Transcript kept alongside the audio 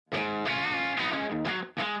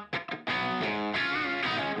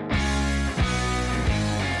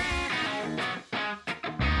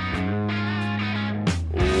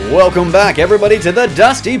Welcome back, everybody, to the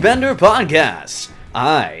Dusty Bender Podcast.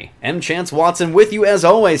 I am Chance Watson, with you as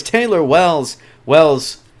always, Taylor Wells.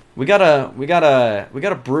 Wells, we got a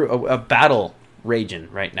battle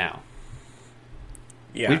raging right now.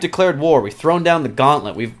 Yeah. We've declared war. We've thrown down the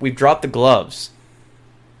gauntlet. We've dropped the gloves.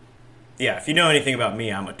 Yeah, if you know anything about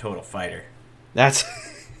me, I'm a total fighter. That's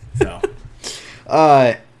So,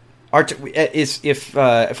 if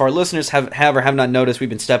our listeners have or have not noticed, we've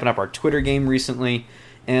been stepping up our Twitter game recently,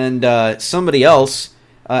 and somebody else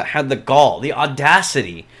had the gall, the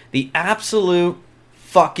audacity, the absolute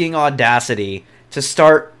fucking audacity to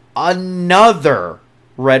start another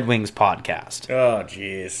Red Wings podcast. oh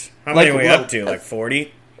jeez, how many are we up to? Like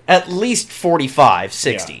 40? At least 45,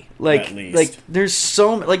 60. Yeah, at least. Like there's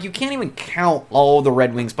so like you can't even count all the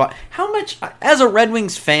Red Wings. How much, as a Red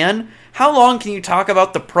Wings fan, how long can you talk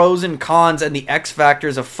about the pros and cons and the X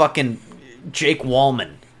factors of fucking Jake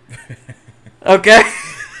Wallman? Okay.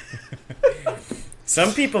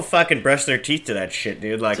 Some people fucking brush their teeth to that shit,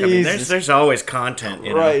 dude. Like, Jesus. I mean, there's always content, you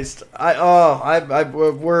know? Christ,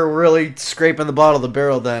 we're really scraping the bottom of the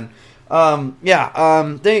barrel then.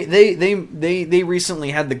 They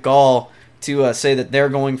recently had the gall to say that they're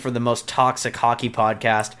going for the most toxic hockey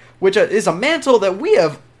podcast, which is a mantle that we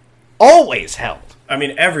have always held. I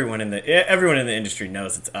mean, everyone in the industry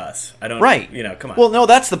knows it's us. I don't, Right. You know, come on. Well, no,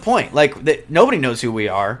 that's the point. Like, nobody knows who we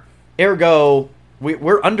are. Ergo,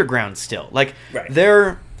 we're underground still. Like, Right.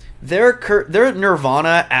 they're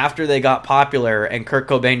Nirvana after they got popular, and Kurt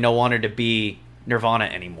Cobain no wanted to be Nirvana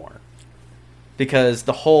anymore. Because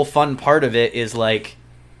the whole fun part of it is like,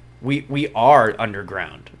 we are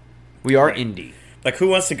underground. We are Right. indie. Like, who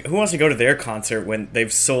wants to go to their concert when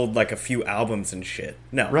they've sold like a few albums and shit?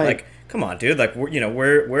 No, Right. like, come on, dude. Like,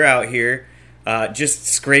 we're out here, just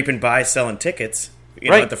scraping by selling tickets,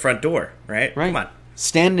 Right. at the front door, right? Right. Come on.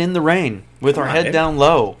 Standing in the rain with Come our on, head dude. down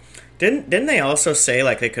low. Didn't they also say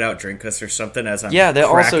like they could outdrink us or something? As I'm Yeah, they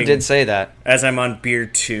also cracking- did say that. as I'm on beer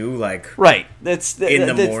 2, like Right. in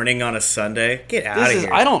the morning on a Sunday. Get out of here!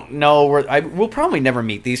 I don't know we'll probably never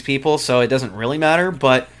meet these people, so it doesn't really matter.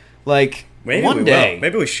 But like Maybe one we day, will.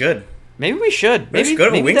 Maybe we should. maybe we should. Maybe Maybe go to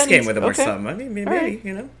a maybe Wings that game needs- with them or okay. something. I mean, maybe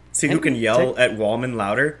Alright. see who can yell at Wallman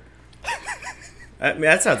louder. I mean,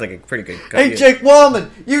 that sounds like a pretty good. Hey, Jake Wallman,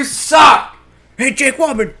 you suck. Hey, Jake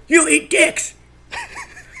Wallman, you eat dicks.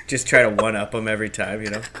 Just try to one up him every time, you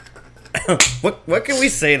know. What can we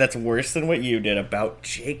say that's worse than what you did about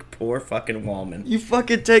Jake poor fucking Wallman? You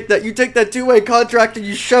fucking take that. You take that 2-way contract and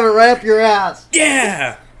you shove it right up your ass.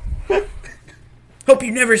 Yeah. Hope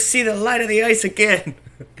you never see the light of the ice again.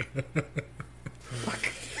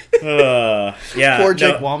 Yeah. Poor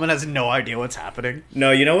Jake Wallman has no idea what's happening.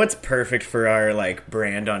 No, you know what's perfect for our like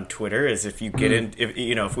brand on Twitter is if you get in,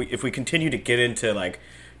 if we continue to get into like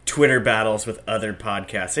Twitter battles with other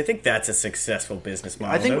podcasts. I think that's a successful business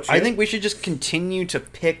model. I think we should just continue to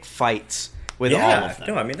pick fights with all yeah. of them.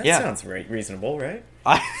 No, I mean that Yeah. sounds reasonable, right?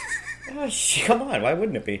 I, Come on, why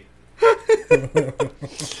wouldn't it be?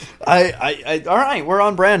 all right, we're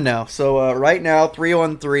on brand now. So right now,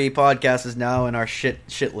 313 podcast is now in our shit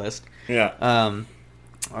list. Yeah.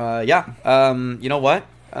 You know what?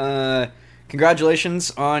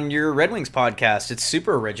 Congratulations on your Red Wings podcast. It's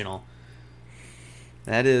super original.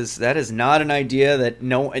 That is not an idea that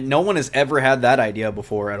no one has ever had that idea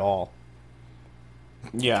before at all.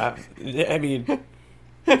 Yeah. I mean,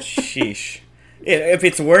 sheesh. Yeah, if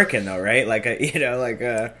it's working though, right? Like if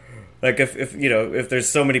there's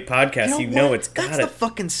so many podcasts, What? it's That's gotta. the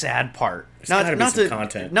fucking sad part. gotta be some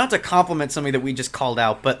content. Not to compliment somebody that we just called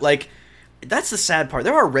out, but like that's the sad part.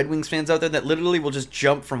 There are Red Wings fans out there that literally will just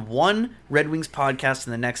jump from one Red Wings podcast to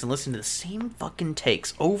the next and listen to the same fucking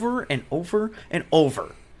takes over and over and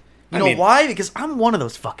over. You know why? Because I'm one of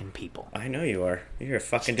those fucking people. I know you are. You're a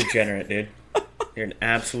fucking degenerate, dude. You're an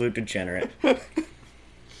absolute degenerate.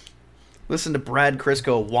 Listen to Brad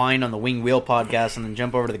Crisco whine on the Wing Wheel podcast and then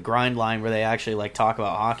jump over to the Grind Line where they actually like talk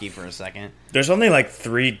about hockey for a second. There's only like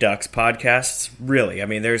 3 Ducks podcasts, really. I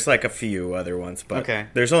mean, there's like a few other ones, but Okay.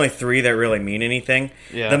 there's only 3 that really mean anything.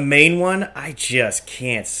 Yeah. The main one, I just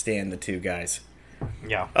can't stand the 2 guys.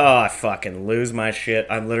 Yeah. Oh, I fucking lose my shit.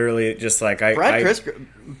 I'm literally just like Brad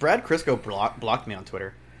Crisco blocked me on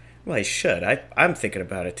Twitter. Well, he should. I'm thinking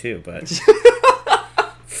about it too, but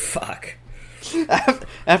fuck,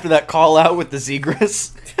 After that call out with the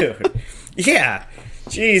Zegras. dude. Yeah,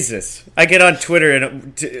 Jesus. I get on Twitter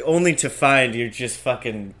and only to find you're just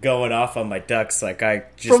fucking going off on my Ducks. Like I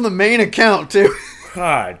just From the main account, too.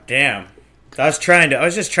 God damn. I was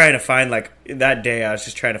just trying to find like that day. I was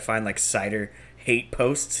just trying to find like cider hate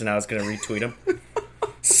posts, and I was gonna retweet them.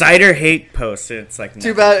 Cider hate posts. It's like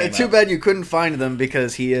Too bad you couldn't find them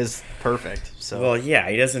because he is perfect. So well, yeah,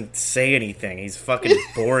 he doesn't say anything. He's fucking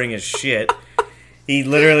boring as shit. He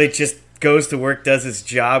literally just goes to work, does his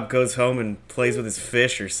job, goes home and plays with his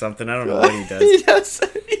fish or something. I don't know what he does.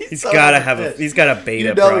 He's got a beta.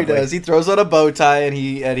 You know he does. He throws on a bow tie and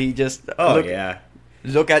he just look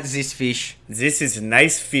at this fish. This is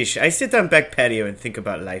nice fish. I sit on back patio and think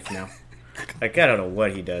about life now. Like, I don't know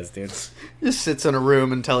what he does, dude. Just sits in a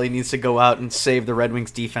room until he needs to go out and save the Red Wings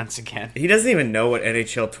defense again. He doesn't even know what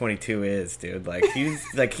NHL 22 is, dude. Like, he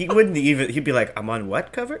wouldn't even, he'd be like, I'm on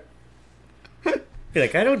what cover? Be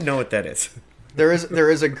like, I don't know what that is. There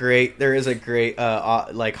is a great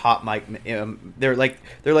like hot mic. They're like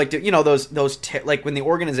you know those like when the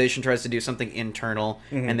organization tries to do something internal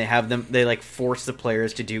and they like force the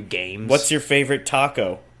players to do games. What's your favorite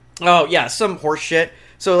taco? Oh yeah, some horse shit.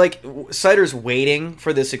 So like Cider's waiting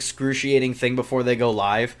for this excruciating thing before they go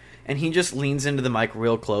live, and he just leans into the mic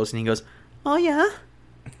real close and he goes, "Oh yeah."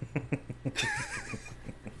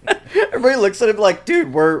 Everybody looks at him like,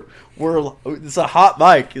 dude, we're it's a hot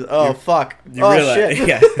mic. Oh fuck. Shit.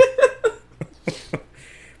 Yeah.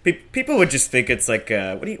 People would just think it's like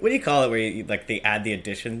what do you call it where you, like they add the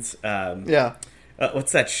additions? Yeah.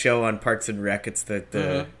 What's that show on Parks and Rec? It's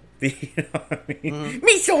the you know what I mean?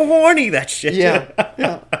 Me so horny, that shit.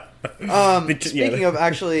 Yeah. Speaking of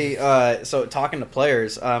actually, so talking to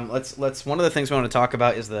players, let's one of the things we want to talk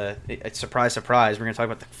about is surprise. We're going to talk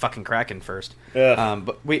about the fucking Kraken first. Yeah.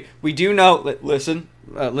 But we do know. Listen,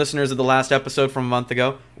 listeners of the last episode from a month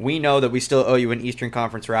ago, we know that we still owe you an Eastern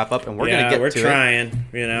Conference wrap up, and we're going to get to it. We're trying.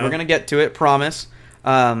 You know, we're going to get to it. Promise.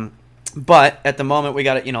 But at the moment, we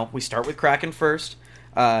got to. We start with Kraken first.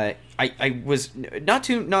 I was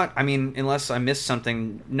I mean, unless I missed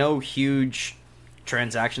something, no huge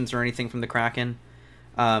transactions or anything from the Kraken.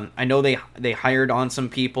 I know they hired on some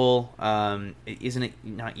people. Isn't it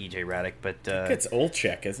not EJ Radic, but I think it's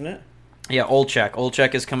Olczyk, isn't it? Yeah, Olczyk.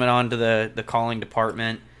 Olczyk is coming on to the calling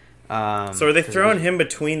department. So are they throwing him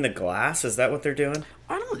between the glass? Is that what they're doing?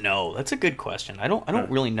 I don't know. That's a good question. I don't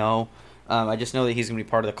really know. I just know that he's going to be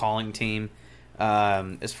part of the calling team.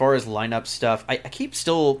 As far as lineup stuff, I keep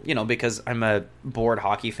still, because I'm a bored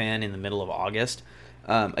hockey fan in the middle of August,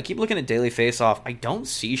 I keep looking at Daily Faceoff. I don't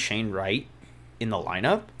see Shane Wright in the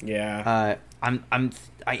lineup. Yeah.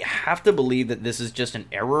 I have to believe that this is just an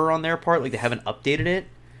error on their part, like they haven't updated it,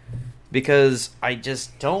 because I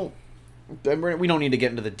just don't. We don't need to get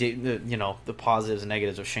into the positives and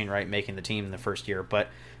negatives of Shane Wright making the team in the first year, but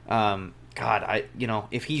God,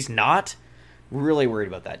 if he's not, really worried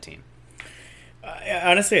about that team.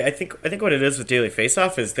 Honestly, I think what it is with Daily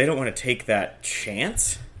Faceoff is they don't want to take that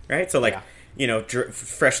chance, right? So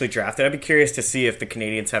freshly drafted. I'd be curious to see if the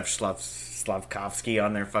Canadians have Slavkovsky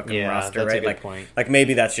on their fucking roster, that's right? A good point. Like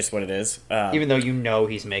maybe that's just what it is. Even though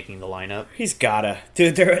he's making the lineup, he's gotta.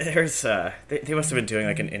 Dude, there's they must have been doing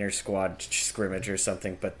like an inter squad scrimmage or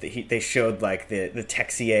something, but they showed like the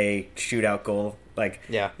Texier shootout goal. Like,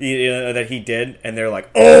 that he did, and they're like,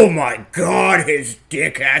 "Oh my god, his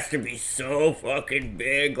dick has to be so fucking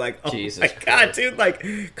big!" Like, oh Jesus my Christ. God, dude!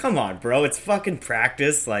 Like, come on, bro, it's fucking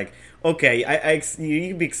practice. Like, okay, you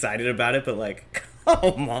can be excited about it, but like,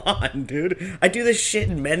 come on, dude. I do this shit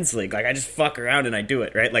in men's league. Like, I just fuck around and I do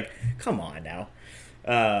it, right? Like, come on now.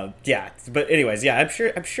 But anyways, I'm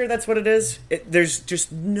sure that's what it is. There's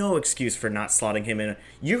just no excuse for not slotting him in.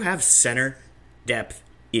 You have center depth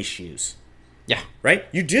issues. Yeah, right.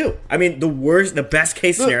 You do. I mean, the best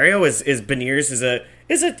case scenario is Beniers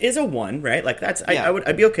is a one, right? Like that's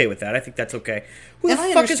I'd be okay with that. I think that's okay. Who the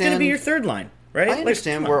fuck is going to be your third line, right? I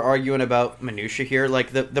understand we're arguing about minutia here.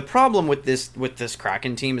 Like the problem with this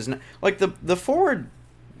Kraken team is not, like the forward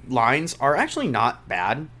lines are actually not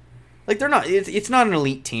bad. Like they're not. It's not an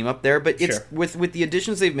elite team up there, but it's with the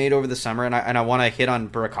additions they've made over the summer, and I want to hit on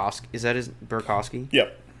Burakovsky. Is that his Burakovsky?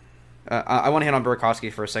 Yep. I want to hit on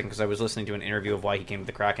Burakovsky for a second because I was listening to an interview of why he came to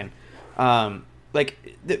the Kraken.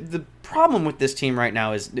 The problem with this team right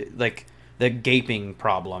now is like the gaping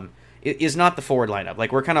problem is not the forward lineup.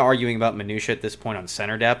 Like we're kind of arguing about minutia at this point on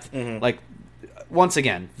center depth. Mm-hmm. Like once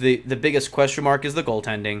again, the biggest question mark is the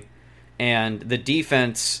goaltending and the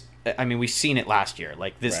defense. I mean, we've seen it last year.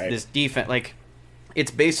 Like this defense, like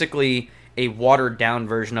it's basically a watered down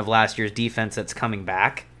version of last year's defense that's coming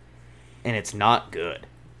back, and it's not good.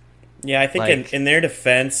 Yeah, I think in their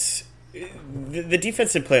defense, the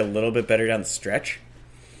defense did play a little bit better down the stretch,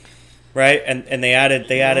 right? And they added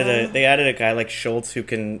a guy like Schultz who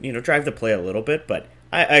can drive the play a little bit. But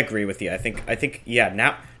I agree with you. I think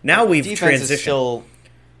now we've transitioned.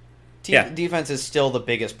 Defense is still the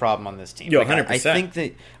biggest problem on this team. Yo,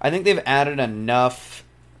 100%. I think they've added enough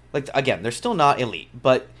like again, they're still not elite,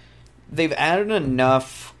 but they've added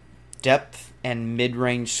enough depth and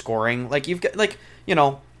mid-range scoring. Like you've got, like, you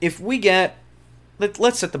know, if we get,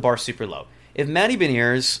 let's set the bar super low. If Matty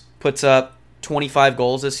Beniers puts up 25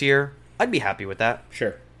 goals this year, I'd be happy with that.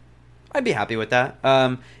 Sure. I'd be happy with that.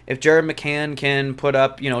 If Jared McCann can put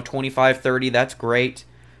up, 25, 30, that's great.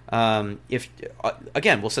 If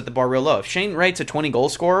again, we'll set the bar real low. If Shane Wright's a 20 goal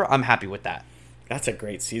scorer, I'm happy with that. That's a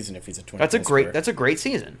great season if he's a 20. That's a great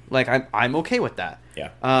season. Like I'm okay with that. Yeah.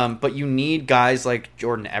 But you need guys like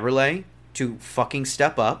Jordan Eberle to fucking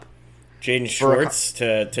step up. Jaden Schwartz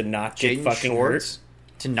to not get fucking hurt.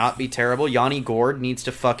 To not be terrible. Yanni Gord needs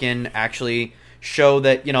to fucking actually show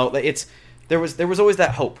that, it's there was always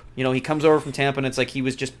that hope. He comes over from Tampa and it's like he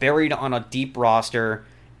was just buried on a deep roster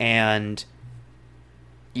and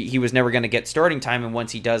he was never going to get starting time, and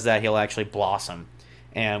once he does that, he'll actually blossom.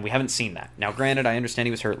 And we haven't seen that. Now, granted, I understand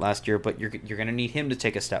he was hurt last year, but you're going to need him to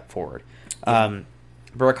take a step forward.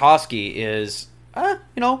 Burakovsky is,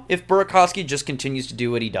 if Burakovsky just continues to do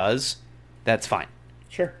what he does, that's fine.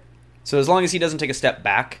 Sure. So as long as he doesn't take a step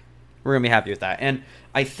back, we're going to be happy with that. And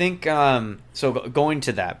I think, going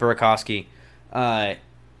to that, Burakovsky,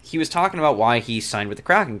 he was talking about why he signed with the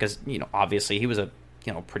Kraken, because, obviously he was a,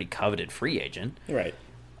 pretty coveted free agent. Right.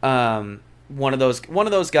 One of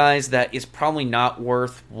those guys that is probably not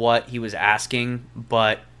worth what he was asking,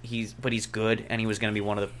 but he's good, and he was going to be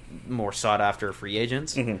one of the more sought after free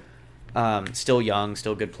agents. Mm-hmm. Still young,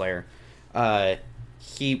 still good player.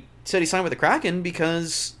 He said he signed with the Kraken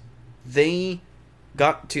because they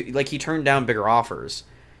got to, like, he turned down bigger offers.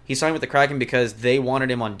 He signed with the Kraken because they wanted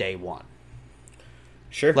him on day one.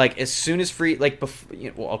 Sure. Like, as soon as free, like,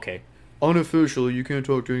 before, okay, unofficially, you can't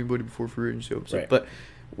talk to anybody before free agency opens. Right. But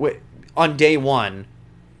on day one,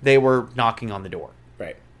 they were knocking on the door.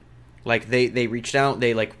 Right. Like, they reached out,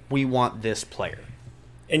 we want this player.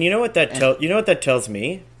 And you know what that tells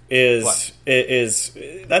me is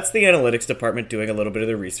that's the analytics department doing a little bit of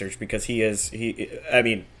the research, because just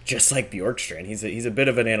like Bjorkstrand, he's a bit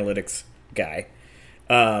of an analytics guy.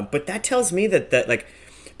 But that tells me that like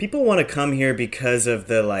people want to come here because of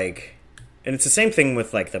the, like, and it's the same thing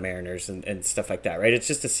with, like, the Mariners and stuff like that, right? It's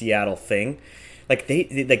just a Seattle thing. Like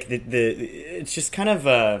it's just kind of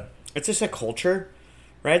it's just a culture,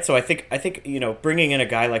 right? So I think bringing in a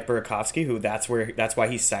guy like Burakovsky, who that's why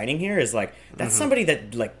he's signing here, is like that's somebody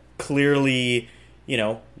that, like, clearly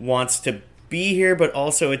wants to be here, but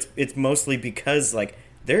also it's mostly because, like,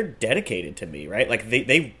 they're dedicated to me, right? Like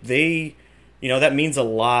they that means a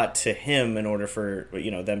lot to him in order for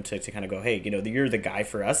them to kind of go, hey, you're the guy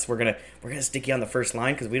for us. We're gonna stick you on the first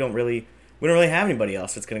line because we don't really have anybody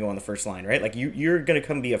else that's going to go on the first line, right? Like you're going to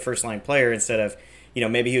come be a first line player instead of,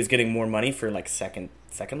 maybe he was getting more money for, like, second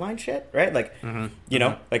line shit, right? Like,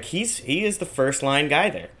 like he is the first line guy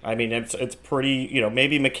there. I mean, it's pretty,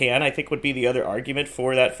 maybe McCann, I think, would be the other argument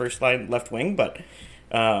for that first line left wing, but,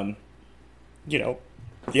 yeah.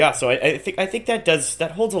 So I think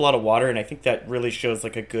that holds a lot of water, and I think that really shows,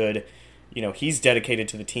 like, a good, he's dedicated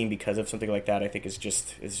to the team because of something like that. I think is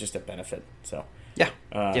just a benefit. So. Yeah,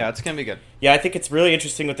 it's going to be good. Yeah, I think it's really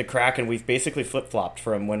interesting with the Kraken. We've basically flip-flopped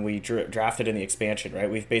from when we drafted in the expansion,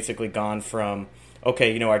 right? We've basically gone from,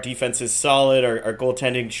 okay, our defense is solid, our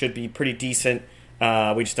goaltending should be pretty decent,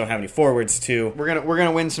 we just don't have any forwards, to... We're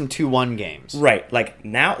gonna win some 2-1 games. Right. Like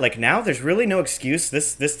now, there's really no excuse.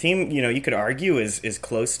 This team, you could argue, is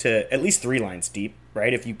close to at least 3 lines deep,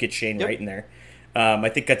 right? If you get Shane Wright in there. I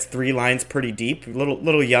think that's 3 lines pretty deep.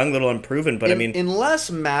 Little young, little unproven, but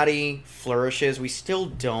unless Matty flourishes, we still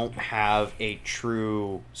don't have a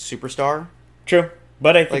true superstar. True,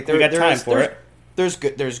 but I think we got time for it. There's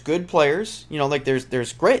good players.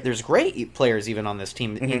 There's great players even on this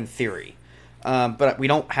team in theory, but we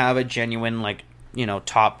don't have a genuine, like,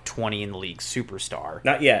 top 20 in the league superstar.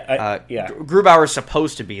 Not yet. Grubauer's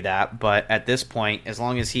supposed to be that, but at this point, as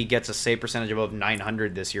long as he gets a save percentage above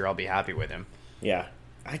 900 this year, I'll be happy with him. Yeah,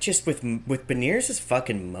 I just with Beniers'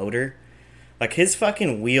 fucking motor, like his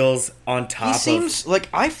fucking wheels on top. He seems like,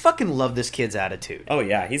 I fucking love this kid's attitude. Oh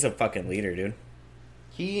yeah, he's a fucking leader, dude.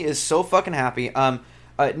 He is so fucking happy.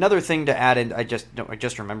 Another thing to add, and I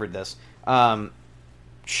just remembered this.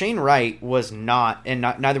 Shane Wright was not, and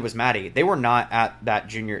neither was Matty. They were not at that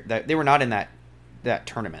junior. They were not in that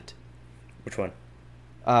tournament. Which one?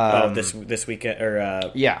 This weekend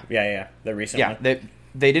or yeah. The recent one. Yeah,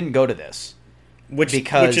 they didn't go to this. Which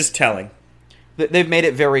is telling. They've made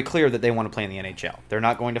it very clear that they want to play in the NHL. They're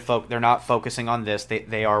not going to they're not focusing on this.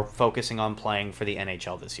 They are focusing on playing for the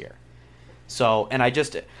NHL this year. So, and I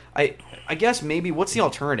guess maybe what's the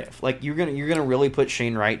alternative? Like, you're gonna really put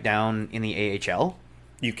Shane Wright down in the AHL?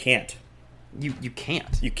 You can't. You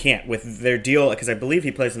can't. You can't with their deal, because I believe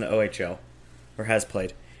he plays in the OHL or has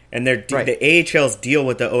played, and Right. the AHL's deal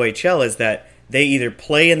with the OHL is that they either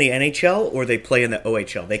play in the NHL or they play in the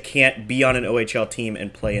OHL. They can't be on an OHL team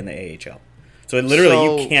and play in the AHL. So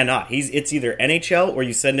you cannot. It's either NHL or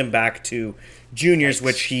you send him back to juniors,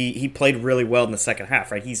 which he played really well in the second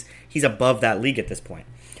half. Right, he's above that league at this point.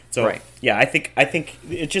 So Right. yeah, I think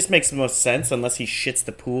it just makes the most sense unless he shits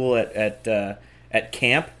the pool at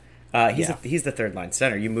camp. He's the third line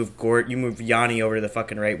center. You move Yanni over to the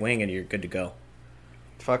fucking right wing, and you're good to go.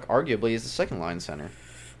 Fuck, arguably he's the second line center.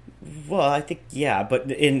 Well, I think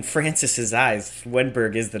but in Francis's eyes,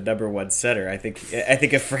 Wenberg is the number one center. I think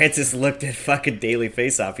if Francis looked at fucking Daily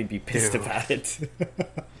Faceoff, he'd be pissed about it.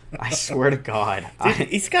 I swear to God. Dude,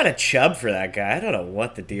 he's got a chub for that guy. I don't know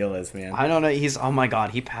what the deal is, man. I don't know. Oh my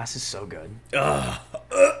God, he passes so good.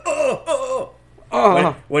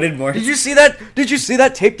 What did Morris? Did you see that? Did you see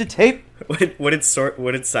that tape to tape? What did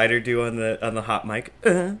Cider do on the hot mic?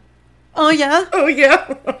 Oh yeah. Oh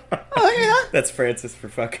yeah. Oh yeah. That's Francis for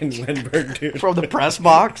fucking Wenberg, dude. From the press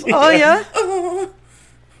box. Oh yeah. Oh.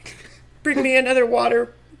 Bring me another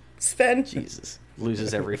water, Sven. Jesus.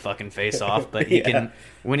 Loses every fucking face off, but he can.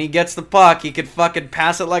 When he gets the puck, he can fucking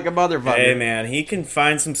pass it like a motherfucker. Hey man, he can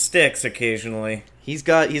find some sticks occasionally. He's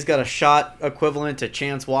got a shot equivalent to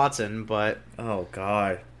Chance Watson, but oh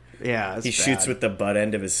god, yeah, he shoots with the butt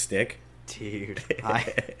end of his stick. Dude,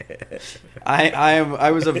 I'm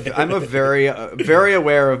very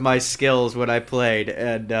aware of my skills when I played,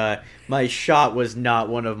 and my shot was not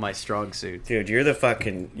one of my strong suits. Dude,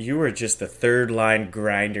 you were just the third line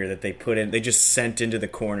grinder that they put in. They just sent into the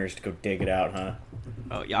corners to go dig it out, huh?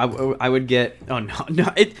 Oh yeah, I would get. Oh no,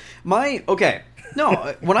 no.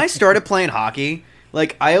 When I started playing hockey,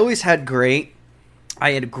 like I always had great.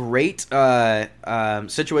 I had great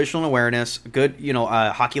situational awareness, good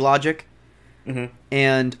hockey logic. Mm-hmm.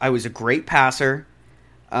 And I was a great passer,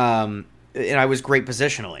 and I was great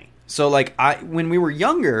positionally. So, like, when we were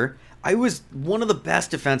younger, I was one of the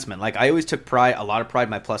best defensemen. Like, I always took a lot of pride in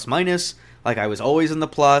my plus minus. Like, I was always in the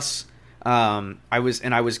plus. I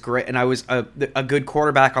was great, and I was a good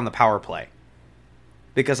quarterback on the power play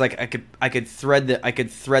because, like, I could thread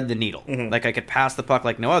the needle. Mm-hmm. Like, I could pass the puck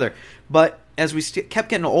like no other. But as we kept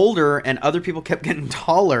getting older, and other people kept getting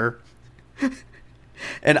taller.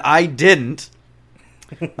 And I didn't.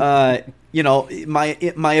 My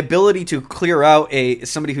ability to clear out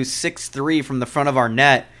somebody who's 6'3" from the front of our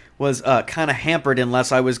net was kind of hampered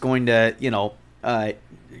unless I was going to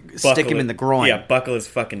stick him in the groin. Yeah, buckle his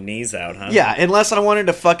fucking knees out, huh? Yeah, unless I wanted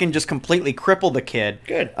to fucking just completely cripple the kid.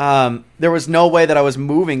 Good. There was no way that I was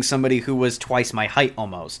moving somebody who was twice my height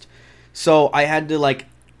almost. So I had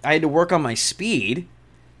to work on my speed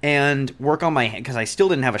and work on because I still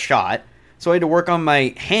didn't have a shot. So I had to work on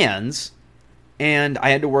my hands, and I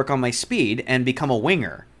had to work on my speed and become a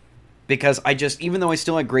winger. Because even though I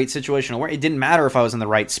still had great situational awareness, it didn't matter if I was in the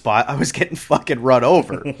right spot. I was getting fucking run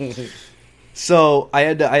over. So I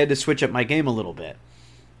had to switch up my game a little bit.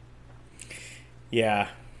 Yeah.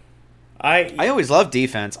 I always loved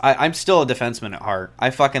defense. I'm still a defenseman at heart. I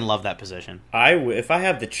fucking love that position. If I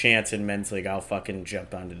have the chance in men's league, I'll fucking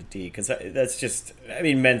jump onto the D. Because that's just... I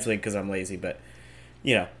mean, men's league because I'm lazy, but...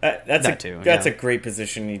 that's a great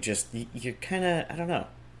position. You kind of, I don't know,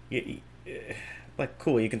 like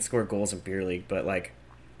cool. You can score goals in beer league, but like,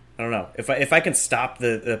 I don't know if I can stop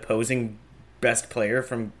the opposing best player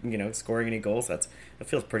from scoring any goals. That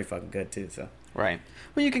feels pretty fucking good too. So right.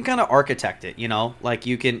 Well, you can kind of architect it. Like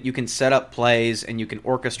you can set up plays and you can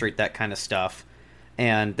orchestrate that kind of stuff.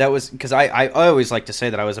 And that was because I always like to say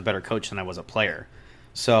that I was a better coach than I was a player.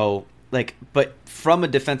 So. Like, but from a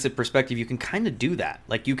defensive perspective, you can kind of do that.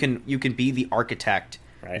 Like, you can be the architect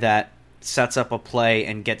that sets up a play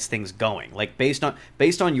and gets things going. Like, based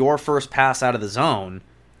on your first pass out of the zone,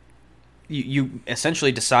 you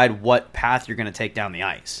essentially decide what path you're going to take down the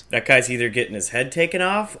ice. That guy's either getting his head taken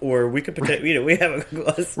off, or we could potentially, we have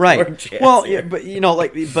a right. chance. Well, yeah,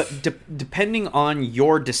 but depending on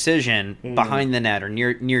your decision behind the net or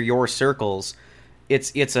near your circles.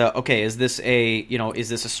 It's is this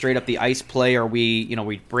a straight up the ice play? Are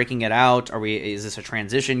we breaking it out? Is this a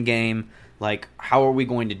transition game? Like, how are we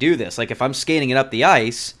going to do this? Like, if I'm skating it up the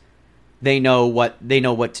ice, they know what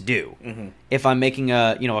to do. Mm-hmm. If I'm making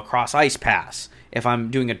a cross ice pass, if I'm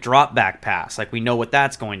doing a drop back pass, like we know what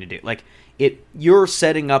that's going to do. Like you're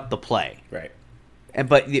setting up the play, right?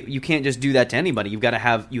 But you can't just do that to anybody. You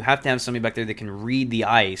have to have somebody back there that can read the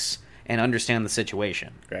ice and understand the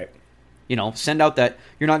situation, right? Send out that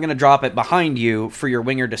you're not going to drop it behind you for your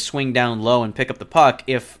winger to swing down low and pick up the puck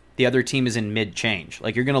if the other team is in mid-change.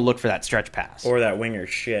 Like, you're going to look for that stretch pass. Or that winger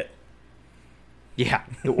shit. Yeah,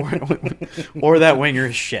 or that winger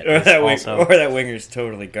is shit. Or that, also. or that winger's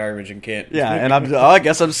totally garbage and can't. Yeah, and I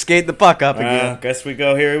guess I'm skating the puck up again. Guess we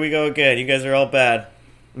go here. We go again. You guys are all bad.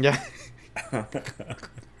 Yeah.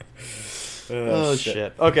 Oh,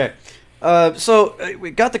 shit. Okay. So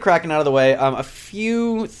we got the Kraken out of the way. A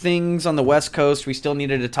few things on the West Coast we still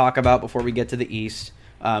needed to talk about before we get to the East,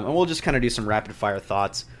 and we'll just kind of do some rapid fire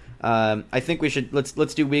thoughts. I think we should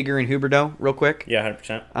let's do Uyghur and Huberdeau real quick. Yeah,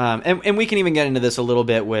 100%. And we can even get into this a little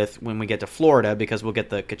bit with when we get to Florida because we'll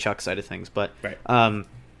get the Kachuk side of things. But right.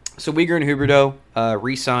 So Uyghur and Huberdeau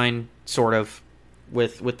re-sign sort of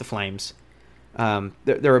with the Flames.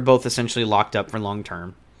 They were both essentially locked up for long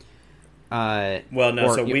term. Well,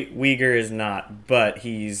 no. Uyghur is not, but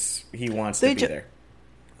he wants to be there.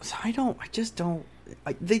 So I just don't.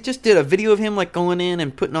 They just did a video of him like going in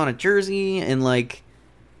and putting on a jersey and like.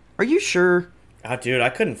 Are you sure? Oh, dude, I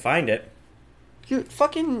couldn't find it. You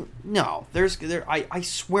fucking no. I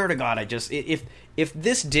swear to God, if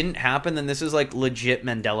this didn't happen, then this is like legit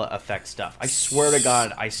Mandela effect stuff. I swear to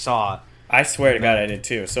God, I saw. I swear to God, I did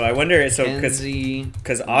too. So I wonder. So because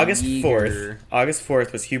August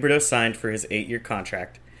 4th was Huberdeau signed for his 8-year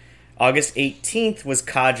contract. August 18th was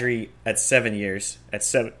Kadri at 7 years at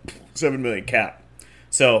 7 million cap.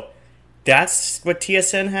 So. That's what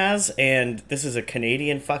TSN has, and this is a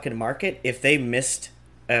Canadian fucking market. If they missed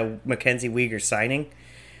a Mackenzie Weegar signing,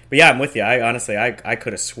 but yeah, I'm with you. I honestly, I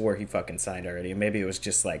could have swore he fucking signed already, and maybe it was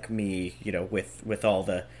just like me, with all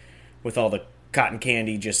the cotton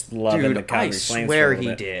candy, just loving the Calgary Flames. I swear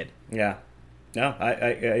he did. Yeah, no,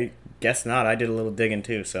 I guess not. I did a little digging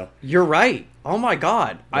too. So you're right. Oh my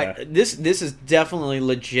God, yeah. This is definitely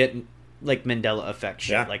legit. Like Mandela effect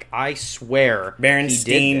shit. Yeah. Like I swear he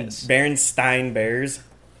did this. Berenstain Bears.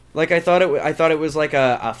 Like I thought it was like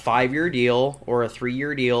a 5-year deal or a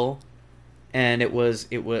 3-year deal, and it was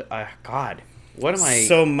God. What am I?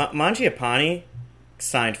 So Mangiapane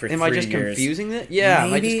signed for 3 years. Am I just confusing it? Yeah. Maybe,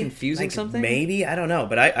 am I just confusing something? Maybe, I don't know,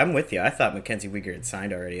 but I'm with you. I thought Mackenzie Weegar had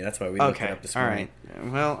signed already. That's why we looked it up this morning. All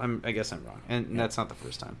right. Well, I guess I'm wrong, and that's not the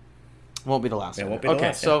first time. Won't be the last time. Won't be the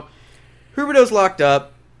last, so Huberdeau's locked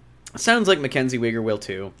up. Sounds like Mackenzie Weegar will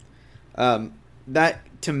too. That,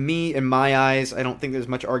 to me, in my eyes, I don't think there's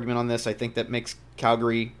much argument on this. I think that makes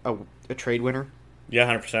Calgary a trade winner. Yeah,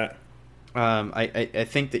 100%. I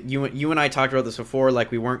think that you and I talked about this before.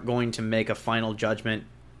 Like we weren't going to make a final judgment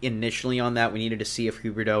initially on that. We needed to see if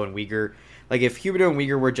Huberdeau and Weegar, like if Huberdeau and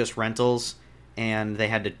Weegar were just rentals and they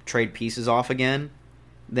had to trade pieces off again,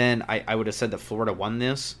 then I would have said that Florida won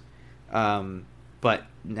this. But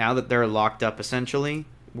now that they're locked up, essentially.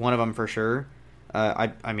 One of them for sure.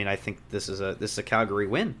 I mean, I think this is a Calgary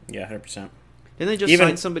win. Yeah, 100%. Didn't they just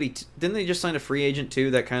sign somebody? Didn't they just sign a free agent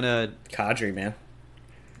too? That kind of Kadri, man.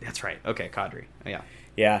 That's right. Okay, Kadri. Yeah.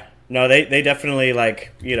 Yeah. No, they definitely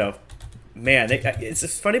man. It's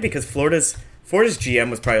just funny because Florida's GM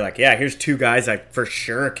was probably like, yeah, here's 2 guys I for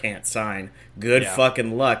sure can't sign. Good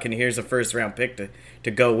fucking luck, and here's a first round pick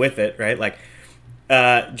to go with it, right? Like,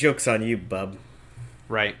 joke's on you, bub.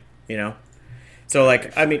 Right. So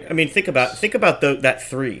I mean, think about that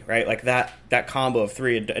 3, right? Like that combo of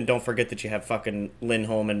 3, and don't forget that you have fucking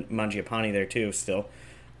Lindholm and Mangiapane there too. Still,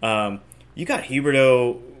 you got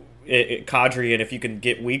Huberdeau, Kadri, and if you can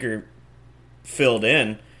get Weegar filled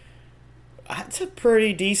in, that's a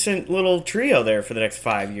pretty decent little trio there for the next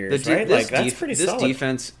 5 years, right? Like that's pretty solid.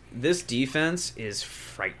 This defense is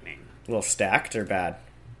frightening. A little stacked or bad?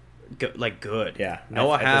 Good. Yeah.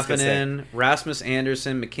 Noah Haffinen, Rasmus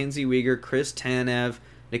Anderson, Mackenzie Weegar, Chris Tanev,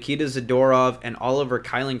 Nikita Zadorov, and Oliver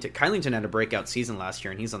Kylington. Kylington had a breakout season last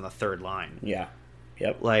year, and he's on the 3rd line. Yeah.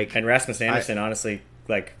 Yep. And Rasmus Anderson, honestly,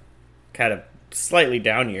 had a slightly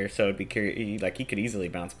down year, so it'd be curious. He could easily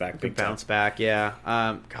bounce back. Back, yeah.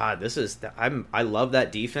 God, I love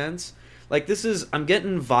that defense. I'm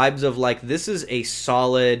getting vibes of this is a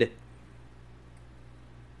solid.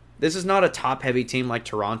 This is not a top-heavy team like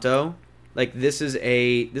Toronto. This is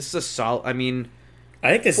a solid. I mean,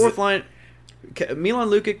 I think this 4th line. Milan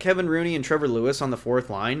Lucic, Kevin Rooney, and Trevor Lewis on the 4th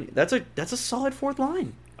line. That's a solid 4th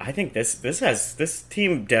line. I think this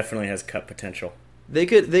team definitely has cut potential. They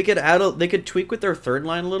could tweak with their 3rd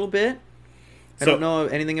line a little bit. I don't know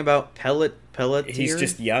anything about Pelletier. He's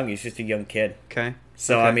just young. He's just a young kid. Okay.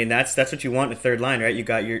 So I mean that's what you want in the 3rd line, right? You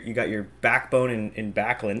got your backbone in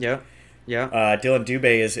Backlund. Yeah. Yeah. Dylan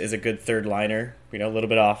Dubé is a good 3rd liner. A little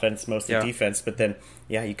bit of offense, mostly defense. But then,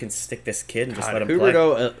 you can stick this kid and just let him play.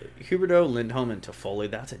 Huberdeau, Lindholm, and Toffoli.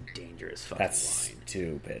 That's a dangerous fucking line.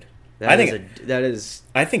 Stupid.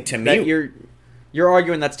 I think to me you're you're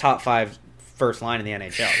arguing that's top 5 first line in the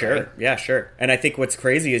NHL. Sure, right? yeah, sure. And I think what's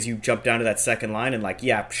crazy is you jump down to that second line and like,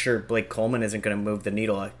 yeah, sure, Blake Coleman isn't going to move the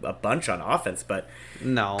needle a bunch on offense, but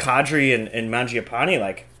No. Kadri and Mangiapane,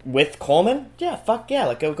 like with Coleman, yeah, fuck yeah,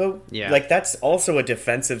 like go, Yeah. like that's also a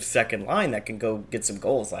defensive second line that can go get some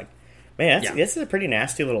goals. Like, man, this is a pretty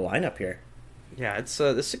nasty little lineup here. Yeah, this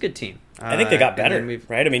is a good team. I think they got and better, then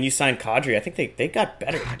right? I mean, you signed Kadri. I think they got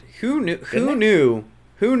better. God, who knew?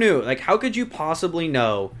 Who knew? Like, how could you possibly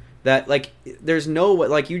know that? Like, there's no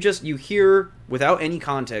like you hear without any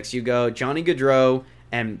context. You go Johnny Gaudreau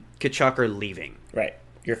and Kachuk are leaving. Right,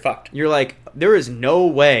 you're fucked. You're like, there is no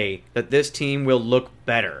way that this team will look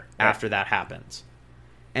better after that happens.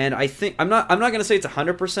 And I think I'm not going to say it's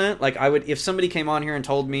 100%. Like, I would, if somebody came on here and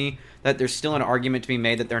told me that there's still an argument to be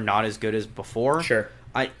made that they're not as good as before. Sure,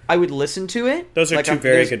 I would listen to it. Those are like, two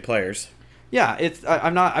very good players. Yeah,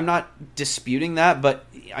 I'm not disputing that, but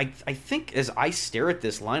I think as I stare at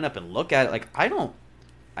this lineup and look at it, like I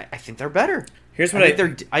think they're better. Here's what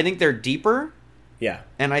I think they're deeper. Yeah,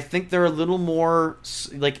 and I think they're a little more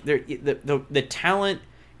like the talent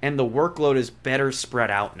and the workload is better spread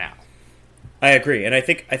out now. I agree, and I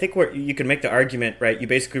think where you can make the argument, right? You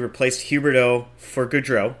basically replaced Huberdeau for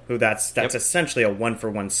Gaudreau, who that's essentially a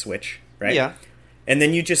 1-for-1 switch, right? Yeah. And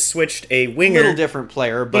then you just switched a winger, a little different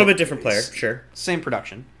player, but a little bit different player, sure, same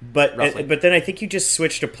production, but then I think you just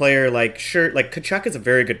switched a player like Kachuk is a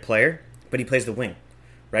very good player, but he plays the wing,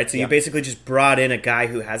 right? So you basically just brought in a guy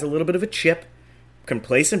who has a little bit of a chip, can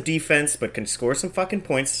play some defense, but can score some fucking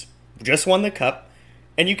points. Just won the cup,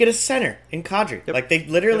 and you get a center in Kadri. Yep. Like they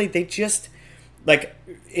literally they just. Like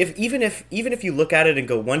even if you look at it and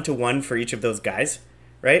go 1-to-1 for each of those guys,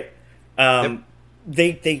 right?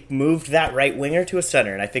 They moved that right winger to a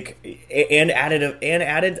center, and I think and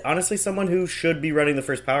added honestly someone who should be running the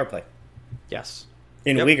first power play. Yes,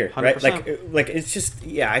 in Uyghur, 100%. right? Like it's just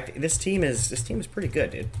this team is pretty good,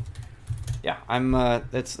 dude. Yeah, I'm.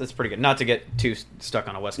 That's pretty good. Not to get too stuck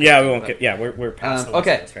on a West Coast. Yeah, we won't get. Yeah, we're past the West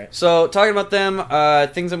okay. Coast, right? So talking about them,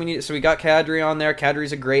 things that we need. So we got Kadri on there.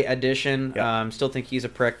 Kadri's a great addition. Yep. Still think he's a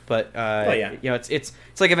prick, but yeah. it's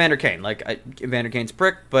like Evander Kane. Like Evander Kane's a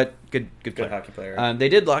prick, but good player. Hockey player. Right? They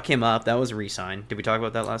did lock him up. That was a re-sign. Did we talk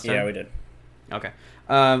about that last time? Yeah, we did. Okay.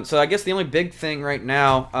 So I guess the only big thing right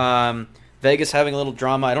now, Vegas having a little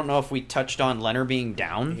drama. I don't know if we touched on Leonard being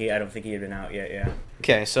down. I don't think he had been out yet. Yeah.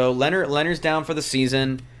 Okay, so Leonard's down for the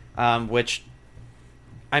season, which,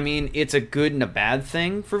 I mean, it's a good and a bad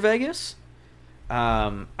thing for Vegas. They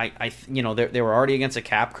were already against a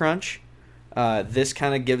cap crunch. This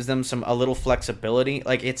kind of gives them a little flexibility.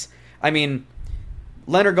 Like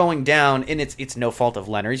Leonard going down, and it's no fault of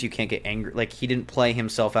Leonard's. You can't get angry. Like, he didn't play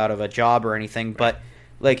himself out of a job or anything, right. But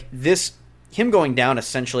like him going down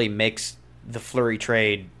essentially makes the Fleury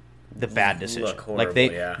trade the bad decision. Look horrible,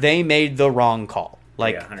 like they made the wrong call.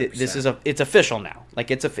 Like this is it's official now. Like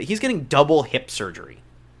he's getting double hip surgery.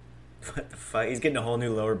 What the fuck? He's getting a whole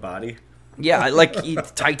new lower body. Yeah, like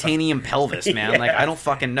titanium pelvis, man. Yeah. Like I don't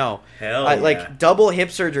fucking know. Hell yeah. Like double hip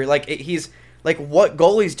surgery. Like he's like, what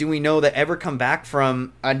goalies do we know that ever come back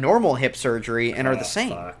from a normal hip surgery and are the same?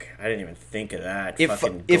 Fuck, I didn't even think of that. It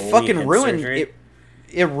fucking ruined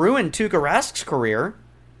it ruined Tuukka Rask's career.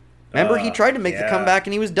 Remember, he tried to make the comeback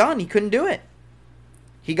and he was done. He couldn't do it.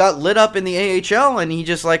 He got lit up in the AHL and he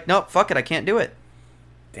just like, nope, fuck it, I can't do it.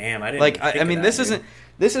 Damn, I didn't. Like, I mean, this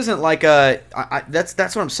isn't like a. That's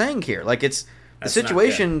what I'm saying here. Like, it's the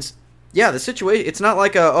situations. Yeah, the situation. It's not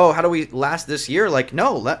like how do we last this year? Like,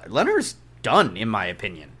 no, Leonard's done, in my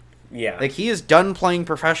opinion. Yeah, like he is done playing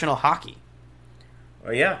professional hockey.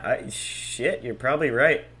 Well, yeah, shit, you're probably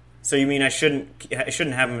right. So you mean I shouldn't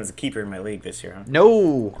have him as a keeper in my league this year, huh?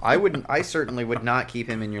 No, I wouldn't. I certainly would not keep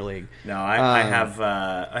him in your league. No, I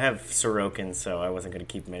have Sorokin, so I wasn't going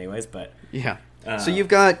to keep him anyways. But yeah. So you've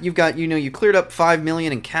got you cleared up $5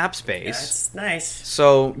 million in cap space. That's nice.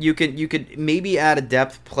 So you could maybe add a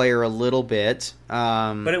depth player a little bit.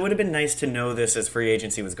 But it would have been nice to know this as free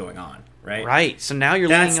agency was going on, right? Right. So now you're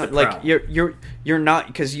leaning on, like you're not,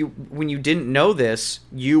 because when you didn't know this,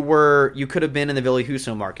 you could have been in the Ville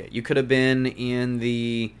Husso market. You could have been in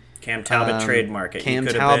the Cam Talbot trade market.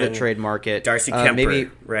 Trade market. Darcy Kemper,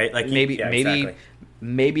 right? Like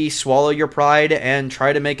maybe swallow your pride and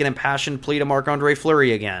try to make an impassioned plea to Marc-Andre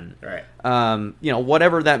Fleury again. Right.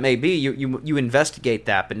 Whatever that may be, you investigate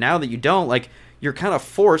that. But now that you don't, like, you're kind of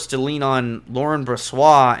forced to lean on Laurent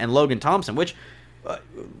Brossoit and Logan Thompson, which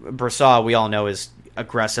Brossoit we all know is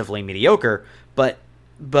aggressively mediocre. But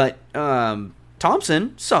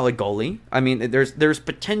Thompson, solid goalie. I mean, there's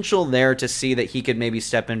potential there to see that he could maybe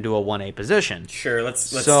step into a 1A position. Sure, let's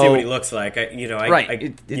see what he looks like.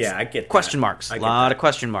 I get question marks. A lot of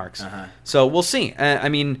question marks. Uh-huh. So we'll see. I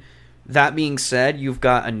mean, that being said, you've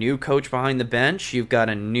got a new coach behind the bench. You've got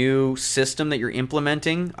a new system that you're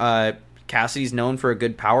implementing. Cassidy's known for a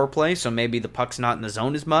good power play, so maybe the puck's not in the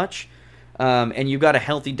zone as much. And you've got a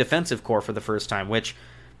healthy defensive core for the first time, which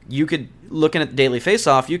you could, looking at the daily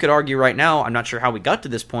faceoff, you could argue right now, I'm not sure how we got to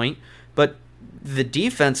this point, but the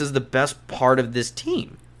defense is the best part of this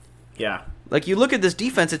team. Yeah. Like, you look at this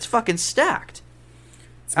defense, it's fucking stacked.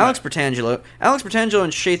 Alex Bertangelo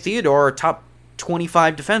and Shea Theodore are top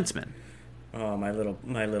 25 defensemen. Oh, my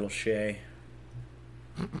little Shea.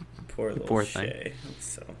 Poor Shea. I'm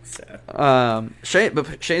so sad.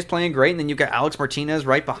 But Shea's playing great, and then you've got Alex Martinez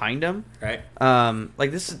right behind him. Right.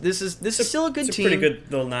 Like this is still a good team. It's a pretty good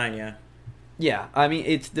little 9, yeah. Yeah, I mean,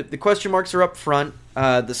 it's the question marks are up front.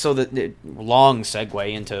 So the long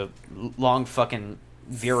segue into long fucking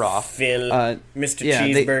veer off. Phil, Mr.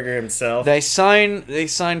 Cheeseburger himself. They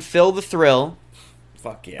sign Phil the Thrill.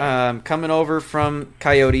 Fuck yeah. Coming over from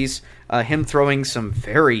Coyotes. Him throwing some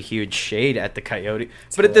very huge shade at the Coyote.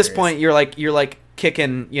 But at this point, you're like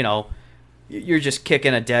kicking, you're just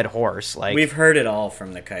kicking a dead horse. Like, we've heard it all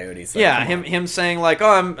from the Coyotes. Like, yeah, him saying like,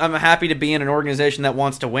 "Oh, I'm happy to be in an organization that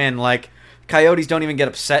wants to win." Like, Coyotes don't even get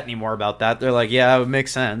upset anymore about that. They're like, "Yeah, it would make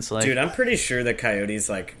sense." Like, dude, I'm pretty sure the Coyotes,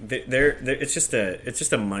 like, they're it's just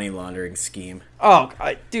a money laundering scheme. Oh,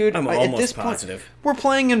 dude, I'm almost positive. We're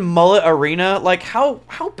playing in Mullet Arena. Like, how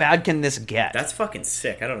bad can this get? That's fucking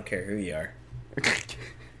sick. I don't care who you are.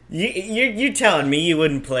 You telling me you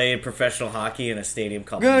wouldn't play professional hockey in a stadium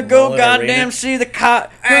called Gonna go Mullet goddamn Arena? see the Gonna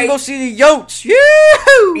go see the Yotes.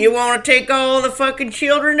 Yeah. You want to take all the fucking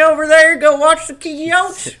children over there? Go watch the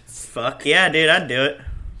Yotes. Fuck yeah, dude! I'd do it.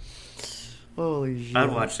 Holy shit! I'd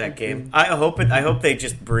watch that game. I hope they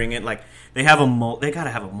just bring it, like, they have they gotta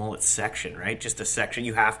have a mullet section, right? Just a section.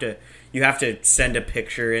 You have to send a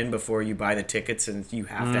picture in before you buy the tickets, and you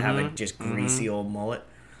have to have a just greasy old mullet.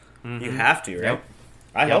 You have to, right? Yep.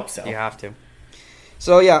 I hope so. You have to.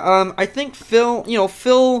 So yeah, I think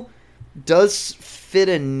Phil does fit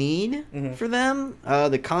a need for them.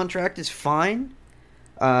 The contract is fine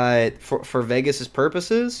for Vegas's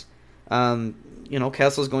purposes.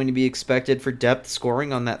 Kessel's going to be expected for depth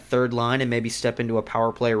scoring on that third line and maybe step into a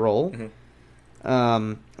power play role.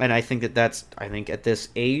 And I think I think at this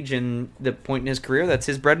age and the point in his career, that's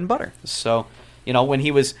his bread and butter. So, when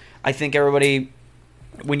he was, I think everybody,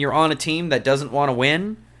 when you're on a team that doesn't want to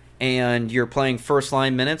win and you're playing first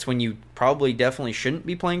line minutes when you probably definitely shouldn't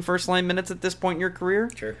be playing first line minutes at this point in your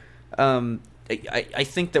career. Sure. I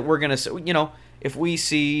think that we're going to, if we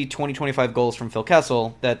see 20-25 goals from Phil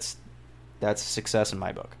Kessel, that's a success in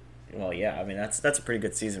my book. Well, yeah, I mean that's a pretty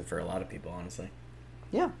good season for a lot of people, honestly.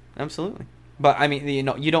 Yeah, absolutely. But I mean,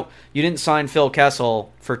 you didn't sign Phil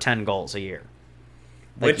Kessel for 10 goals a year.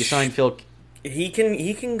 Like, you signed Phil. He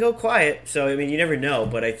can go quiet, so I mean you never know.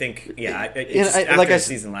 But I think after the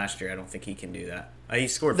season last year, I don't think he can do that. He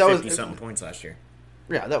scored 50-something points last year.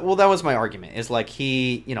 Yeah, that was my argument. Is like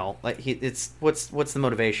it's what's the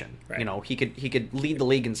motivation? Right. He could lead the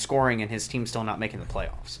league in scoring, and his team's still not making the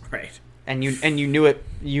playoffs. Right. And you knew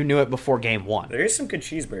it before game one. There is some good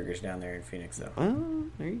cheeseburgers down there in Phoenix, though. Oh,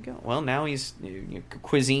 there you go. Well, now he's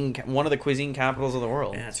one of the cuisine capitals of the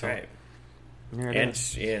world. Yeah, that's right. And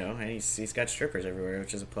he's got strippers everywhere,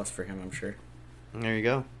 which is a plus for him, I'm sure. There you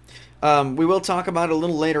go. We will talk about it a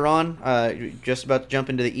little later on. Just about to jump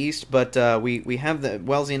into the East, but we have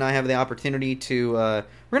Wellesley and I have the opportunity to. We're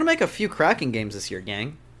gonna make a few Kraken games this year,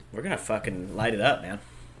 gang. We're gonna fucking light it up, man.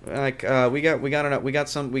 Like we got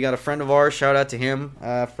a friend of ours. Shout out to him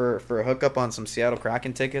for a hookup on some Seattle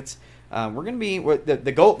Kraken tickets. We're gonna be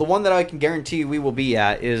the one that I can guarantee we will be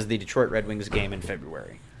at is the Detroit Red Wings game in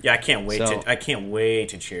February. Yeah, I can't wait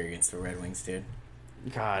to cheer against the Red Wings, dude.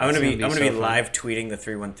 God, I'm gonna be live tweeting the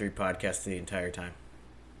 313 podcast the entire time.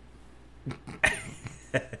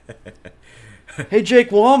 Hey, Jake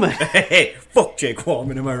Wallman. Hey, fuck Jake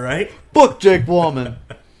Wallman, am I right? Fuck Jake Wallman.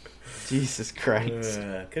 Jesus Christ.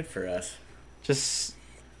 Good for us. Just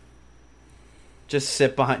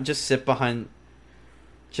sitting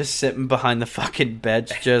behind the fucking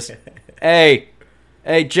bench. Just, hey,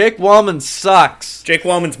 Jake Wallman sucks. Jake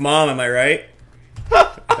Wallman's mom, am I right?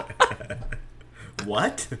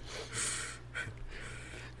 What?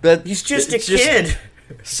 But he's just a kid.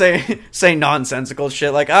 Say nonsensical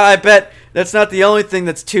shit like, I bet that's not the only thing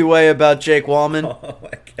that's two-way about Jake Wallman. Oh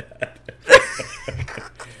my god.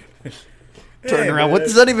 Turn around. Man. What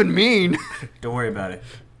does that even mean? Don't worry about it.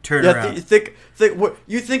 turnaround.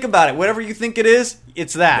 You think about it. Whatever you think it is,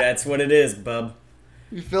 it's that. That's what it is, bub.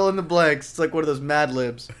 You fill in the blanks. It's like one of those Mad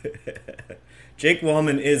Libs. Jake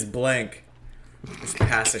Wallman is blank. Just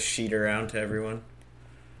pass a sheet around to everyone.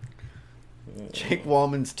 Jake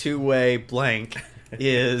Wallman's two-way blank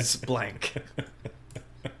is blank.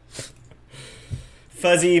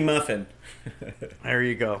 Fuzzy muffin. There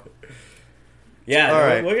you go. Yeah, all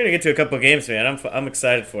right. We're gonna get to a couple games, man. I'm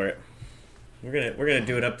excited for it. We're gonna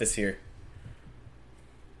do it up this year.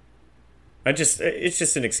 It's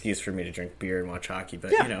just an excuse for me to drink beer and watch hockey,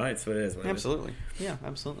 but yeah. It's what it is. Absolutely, yeah,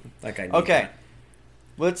 absolutely. Like I need okay.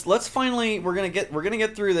 That. Let's finally we're gonna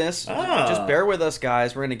get through this. Just bear with us,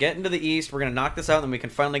 guys. We're gonna get into the East. We're gonna knock this out, and then we can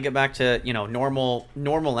finally get back to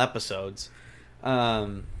normal episodes,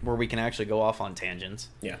 where we can actually go off on tangents.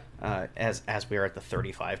 Yeah. As we are at the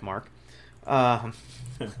 35 mark. Let's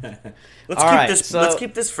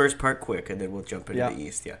keep this first part quick, and then we'll jump into the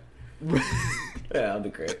East. Yeah. Yeah, that'll be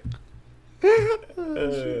great.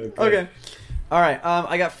 Okay. All right.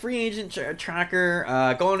 I got free agent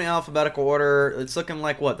tracker going in alphabetical order. It's looking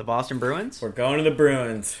like what, the Boston Bruins? We're going to the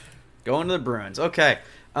Bruins. Going to the Bruins. Okay.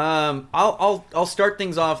 I'll start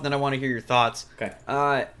things off, and then I want to hear your thoughts. Okay.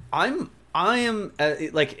 I am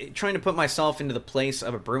like trying to put myself into the place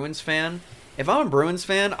of a Bruins fan. If I'm a Bruins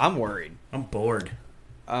fan, I'm worried. I'm bored.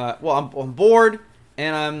 Well, I'm bored,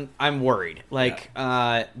 and I'm worried. Like,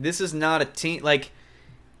 this is not a team. Like,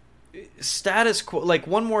 status quo. Like,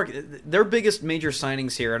 one more. Their biggest major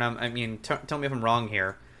signings here, and tell me if I'm wrong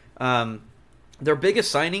here. Their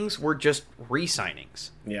biggest signings were just re-signings.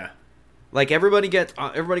 Yeah. Like, everybody got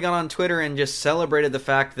on Twitter and just celebrated the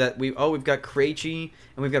fact that we've got Krejci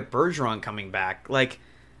and we've got Bergeron coming back. Like,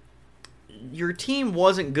 your team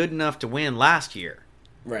wasn't good enough to win last year.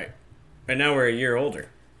 Right. And now we're a year older.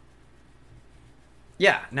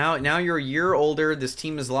 Yeah, now you're a year older. This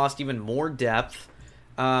team has lost even more depth.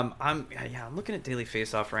 I'm looking at Daily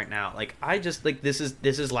Faceoff right now. Like, I just like this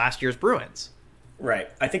is last year's Bruins. Right.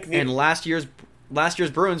 I think and last year's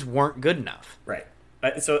Bruins weren't good enough. Right.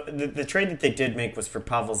 So the trade that they did make was for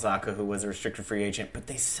Pavel Zacha, who was a restricted free agent, but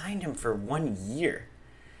they signed him for 1 year.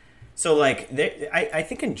 So, like, I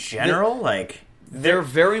think in general, they're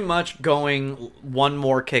very much going one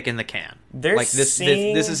more kick in the can. This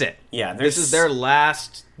is it. Yeah, this is their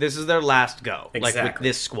last go. Exactly. Like, with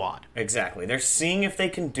this squad. Exactly. They're seeing if they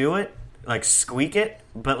can do it, like, squeak it,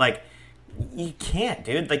 but, like, you can't,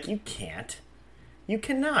 dude. Like, you can't. You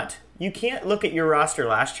cannot. You can't look at your roster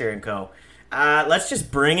last year and go, let's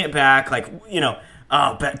just bring it back. Like,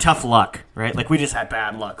 tough luck, right? Like, we just had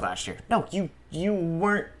bad luck last year. No, you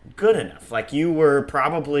weren't good enough. Like, you were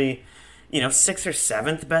probably, 6th or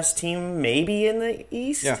 7th best team maybe in the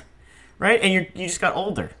East. Yeah. Right? And you just got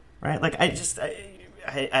older, right? Like, I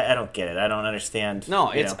don't get it. I don't understand.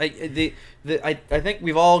 No, it's I think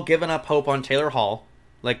we've all given up hope on Taylor Hall.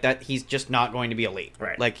 Like, that he's just not going to be elite.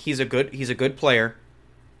 Right. Like, he's a good player.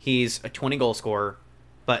 He's a 20 goal scorer,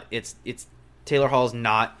 but it's Taylor Hall's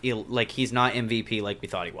not he's not MVP like we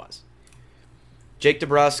thought he was. Jake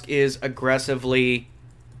DeBrusk is aggressively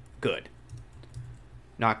good.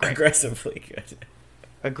 Not great. Aggressively good.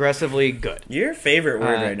 Aggressively good. Your favorite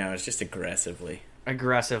word right now is just aggressively.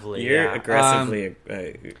 Aggressively. You're aggressively.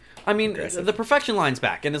 Aggressive. The perfection line's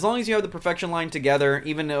back, and as long as you have the perfection line together,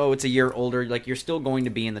 even though it's a year older, like, you're still going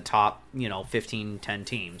to be in the top, 15, 10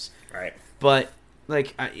 teams. Right. But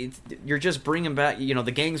like, you're just bringing back,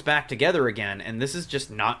 the gang's back together again, and this is just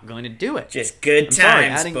not going to do it. Just good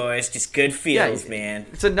times, boys. Just good feels, man.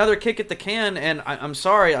 It's another kick at the can, and I'm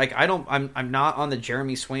sorry, like, I'm not on the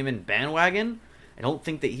Jeremy Swayman bandwagon. I don't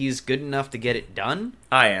think that he's good enough to get it done.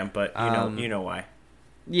 I am, but you know why.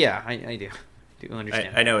 Yeah, I do. I do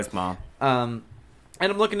understand. I know his mom. And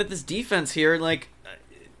I'm looking at this defense here, like,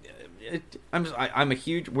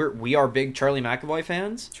 we are big Charlie McAvoy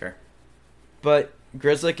fans. Sure. But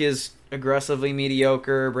Grzelcyk is aggressively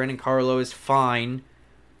mediocre. Brandon Carlo is fine.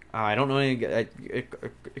 I don't know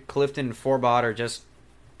Clifton and Forbot are just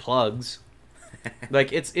plugs.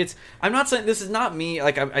 Like, it's. I'm not saying this is not me.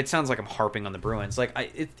 Like, it sounds like I'm harping on the Bruins. Like,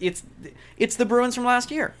 it's the Bruins from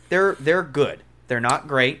last year. They're good. They're not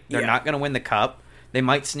great. They're not going to win the cup. They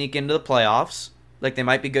might sneak into the playoffs. Like, they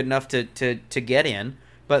might be good enough to get in,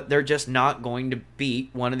 but they're just not going to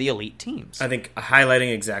beat one of the elite teams. I think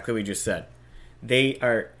highlighting exactly what you just said. They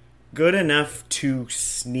are good enough to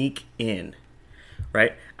sneak in,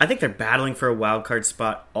 right? I think they're battling for a wild card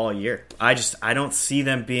spot all year. I don't see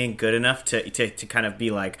them being good enough to kind of be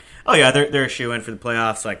like, oh yeah, they're a shoe-in for the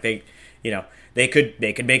playoffs. Like, they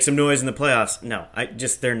could make some noise in the playoffs. No,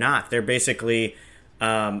 they're not. They're basically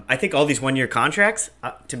I think all these 1-year contracts,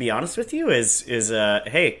 to be honest with you, is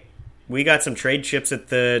hey, we got some trade chips at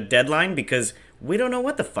the deadline because we don't know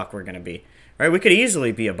what the fuck we're gonna be. Right? We could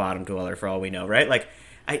easily be a bottom dweller for all we know. Right? Like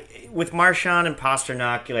with Marchand and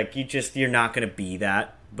Pasternak, like you're not gonna be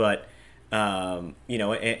that. But you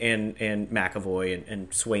know, and McAvoy and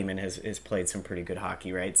Swayman has played some pretty good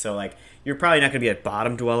hockey. Right? So like you're probably not gonna be a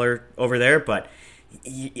bottom dweller over there. But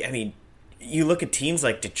I mean, you look at teams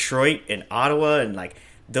like Detroit and Ottawa, and like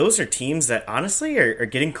those are teams that honestly are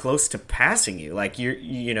getting close to passing you. Like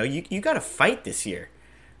you got to fight this year,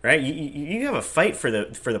 right? You have a fight for the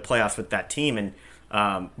playoffs with that team, and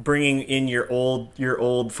bringing in your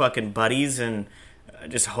old fucking buddies and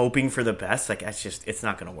just hoping for the best. Like it's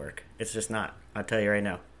not going to work. It's just not. I'll tell you right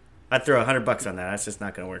now. I'd throw $100 on that. That's just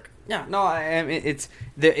not going to work. Yeah, no, I mean, it's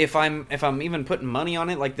if I'm even putting money on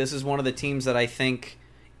it, like this is one of the teams that I think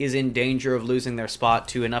is in danger of losing their spot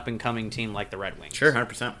to an up-and-coming team like the Red Wings. Sure,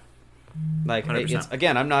 100%. Like, 100%. It's,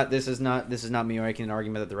 again, I'm not. This is not me making an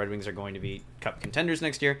argument that the Red Wings are going to be Cup contenders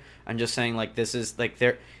next year. I'm just saying, like, this is like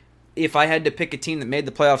they're. If I had to pick a team that made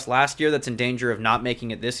the playoffs last year that's in danger of not making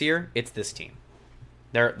it this year, it's this team.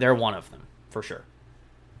 They're one of them for sure.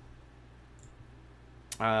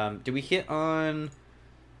 Did we hit on?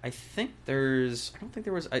 I don't think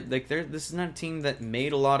there was this is not a team that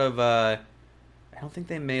made a lot of. I don't think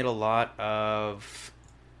they made a lot of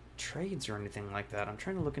trades or anything like that. I'm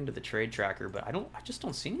trying to look into the trade tracker, but I just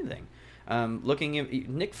don't see anything. Looking at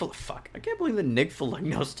Nick fuck, I can't believe that Nick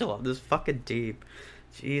Foligno's still on this fucking team.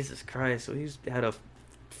 Jesus Christ,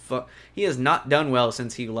 he has not done well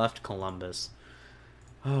since he left Columbus.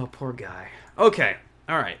 Oh, poor guy. Okay,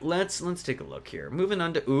 all right, let's take a look here. Moving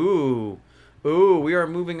on to we are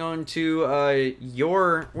moving on to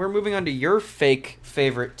your fake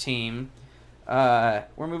favorite team.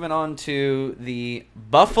 We're moving on to the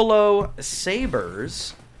Buffalo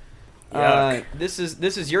Sabres. This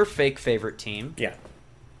is your fake favorite team. Yeah.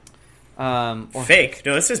 Fake?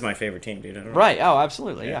 No, this is my favorite team, dude. I don't know. Right. Oh,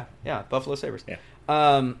 absolutely. Yeah. Buffalo Sabres. Yeah.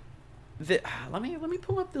 Let me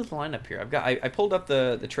pull up this lineup here. I pulled up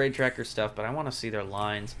the trade tracker stuff, but I want to see their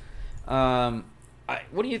lines. What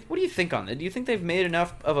do you think on that? Do you think they've made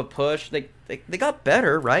enough of a push? They got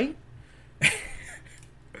better, right?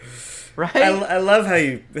 Right. I love how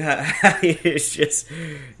you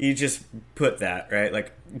just put that, right.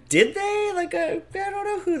 Like, did they? Like, I don't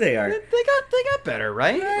know who they are. They got better,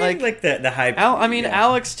 right? Like the hype.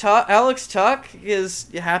 Alex Tuck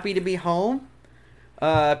is happy to be home.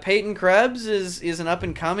 Peyton Krebs is an up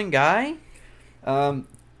and coming guy.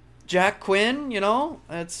 Jack Quinn,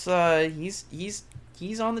 it's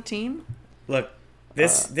he's on the team. Look,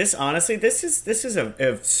 this honestly, this is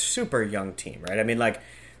a super young team, right? I mean, like.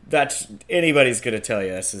 That's anybody's gonna tell you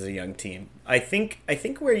this is a young team. I think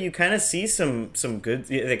where you kind of see some good,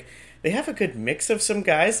 like they have a good mix of some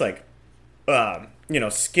guys like,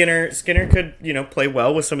 Skinner could play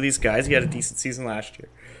well with some of these guys. He had a decent season last year.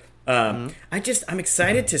 I'm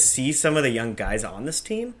excited to see some of the young guys on this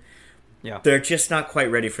team. Yeah, they're just not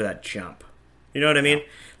quite ready for that jump. You know what I mean?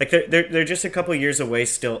 Like they're just a couple years away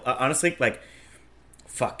still. Honestly, like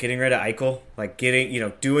getting rid of Eichel, like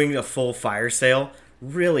doing a full fire sale.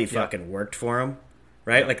 Really fucking worked for him,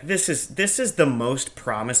 right? Like this is the most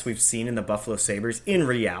promise we've seen in the Buffalo Sabres in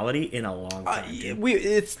reality in a long time.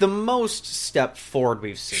 It's the most step forward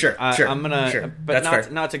we've seen. Sure. I'm gonna, sure. but That's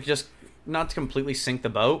not to completely sink the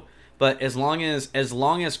boat. But as long as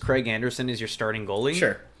Craig Anderson is your starting goalie,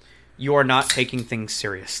 sure, you are not taking things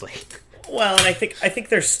seriously. Well, and I think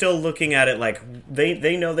they're still looking at it like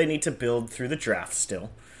they know they need to build through the draft still.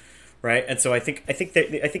 Right, and so I think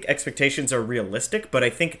expectations are realistic, but I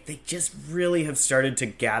think they just really have started to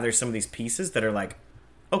gather some of these pieces that are like,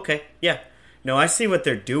 okay, yeah, no, I see what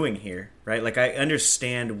they're doing here, right? Like I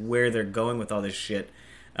understand where they're going with all this shit.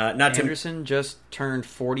 Anderson just turned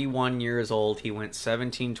 41 years old. He went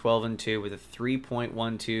 17-12-2 with a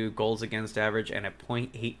 3.12 goals against average and a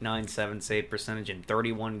 .897 save percentage in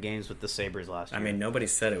 31 games with the Sabres last year. I mean, nobody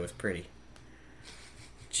said it was pretty.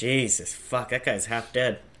 Jesus, fuck, that guy's half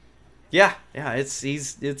dead. Yeah,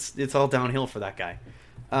 it's all downhill for that guy.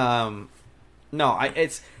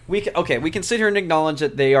 We can sit here and acknowledge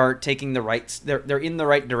that they are taking the right, they're in the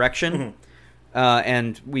right direction,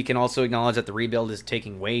 and we can also acknowledge that the rebuild is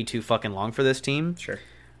taking way too fucking long for this team. Sure.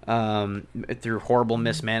 Through horrible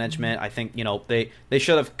mismanagement, I think they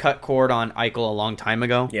should have cut cord on Eichel a long time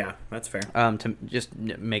ago. Yeah, that's fair. To just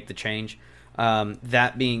make the change.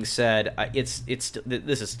 That being said, this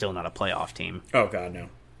is still not a playoff team. Oh God, no.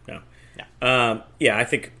 I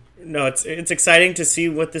think it's exciting to see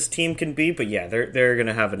what this team can be, but yeah, they're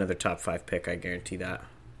gonna have another top 5 pick. I guarantee that.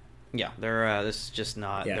 Yeah, they're this is just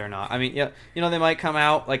not. Yeah. They're not. I mean, yeah, they might come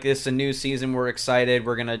out like this is a new season. We're excited.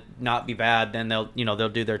 We're gonna not be bad. Then they'll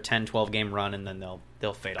do their 10, 12 game run, and then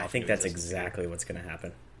they'll fade off. I think that's exactly what's going to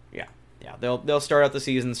happen. Yeah, yeah. They'll start out the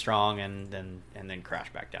season strong and then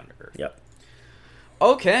crash back down to earth. Yep.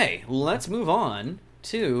 Okay, let's move on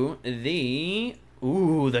to the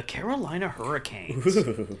Carolina Hurricanes.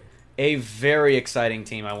 Ooh. A very exciting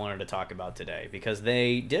team I wanted to talk about today because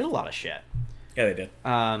they did a lot of shit. Yeah, they did.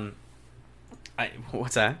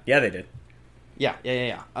 What's that? Yeah, they did.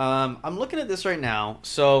 Yeah. I'm looking at this right now.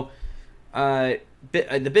 So, the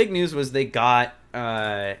big news was they got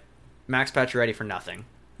Max Pacioretty for nothing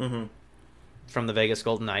from the Vegas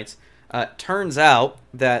Golden Knights. Turns out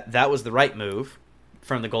that was the right move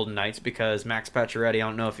from the Golden Knights because Max Pacioretty, I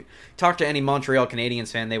don't know if you talk to any Montreal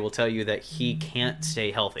Canadiens fan, they will tell you that he can't stay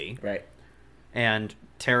healthy. Right. And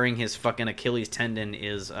tearing his fucking Achilles tendon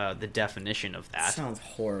is the definition of that. Sounds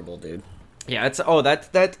horrible, dude. Yeah,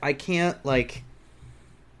 that I can't like.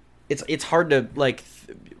 It's hard to like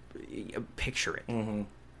picture it. Mm-hmm.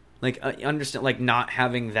 Like understand like not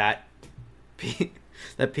having that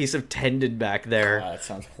that piece of tendon back there. That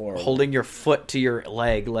sounds horrible. Holding your foot to your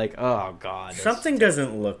leg, like oh god, something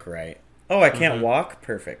doesn't look right. Oh, I can't walk.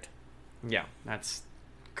 Perfect. Yeah, that's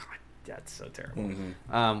so terrible.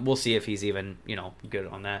 We'll see if he's even good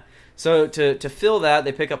on that. So to fill that,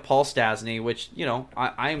 they pick up Paul Stastny, which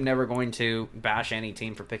I am never going to bash any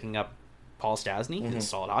team for picking up Paul Stastny. He's a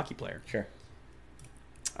solid hockey player. Sure.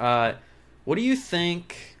 What do you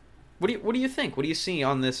think? What do you think? What do you see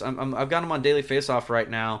on this? I've got him on Daily Faceoff right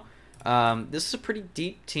now. This is a pretty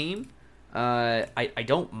deep team. I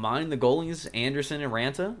don't mind the goalies, Anderson and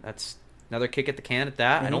Ranta. That's another kick at the can at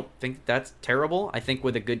that. I don't think that's terrible. I think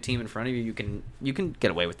with a good team in front of you, you can get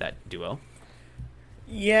away with that duo.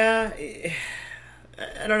 Yeah,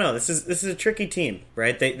 I don't know. This is a tricky team,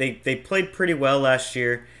 right? They played pretty well last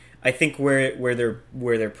year. I think where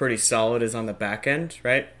they're pretty solid is on the back end,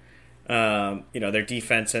 right? Their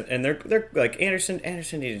defense and they're like Anderson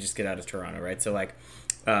need to just get out of Toronto, right? So like,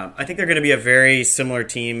 I think they're going to be a very similar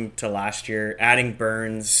team to last year. Adding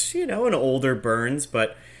Burns, an older Burns,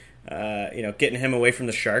 but getting him away from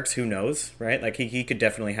the Sharks, who knows, right? Like he could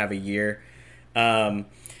definitely have a year.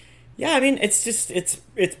 Yeah, I mean it's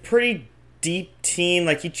pretty deep team.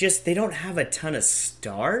 Like they don't have a ton of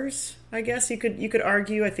stars. I guess you could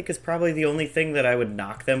argue. I think is probably the only thing that I would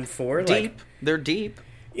knock them for. Deep, they're deep.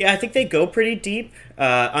 Yeah, I think they go pretty deep.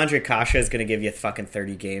 Andre Kasha is going to give you fucking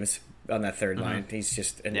 30 games on that third line. He's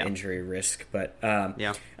just an injury risk. But,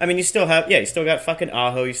 I mean, you still got fucking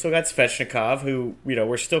Aho. You still got Svechnikov, who,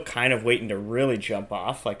 we're still kind of waiting to really jump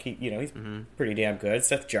off. Like, he's pretty damn good.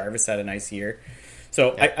 Seth Jarvis had a nice year.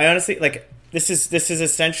 So, I honestly, like, this is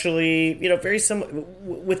essentially, very similar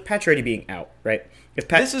with Pacioretty being out, right?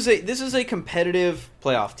 This is a competitive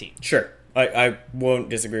playoff team. Sure. I won't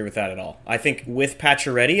disagree with that at all. I think with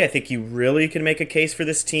Pacioretty, I think you really can make a case for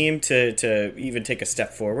this team to even take a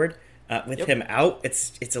step forward. With him out,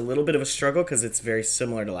 it's a little bit of a struggle because it's very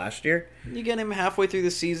similar to last year. You get him halfway through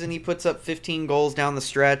the season, he puts up 15 goals down the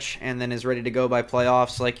stretch, and then is ready to go by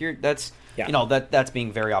playoffs. Like that's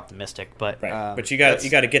being very optimistic. But right. But you got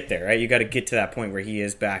to get there, right? You got to get to that point where he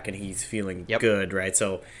is back and he's feeling good, right?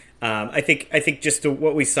 So. I think just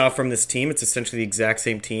what we saw from this team, it's essentially the exact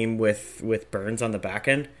same team with Burns on the back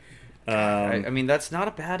end. I mean, that's not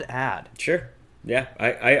a bad ad. Sure. Yeah.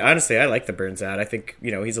 I honestly, I like the Burns ad. I think,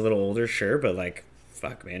 he's a little older, sure, but like,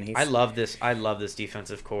 fuck, man. I love this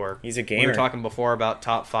defensive core. He's a gamer. We were talking before about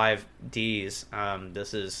top 5 Ds.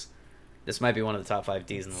 This might be one of the top 5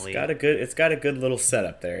 Ds in the league. It's got a good little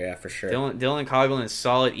setup there, yeah, for sure. Dylan Coghlan is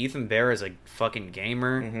solid. Ethan Bear is a fucking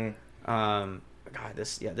gamer. God,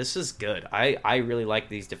 this is good. I really like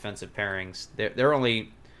these defensive pairings. They're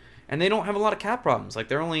only, and they don't have a lot of cap problems. Like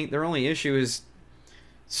their only issue is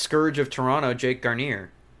scourge of Toronto, Jake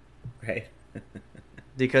Garnier, right?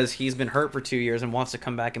 Because he's been hurt for 2 years and wants to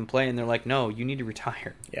come back and play, and they're like, no, you need to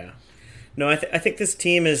retire. Yeah, no, I think this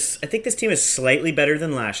team is slightly better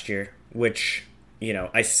than last year, which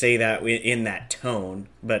I say that in that tone,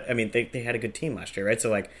 but I mean they had a good team last year, right? So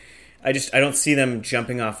like, I don't see them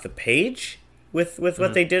jumping off the page with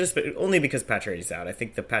what they did, but only because Pacioretty's out. I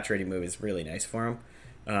think the Pacioretty move is really nice for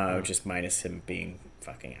him, just minus him being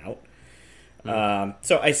fucking out.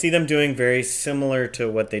 So I see them doing very similar to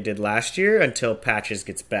what they did last year until Patches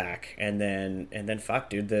gets back, and then fuck,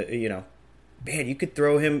 dude, man, you could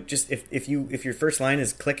throw him just if your first line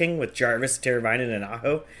is clicking with Jarvis, Teravainen, and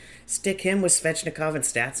Aho, stick him with Svechnikov and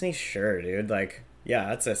Stastny. Sure, dude, like yeah,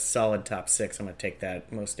 that's a solid top 6. I'm gonna take that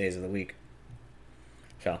most days of the week.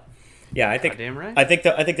 So. Yeah, I think Goddamn right. I think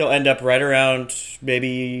they'll end up right around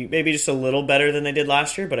maybe just a little better than they did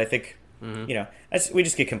last year. But I think we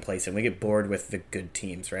just get complacent. We get bored with the good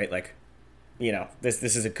teams, right? Like, this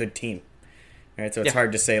is a good team, right? So it's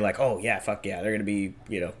hard to say like, oh yeah, fuck yeah, they're gonna be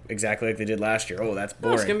exactly like they did last year. Oh, that's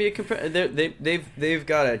boring. No, it's gonna be they've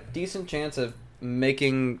got a decent chance of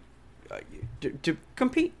making to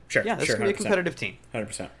compete. Sure, yeah, this is gonna be a competitive team.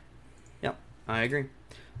 100%. Yep, I agree.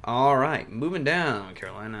 All right, moving down,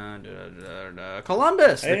 Carolina,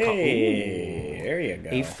 Columbus. Hey, there you go.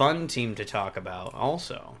 A fun team to talk about,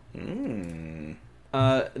 also. Mm.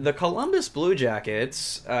 The Columbus Blue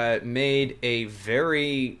Jackets made a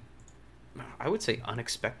very, I would say,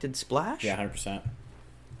 unexpected splash. Yeah, 100%.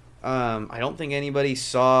 I don't think anybody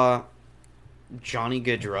saw Johnny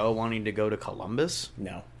Gaudreau wanting to go to Columbus.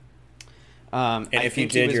 No. And if you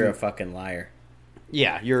did, you're a fucking liar.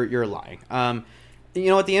 Yeah, you're lying.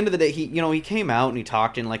 At the end of the day, he came out and he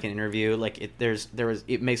talked in like an interview. Like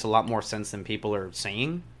it makes a lot more sense than people are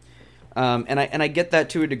saying, and I get that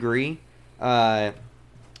to a degree. I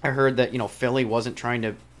heard that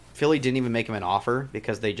Philly didn't even make him an offer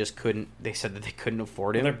because they just couldn't. They said that they couldn't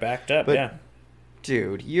afford him. They're backed up. But, yeah,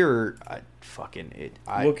 dude, you're fucking it.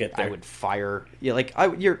 We'll get there. I would fire. Yeah, like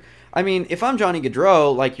I mean, if I'm Johnny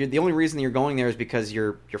Gaudreau, like the only reason you're going there is because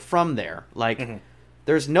you're from there. Like,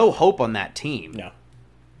 there's no hope on that team. No.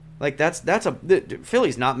 Like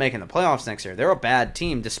Philly's not making the playoffs next year. They're a bad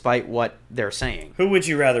team, despite what they're saying. Who would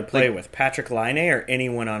you rather play with, Patrick Laine or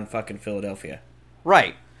anyone on fucking Philadelphia?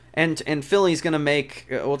 Right, and Philly's gonna make.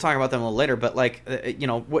 We'll talk about them a little later, but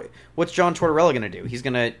what's John Tortorella gonna do? He's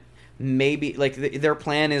gonna maybe their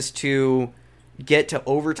plan is to get to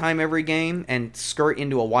overtime every game and skirt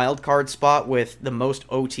into a wild card spot with the most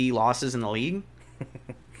OT losses in the league.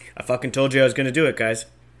 I fucking told you I was gonna do it, guys.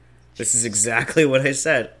 This is exactly what I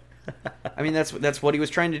said. I mean, that's what he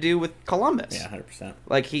was trying to do with Columbus. Yeah, 100%.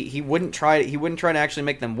 Like he wouldn't try to actually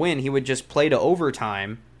make them win. He would just play to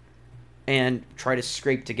overtime and try to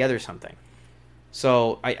scrape together something.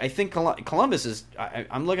 So I think Columbus is.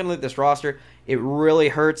 I'm looking at this roster. It really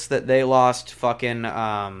hurts that they lost fucking.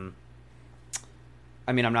 I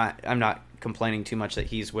mean, I'm not complaining too much that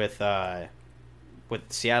he's with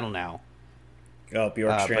Seattle now. Oh,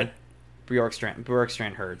 Bjorkstrand.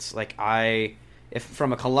 Bjorkstrand hurts. Like if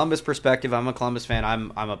from a Columbus perspective, I'm a Columbus fan.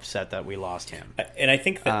 I'm upset that we lost him. And I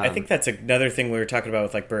think that's another thing we were talking about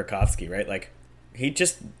with like Burakovsky, right? Like he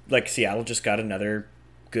just Seattle just got another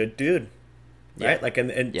good dude, right? Yeah. Like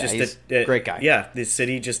and yeah, just he's a great guy. Yeah, the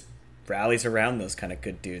city just rallies around those kind of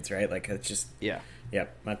good dudes, right? Like it's just yeah.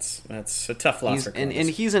 That's a tough loss for Columbus. And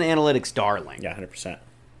he's an analytics darling. Yeah, 100%.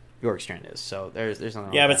 Bjorkstrand is. So there's nothing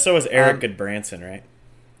wrong Yeah, with but that. so is Eric Goodbranson, right?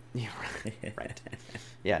 Yeah, right.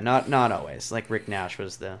 Yeah, not always. Like Rick Nash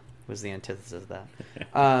was the antithesis of that.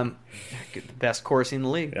 The best Corsi in the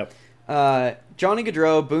league. Yep. Johnny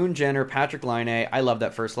Gaudreau, Boone Jenner, Patrick Laine. I love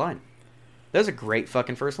that first line. That was a great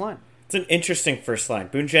fucking first line. It's an interesting first line.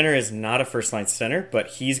 Boone Jenner is not a first line center, but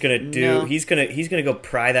he's gonna go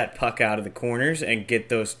pry that puck out of the corners and get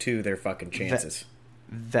those two their fucking chances.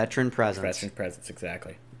 Veteran presence. Veteran presence,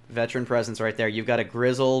 exactly. Veteran presence right there. You've got a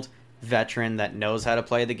grizzled veteran that knows how to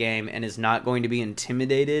play the game and is not going to be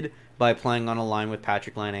intimidated by playing on a line with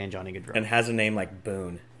Patrick Laine and Johnny Gaudreau. And has a name like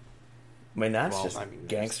Boone. I mean, that's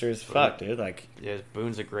gangster as fuck, dude. Like, yeah,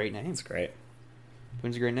 Boone's a great name. It's great.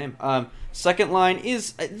 Boone's a great name. Second line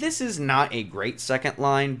is this is not a great second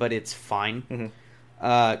line, but it's fine.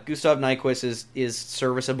 Mm-hmm. Gustav Nyquist is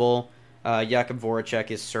serviceable. Jakub Voracek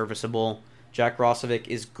is serviceable. Jack Roslovic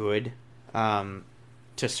is good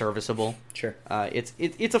to serviceable. Sure.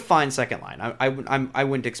 It's a fine second line. I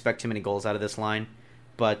wouldn't expect too many goals out of this line,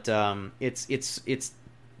 but it's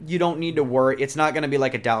you don't need to worry. It's not going to be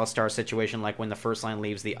like a Dallas Stars situation, like when the first line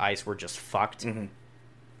leaves the ice, we're just fucked. Mm-hmm.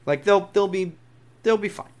 Like they'll be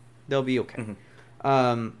fine. They'll be okay. Mm-hmm.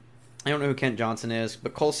 I don't know who Kent Johnson is,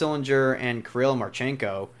 but Cole Sillinger and Kirill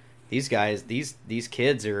Marchenko, these guys, these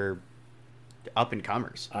kids are up and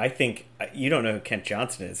comers. I think you don't know who Kent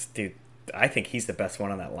Johnson is, dude. I think he's the best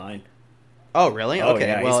one on that line. Oh, really? Oh, okay.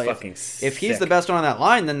 yeah, well, he's fucking if he's the best one on that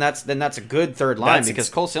line, then that's a good third line because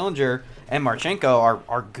Cole Sillinger and Marchenko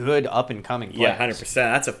are good up and coming players. Yeah,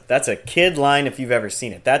 100%. That's a kid line if you've ever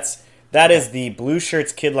seen it. That is the Blue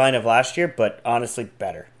Shirts kid line of last year, but honestly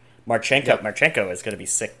better. Marchenko is going to be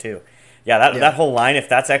sick too. Yeah, that whole line, if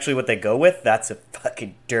that's actually what they go with, that's a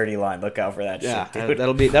fucking dirty line. Look out for that shit, dude.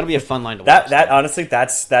 That'll be a fun line to watch. That honestly,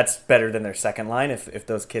 that's better than their second line if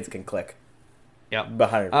those kids can click. Yeah,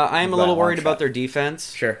 I am a little worried about their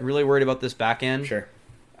defense. Sure, I'm really worried about this back end. Sure.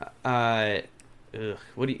 Ugh,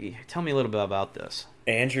 what do you tell me a little bit about this?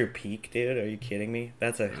 Andrew Peak, dude, are you kidding me?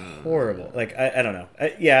 That's a horrible. Like I don't know.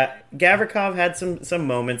 Yeah, Gavrikov had some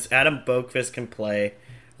moments. Adam Boqvist can play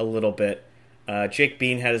a little bit. Jake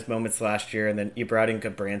Bean had his moments last year, and then you brought in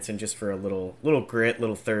Branson just for a little grit,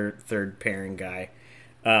 little third pairing guy.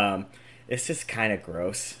 It's just kind of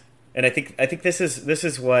gross. And I think this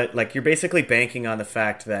is what, like, you're basically banking on the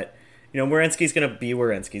fact that, Werenski's going to be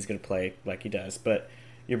Werenski's going to play like he does, but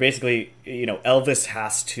you're basically, Elvis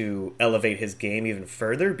has to elevate his game even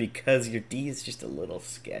further because your D is just a little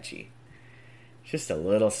sketchy. Just a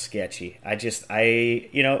little sketchy.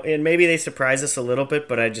 And maybe they surprise us a little bit,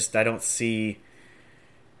 but I don't see.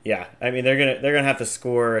 Yeah, I mean they're gonna have to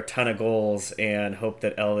score a ton of goals and hope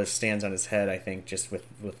that Elvis stands on his head. I think just with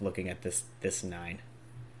looking at this 9.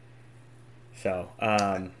 So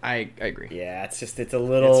I agree. Yeah, it's a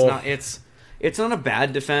little. It's not a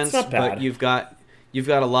bad defense, It's not bad. but you've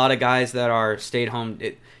got a lot of guys that are stayed home.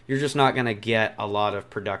 You're just not going to get a lot of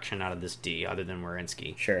production out of this D other than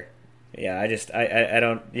Werenski. Sure. Yeah, I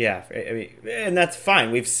don't. Yeah, I mean, and that's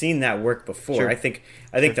fine. We've seen that work before. Sure. I think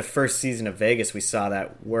the first season of Vegas we saw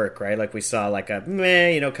that work, right? Like we saw like a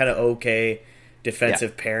kind of okay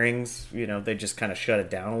defensive pairings. They just kind of shut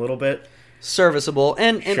it down a little bit. Serviceable,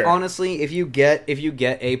 and Sure. honestly, if you get A+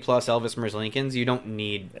 Elvis Merzlikins, you don't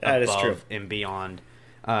need That is true. above and beyond.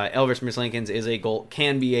 Elvis Merzlikins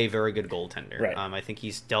can be a very good goaltender. Right. I think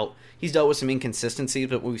he's dealt with some inconsistencies,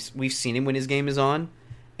 but we've seen him when his game is on,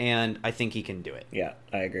 and I think he can do it. Yeah,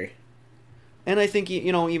 I agree. And I think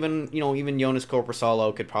even Jonas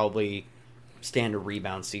Korpisalo could probably stand a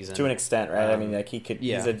rebound season To an extent, right? I mean, like he could.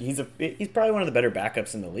 yeah. He's probably one of the better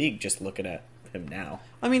backups in the league. Just looking at him now.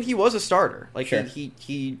 I mean, he was a starter. Like Sure.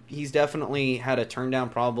 he's definitely had a turn down,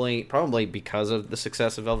 probably because of the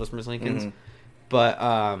success of Elvis Merzlikins. Mm-hmm. But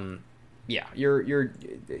yeah,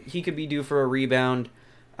 he could be due for a rebound.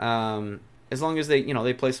 As long as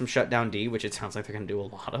they play some shutdown D, which it sounds like they're going to do a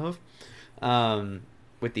lot of.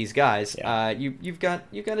 With these guys, Yeah. you've got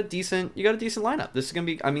a decent lineup. This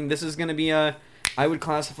is going to be I would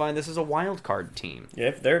classify this as a wild card team. Yeah,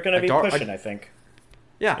 if they're going to be pushing, I think.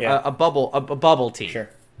 Yeah. A bubble team. Sure.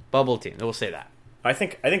 Bubble team. We'll say that. I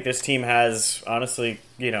think this team has honestly,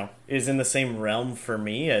 is in the same realm for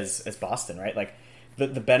me as Boston, right? Like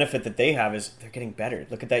the benefit that they have is they're getting better.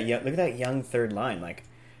 Look at that young third line. Like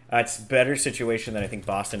it's a better situation than I think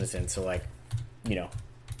Boston is in. So like,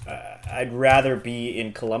 I'd rather be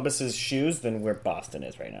in Columbus's shoes than where Boston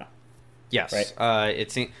is right now. Yes,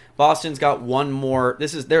 Right. Boston's got one more.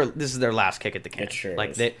 This is their last kick at the can. It sure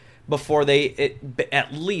like is. Before they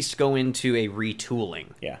at least go into a retooling.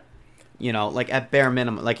 Yeah. Like at bare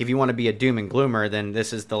minimum, like if you want to be a doom and gloomer, then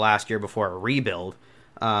this is the last year before a rebuild.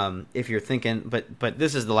 If you're thinking, but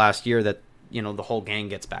this is the last year that the whole gang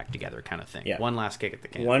gets back together, kind of thing. Yeah. One last kick at the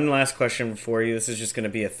can. One last question for you. This is just going to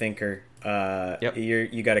be a thinker. Yep.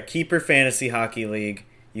 You got a keeper fantasy hockey league.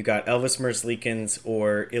 You got Elvis Merzlikins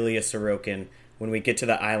or Ilya Sorokin. When we get to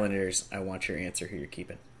the Islanders, I want your answer who you're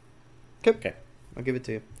keeping. Okay. I'll give it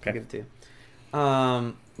to you. Okay. I'll give it to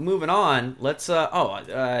you. Moving on, let's.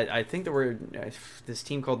 I think there were this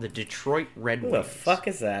team called the Detroit Red Who Wings. the fuck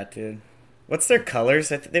is that, dude? What's their colors?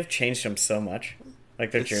 They've changed them so much.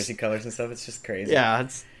 Like their jersey colors and stuff. It's just crazy. Yeah,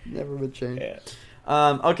 it's never been changed. Yeah.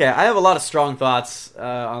 Okay, I have a lot of strong thoughts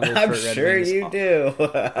on this. I'm for Red sure Wings. you do.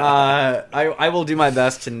 I will do my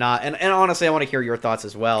best to not. And honestly, I want to hear your thoughts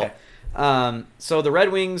as well. Okay. So the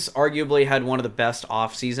Red Wings arguably had one of the best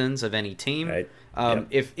off seasons of any team. Right.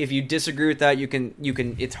 If you disagree with that, you can.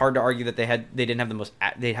 It's hard to argue that they had the most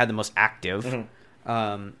active.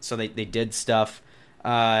 Mm-hmm. So they did stuff.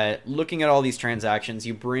 Looking at all these transactions,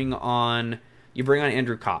 you bring on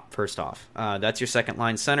Andrew Kopp first off. That's your second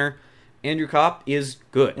line center. Andrew Kopp is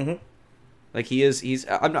good. Mm-hmm. Like he's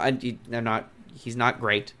not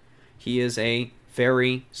great. He is a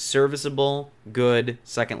very serviceable, good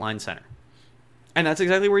second line center. And that's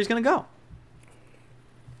exactly where he's going to go.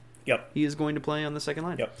 Yep. He is going to play on the second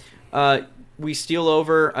line. Yep. We steal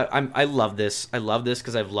over. I love this. I love this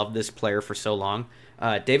because I've loved this player for so long.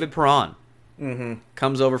 David Perron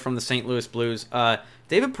comes over from the St. Louis Blues.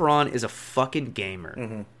 David Perron is a fucking gamer.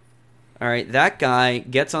 Mm-hmm. All right, that guy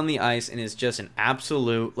gets on the ice and is just an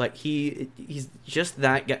absolute he's just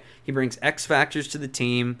that guy. He brings X factors to the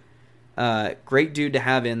team. Great dude to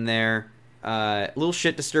have in there. Little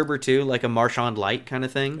shit disturber too, like a Marchand Light kind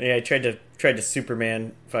of thing. Yeah, I tried to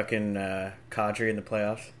Superman fucking Kadri in the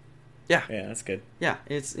playoffs. Yeah, that's good. Yeah,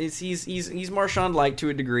 he's Marchand Light to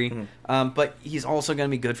a degree, but he's also going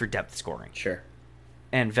to be good for depth scoring. Sure.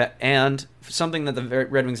 And something that the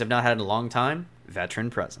Red Wings have not had in a long time, veteran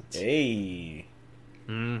presence. Hey.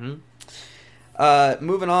 Mm-hmm.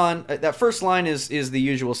 Moving on, that first line is the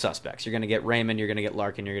usual suspects. You're going to get Raymond, you're going to get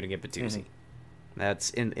Larkin, you're going to get Bertuzzi.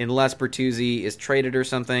 That's unless Bertuzzi is traded or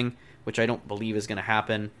something, which I don't believe is going to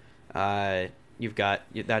happen. You've got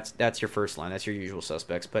that's your first line. That's your usual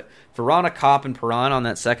suspects. But Verona, Kopp, and Perron on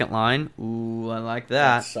that second line. Ooh, I like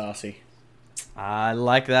that. That's saucy. I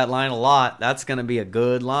like that line a lot. That's going to be a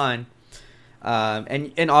good line.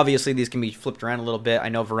 And obviously these can be flipped around a little bit. I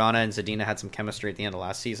know Verona and Zadina had some chemistry at the end of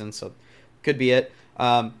last season, so could be it.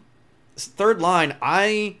 Third line,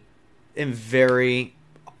 I am very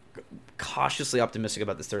cautiously optimistic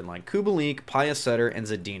about this third line. Kubalik, Pius-Sutter, and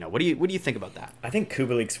Zadina. What do you think about that? I think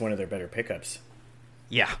Kubalik's one of their better pickups.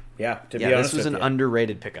 Yeah. Yeah, to be honest, this was an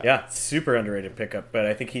underrated pickup. Yeah, super underrated pickup. But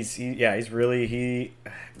I think he's really he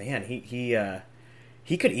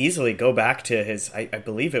could easily go back to his. I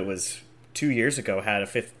believe it was 2 years ago. Had a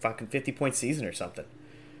 50-point season or something.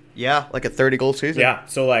 Yeah, like a 30-goal season. Yeah,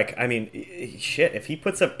 so like I mean, shit. If he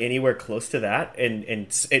puts up anywhere close to that,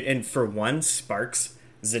 and for one sparks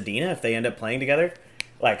Zadina if they end up playing together,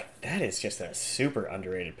 like that is just a super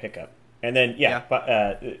underrated pickup. And then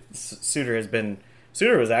Suter has been.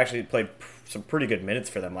 Suter was actually played some pretty good minutes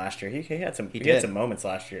for them last year. He had some moments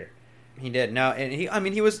last year. He did. Now,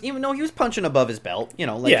 and he was, even though he was punching above his belt, he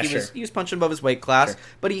was punching above his weight class,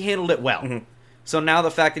 but he handled it well. Mm-hmm. So now the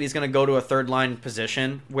fact that he's going to go to a third line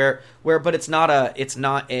position but it's not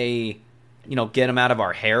a get him out of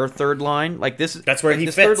our hair third line. Like this that's where he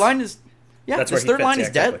this fits. Third line is this third line is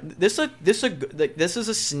exactly. dead. This is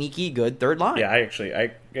a sneaky good third line. Yeah, I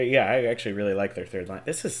actually really like their third line.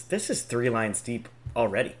 This is 3 lines deep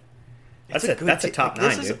already. That's a top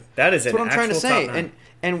 9, dude. That's what I'm trying to say.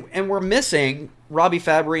 And we're missing Robbie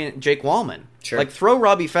Fabry and Jake Wallman. Sure. Like throw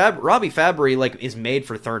Robbie Fabry like is made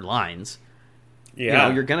for third lines.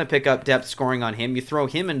 Yeah. You're gonna pick up depth scoring on him. You throw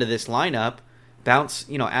him into this lineup, bounce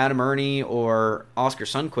Adam Ernie or Oscar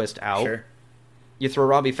Sundqvist out. Sure. You throw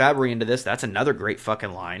Robbie Fabry into this. That's another great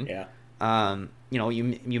fucking line. Yeah.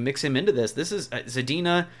 You mix him into this. This is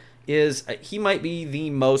Zadina. He might be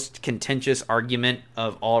the most contentious argument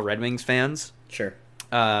of all Red Wings fans. Sure.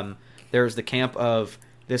 There's the camp of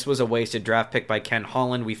this was a wasted draft pick by Ken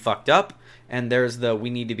Holland. We fucked up, and there's the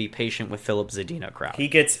we need to be patient with Philip Zadina crowd.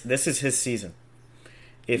 This is his season.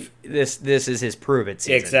 If this is his prove it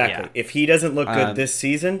season. Exactly. Yeah. If he doesn't look good this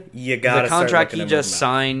season, you got the contract he just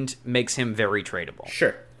signed makes him very tradable.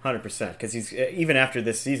 Sure. 100%, because he's even after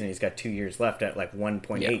this season, he's got 2 years left at like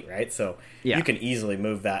 1.8, right? So you can easily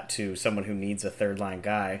move that to someone who needs a third line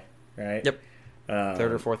guy, right? Yep,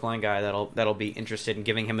 third or fourth line guy that'll be interested in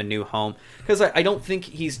giving him a new home, because I don't think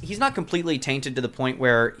he's not completely tainted to the point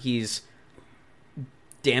where he's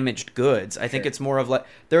damaged goods. I think it's more of like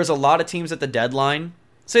there's a lot of teams at the deadline.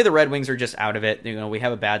 Say the Red Wings are just out of it. We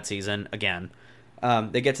have a bad season again.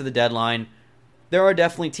 They get to the deadline. There are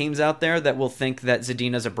definitely teams out there that will think that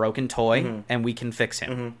Zadina's a broken toy and we can fix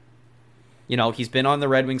him. Mm-hmm. He's been on the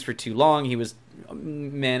Red Wings for too long. He was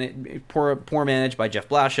poor managed by Jeff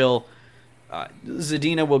Blashill.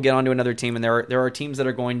 Zadina will get onto another team, and there are teams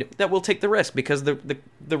that will take the risk because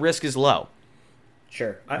the risk is low.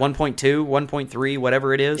 Sure. 1.2, 1.3,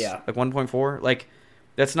 whatever it is. Yeah. Like 1.4. Like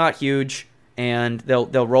that's not huge, and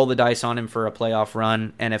they'll roll the dice on him for a playoff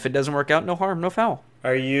run, and if it doesn't work out, no harm, no foul.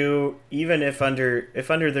 Are you, even if under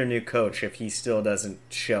their new coach, if he still doesn't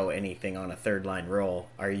show anything on a third line role,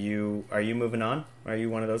 are you moving on? Are you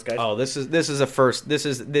one of those guys? Oh, this is a first. This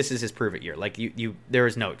is his prove it year. Like you there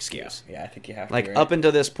is no excuse. Yeah, I think you have to. Like up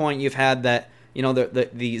until this point, you've had that.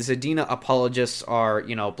 The Zadina apologists are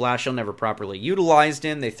Blashill never properly utilized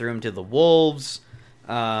him. They threw him to the wolves,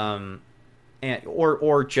 or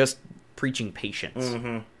just preaching patience.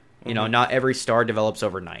 Mm-hmm. Not every star develops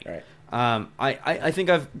overnight. Right. I think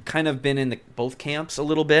I've kind of been in both camps a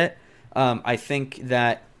little bit. I think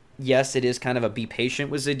that, yes, it is kind of a be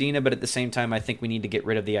patient with Zadina, but at the same time, I think we need to get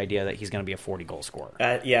rid of the idea that he's going to be a 40-goal scorer.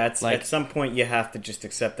 It's like, at some point you have to just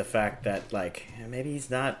accept the fact that, like, maybe he's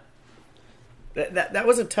not... That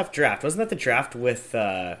was a tough draft. Wasn't that the draft with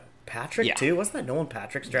Patrick, too? Wasn't that Nolan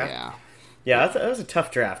Patrick's draft? Yeah. Yeah, that was a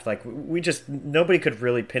tough draft. Like, nobody could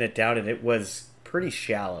really pin it down, and it was pretty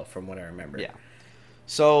shallow from what I remember. Yeah.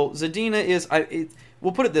 So Zadina is,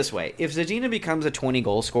 we'll put it this way: if Zadina becomes a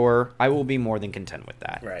 20-goal scorer, I will be more than content with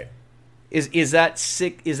that. Right? Is that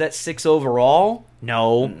sick? Is that 6 overall?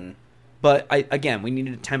 No. Mm-mm. But again, we need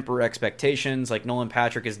to temper expectations. Like Nolan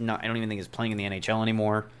Patrick is not. I don't even think he's playing in the NHL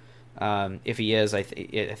anymore. If he is, I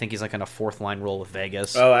think he's like on a 4th line role with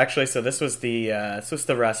Vegas. Oh, actually, so this was the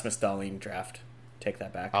Rasmus Dahlin draft. Take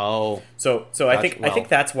that back. Oh, so I think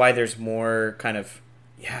that's why there's more kind of.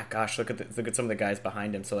 Yeah, gosh, look at some of the guys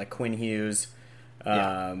behind him. So like Quinn Hughes,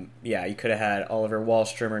 Yeah, you could have had Oliver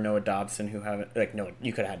Wallstrom or Noah Dobson, who haven't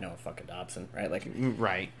you could have had Noah fucking Dobson, right? Like,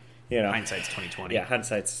 right. You know, Hindsight's 2020. Yeah,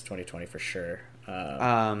 hindsight's 2020 for sure.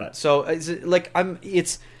 So is it, like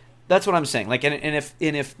that's what I'm saying. Like, and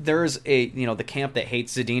if there's the camp that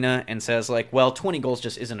hates Zadina and says like, well, 20 goals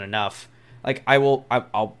just isn't enough. Like, I'll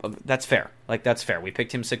that's fair. Like, that's fair. We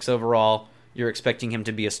picked him 6th overall. You're expecting him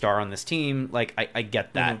to be a star on this team. Like, I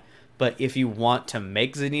get that. Mm-hmm. But if you want to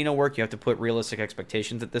make Zadina work, you have to put realistic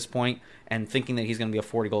expectations at this point. And thinking that he's going to be a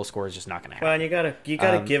 40-goal scorer is just not going to happen. Well, and you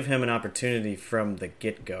gotta give him an opportunity from the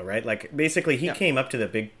get-go, right? Like, basically, he came up to the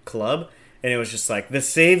big club, and it was just like, the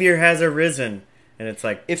savior has arisen. And it's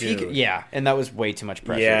like, and that was way too much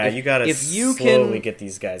pressure. Yeah, you gotta slowly get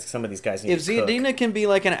these guys. Some of these guys need to cook. If Zadina can be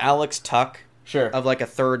like an Alex Tuck, sure, of like a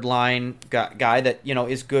third line guy that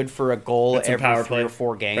is good for a goal every 3 or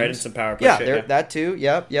 4 games, right? And some power play. Yeah, that too.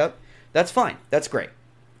 Yep. That's fine. That's great.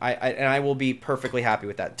 I will be perfectly happy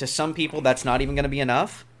with that. To some people, that's not even going to be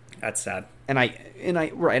enough. That's sad. And I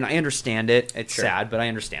understand it. It's sad, but I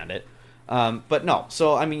understand it. But no.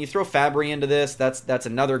 So I mean, you throw Fabry into this. That's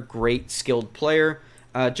another great skilled player.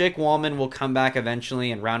 Jake Wallman will come back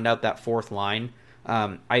eventually and round out that 4th line.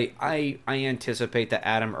 I anticipate that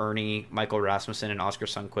Adam Ernie, Michael Rasmussen, and Oscar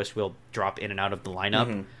Sundqvist will drop in and out of the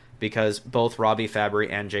lineup because both Robbie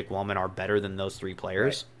Fabry and Jake Wallman are better than those 3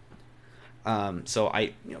 players. Right. So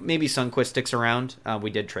maybe Sundqvist sticks around. We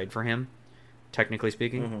did trade for him, technically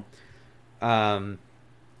speaking.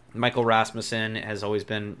 Michael Rasmussen has always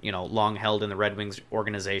been long held in the Red Wings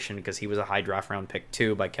organization because he was a high draft round pick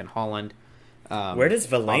too by Ken Holland. Where does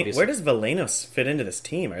Veleno fit into this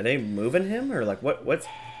team? Are they moving him or like what's?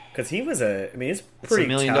 Because he was it's pretty. It's $1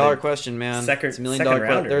 million question, man. It's $1 million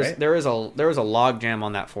rounder, right? There is a log jam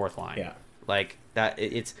on that 4th line. Yeah, like that.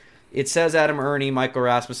 It says Adam Ernie, Michael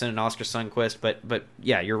Rasmussen, and Oscar Sundqvist, but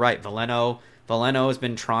yeah, you're right. Veleno has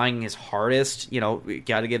been trying his hardest. We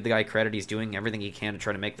got to give the guy credit. He's doing everything he can to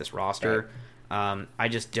try to make this roster. Right. I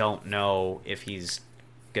just don't know if he's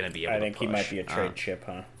going to be able to push. I think he might be a trade chip,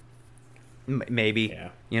 huh? Maybe.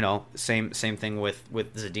 Yeah. Same thing with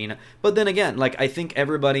Zadina. But then again, like, I think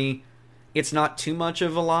everybody, it's not too much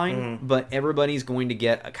of a line, but everybody's going to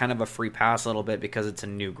get a kind of a free pass a little bit because it's a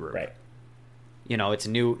new group. Right. It's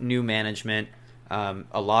new management. A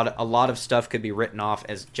lot of stuff could be written off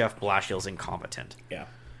as Jeff Blashill's incompetent. Yeah.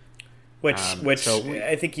 Which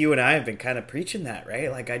I think you and I have been kind of preaching that,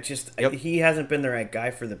 right? Like, he hasn't been the right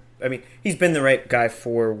guy he's been the right guy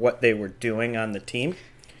for what they were doing on the team.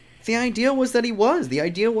 The idea was that he was. The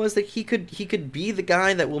idea was that he could be the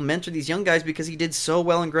guy that will mentor these young guys because he did so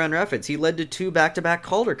well in Grand Rapids. He led to 2 back-to-back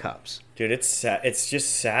Calder Cups. Dude, it's sad. It's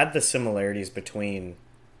just sad the similarities between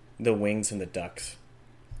the Wings and the Ducks.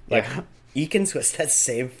 Like, Eakins was that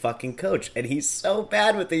same fucking coach, and he's so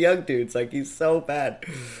bad with the young dudes. Like, he's so bad.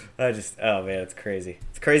 Oh man, it's crazy.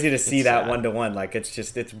 It's crazy to see that 1-to-1. Like, it's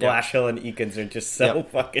Blashill and Eakins are just so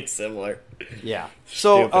fucking similar. Yeah.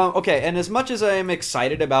 So, okay, and as much as I am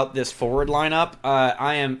excited about this forward lineup,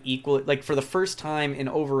 I am equally, like, for the first time in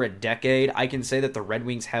over a decade, I can say that the Red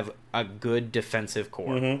Wings have a good defensive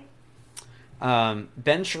core. Ben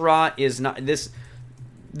Chiarot is not this.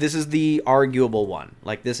 This is the arguable one.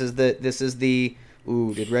 Like, this is the did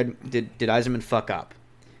Yzerman fuck up?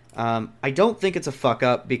 I don't think it's a fuck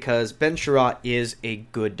up because Ben Chiarot is a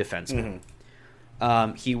good defenseman.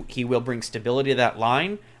 He will bring stability to that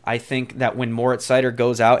line. I think that when Moritz Seider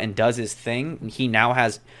goes out and does his thing, he now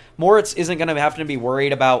has Moritz isn't going to have to be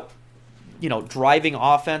worried about driving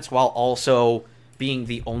offense while also being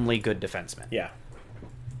the only good defenseman. Yeah.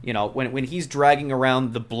 When he's dragging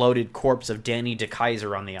around the bloated corpse of Danny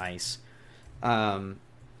DeKaiser on the ice.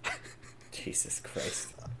 Jesus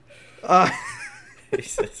Christ.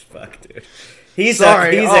 Jesus fuck, dude. He's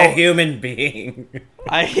Sorry. a human being.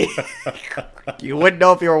 You wouldn't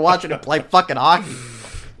know if you were watching him play fucking hockey.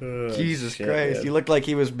 Jesus Christ. Man. You looked like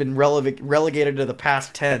he was been relegated to the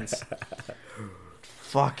past tense.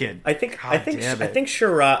 Fucking. I think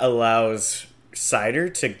Chiarot allows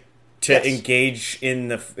Seider to engage in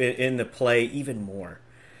the play even more,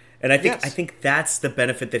 and I think that's the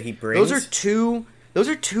benefit that he brings. Those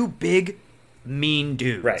are two big, mean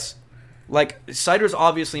dudes. Right. Like, Seider's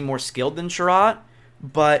obviously more skilled than Chiarot,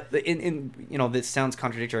 but this sounds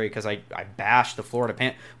contradictory because I bashed the Florida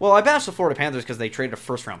Panthers. Well, I bashed the Florida Panthers because they traded a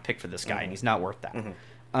first-round pick for this guy, and he's not worth that.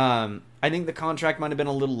 I think the contract might have been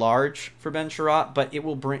a little large for Ben Chiarot, but it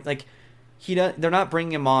will bring they're not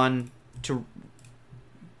bringing him on to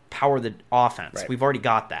power the offense. Right. We've already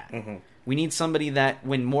got that. We need somebody that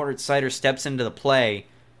when Moritz Seider steps into the play,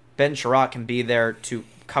 Ben Chiarot can be there to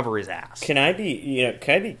cover his ass. Can I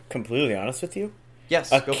be completely honest with you?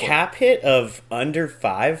 Yes, a go for it. cap hit of under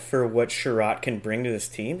 5 for what Sherratt can bring to this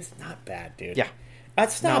team is not bad, dude. Yeah.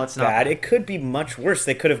 That's No, not it's not bad. bad. It could be much worse.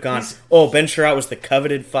 They could have gone, Ben Sherratt was the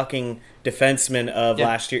coveted fucking defenseman of Yeah.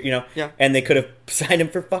 last year, Yeah. and they could have signed him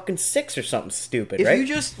for fucking 6 or something stupid, If right? you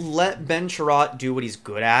just let Ben Sherratt do what he's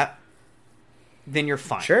good at, then you're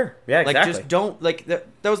fine. Sure. Yeah, exactly. Like, just don't, like, that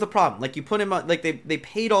was the problem. Like, you put him on, like, they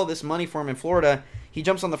paid all this money for him in Florida. He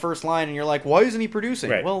jumps on the first line, and you're like, why isn't he producing?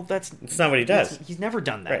 Right. Well, that's not what he does. He's never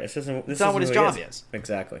done that. Right. This It's isn't not what his who job he is.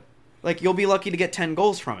 Exactly. Like, you'll be lucky to get 10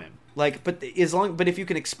 goals from him. Like, but if you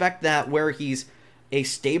can expect that where he's a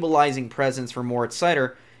stabilizing presence for Moritz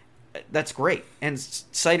Seider, that's great. And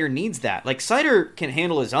Seider needs that. Like, Seider can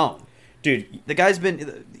handle his own. Dude, The guy's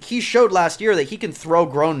he showed last year that he can throw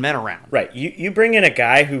grown men around. right. You bring in a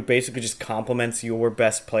guy who basically just complements your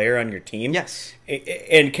best player on your team. Yes.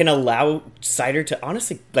 And can allow Seider to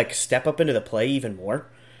honestly, like, step up into the play even more.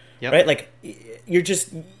 Yep. Right? Like, you're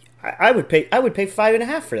just... I would pay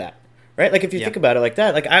 5.5 for that. Right? Like, if you Yeah. think about it like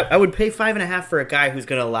that, like, I would pay 5.5 for a guy who's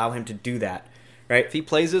going to allow him to do that. Right? If he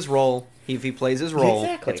plays his role,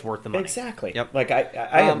 Exactly. it's worth the money. Exactly. Yep. Like,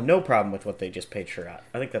 I have no problem with what they just paid Sherratt.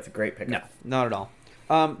 I think that's a great pickup. No, not at all.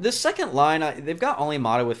 This second line, they've got Olli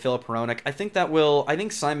Maatta with Filip Hronek. I think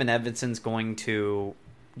Simon Edvinsson's going to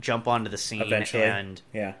jump onto the scene Eventually. and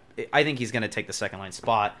Yeah. I think he's going to take the second line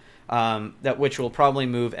spot. Which will probably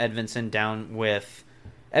move Edvinsson down with.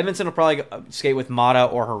 Edvinsson will probably skate with Maatta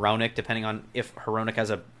or Hronek, depending on if Hronek has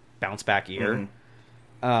a bounce back year.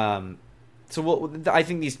 Mm-hmm. I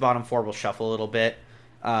think these bottom four will shuffle a little bit.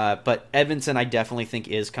 But Edvinsson, I definitely think,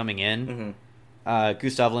 is coming in. Mm-hmm.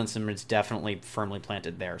 Gustav Lindstrom is definitely firmly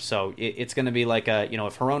planted there. So it's going to be like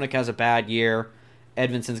if Hronek has a bad year,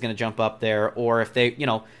 Edvinsson's going to jump up there. Or if they,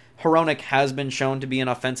 Hronek has been shown to be an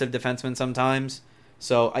offensive defenseman sometimes.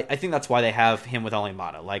 So I think that's why they have him with Olli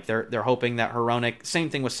Maatta. Like they're hoping that Hronek, same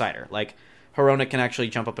thing with Seider. Like Hronek can actually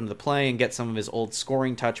jump up into the play and get some of his old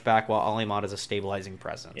scoring touch back while Olli Maatta is a stabilizing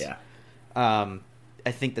presence. Yeah. I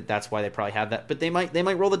think that's why they probably have that. But they might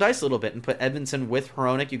roll the dice a little bit and put Edvinsson with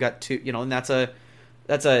Hronek. You got two, and that's a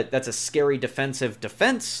scary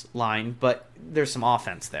defense line, but there's some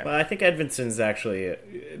offense there. Well, I think Edvinsson's actually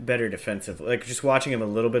better defensive. Like, just watching him a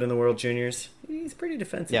little bit in the World Juniors, he's pretty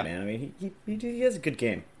defensive, Yeah. man. I mean, he has a good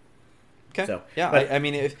game. Okay. So, yeah, but- I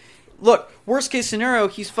mean, look, worst case scenario,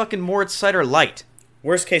 he's fucking Moritz Seider light.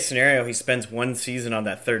 Worst case scenario, he spends one season on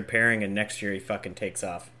that third pairing, and next year he fucking takes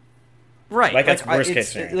off. Right. Like, that's worst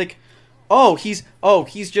case scenario. Like, he's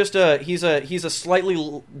just a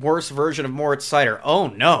slightly worse version of Moritz Seider. Oh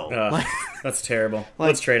no. Ugh, that's terrible.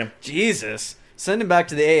 Let's trade him. Jesus. Send him back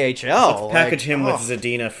to the AHL. Package him with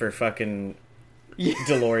Zadina for fucking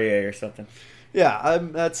Delorier or something. Yeah,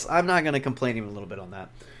 I'm not gonna complain even a little bit on that.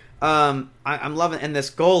 I'm loving and this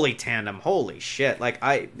goalie tandem. Holy shit! Like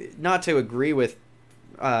not to agree with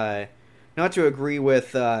Wyshynski,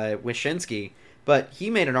 but he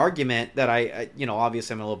made an argument that I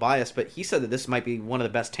obviously I'm a little biased, but he said that this might be one of the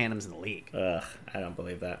best tandems in the league. Ugh, I don't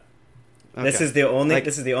believe that. Okay. This is the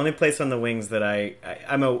only place on the wings that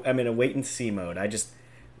I'm in a wait and see mode.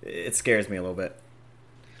 It scares me a little bit.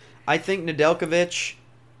 I think Nedeljkovic,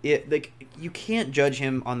 you can't judge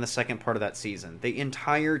him on the second part of that season. The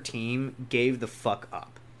entire team gave the fuck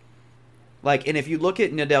up. Like, and if you look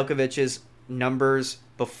at Nedeljkovic's numbers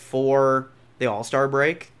before the All-Star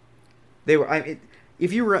break, they were. I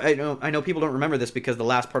know people don't remember this because the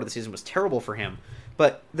last part of the season was terrible for him,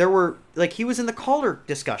 but there were he was in the Calder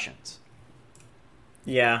discussions.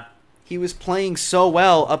 Yeah. He was playing so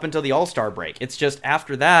well up until the All-Star break. It's just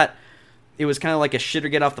after that, it was kind of like a shit or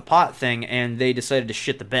get off the pot thing, and they decided to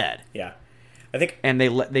shit the bed. Yeah. I think... And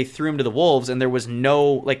they threw him to the Wolves, and there was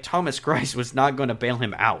no... Thomas Greiss was not going to bail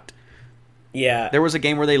him out. Yeah. There was a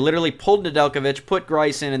game where they literally pulled Nedeljkovic, put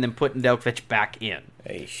Greiss in, and then put Nedeljkovic back in.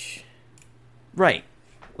 Eish. Right.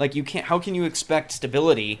 You can't... How can you expect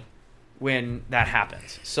stability when that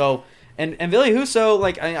happens? So... And Ville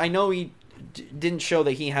Husso, I know he didn't show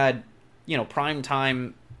that he had, prime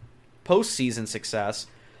time postseason success,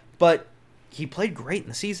 but he played great in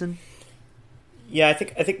the season. Yeah, I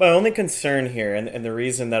think my only concern here, and the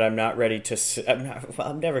reason that I'm not ready to,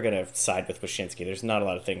 I'm never going to side with Wyshynski. There's not a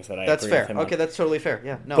lot of things that I That's agree fair. with him on. Okay, that's totally fair.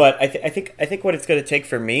 Yeah, no. But I think what it's going to take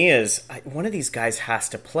for me is one of these guys has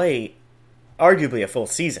to play, arguably a full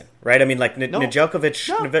season, right? I mean,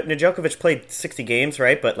 Nedeljkovic played 60 games,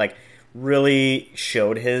 right? But really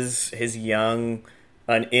showed his young,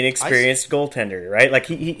 inexperienced goaltender, right?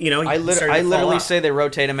 I literally say they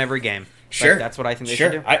rotate him every game. Sure, that's what I think they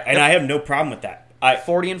should do. I have no problem with that.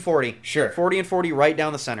 40 and 40. Sure. 40 and 40 right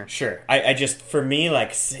down the center. Sure. I just, for me,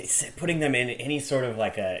 putting them in any sort of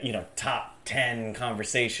top top 10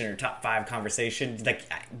 conversation or top 5 conversation. Like,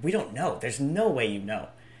 we don't know. There's no way you know.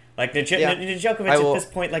 Like, Djokovic at this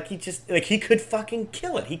point, like, he could fucking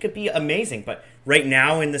kill it. He could be amazing. But right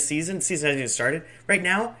now in the season hasn't even started. Right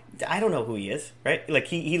now, I don't know who he is, right? Like,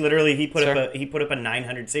 he literally put up a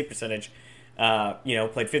 900 save percentage.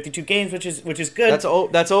 Played 52 games, which is good. That's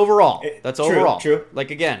overall. That's overall. True.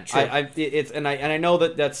 Like, again, True. I know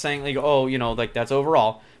that's saying, like, like, that's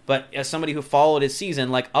overall. But as somebody who followed his season,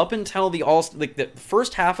 like, up until the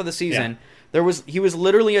first half of the season, he was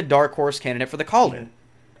literally a dark horse candidate for the Calder. Mm-hmm.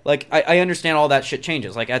 Like, I understand all that shit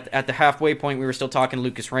changes. Like, at the halfway point, we were still talking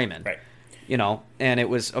Lucas Raymond. Right. And it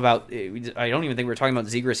was about... I don't even think we were talking about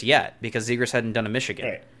Zegras yet, because Zegras hadn't done a Michigan.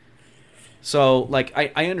 Right. So, like,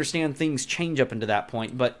 I understand things change up into that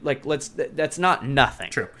point, but, like, that's not nothing.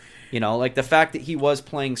 True. Like, the fact that he was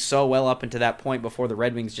playing so well up into that point before the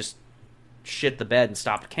Red Wings just shit the bed and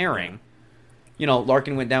stopped caring.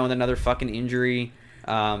 Larkin went down with another fucking injury.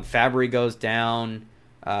 Fabry goes down.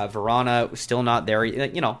 Verona was still not there.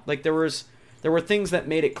 Like, there were things that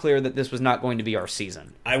made it clear that this was not going to be our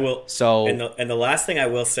season. I will. So, and the last thing I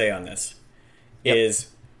will say on this is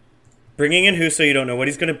bringing in Husso. You don't know what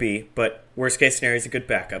he's going to be, but worst case scenario is a good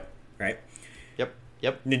backup, right?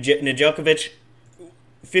 Yep. Nedeljkovic,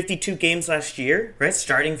 52 games last year, right?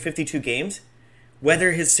 Starting 52 games.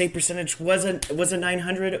 Whether his save percentage was a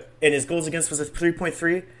 900 and his goals against was a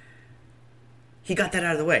 3.3, he got that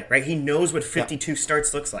out of the way, right? He knows what 52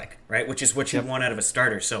 starts looks like, right? Which is what you want out of a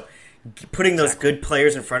starter. So putting those good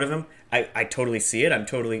players in front of him, I totally see it.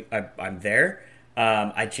 I'm there.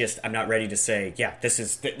 I'm not ready to say, this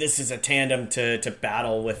is a tandem to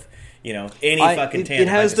battle with, any fucking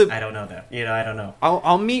tandem. I don't know that. I don't know.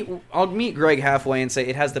 I'll meet Greg halfway and say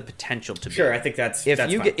it has the potential to be. Sure, I think that's if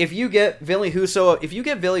that's you fine. get if you get Ville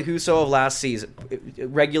Husso of last season,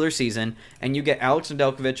 regular season, and you get Alex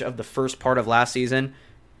Nedeljkovic of the first part of last season,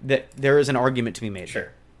 that there is an argument to be made.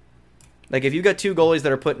 Sure. Like, if you got two goalies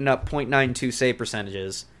that are putting up .92 save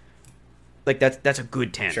percentages, like, that's a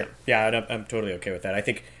good tandem. Sure. Yeah, I'm totally okay with that. I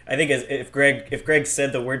think if Greg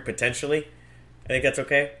said the word potentially, I think that's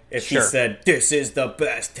okay. If he said this is the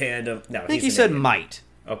best tandem, no, I think he said might.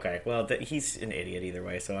 Okay, well, he's an idiot either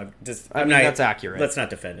way. So that's accurate. Let's not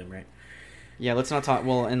defend him, right? Yeah, let's not talk.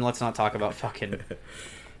 Well, and let's not talk about fucking.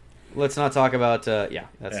 Let's not talk about.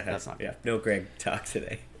 That's not. Yeah, no Greg talk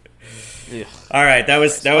today. Ugh. All right, that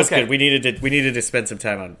was Okay. good. We needed to spend some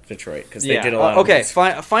time on Detroit because they did a lot. Okay,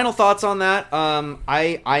 of final thoughts on that.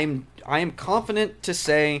 I am confident to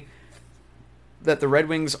say that the Red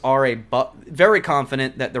Wings are very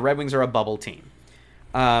confident that the Red Wings are a bubble team.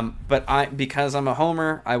 But because I'm a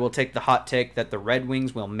homer, I will take the hot take that the Red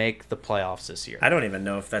Wings will make the playoffs this year. I don't even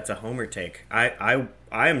know if that's a homer take. I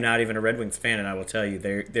am not even a Red Wings fan, and I will tell you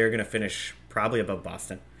they're going to finish probably above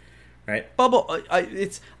Boston. Right? Bubble.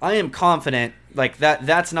 I am confident. Like that.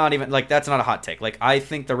 That's not even like that's not a hot take. Like, I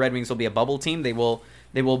think the Red Wings will be a bubble team. They will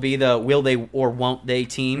be the will they or won't they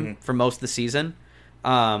team for most of the season.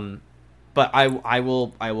 But I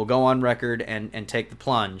will go on record and take the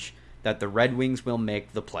plunge that the Red Wings will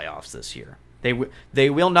make the playoffs this year. They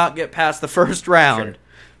will not get past the first round,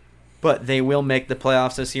 but they will make the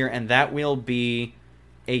playoffs this year, and that will be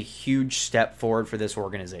a huge step forward for this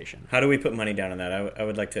organization. How do we put money down on that? I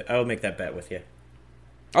will make that bet with you.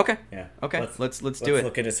 Okay. Yeah. Okay. Let's do it. Let's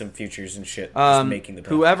look into some futures and shit. Just making the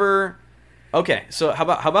playoffs. Okay. So how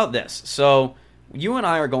about this? So you and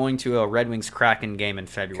I are going to a Red Wings Kraken game in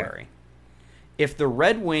February. Okay. If the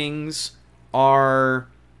Red Wings are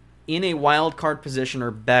in a wild card position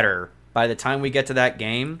or better by the time we get to that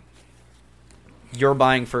game, you're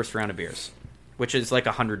buying first round of beers, which is like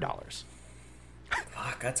 $100.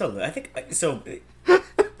 Fuck, I think so. You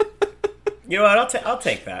know what? I'll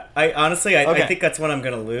take that. I think that's what I'm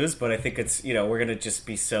gonna lose, but I think it's we're gonna just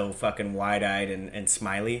be so fucking wide eyed and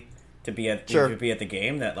smiley to be at the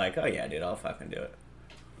game that like, oh yeah, dude, I'll fucking do it.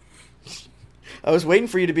 I was waiting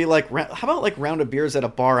for you to be like, how about like round of beers at a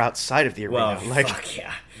bar outside of the arena? Well, fuck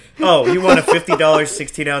yeah. Oh, you want a $50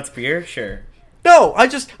 16-ounce beer? Sure. No,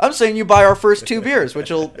 I'm saying you buy our first two beers, which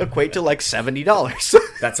will equate to like $70.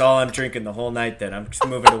 That's all I'm drinking the whole night. Then I'm just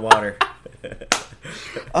moving to water.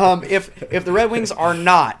 If the Red Wings are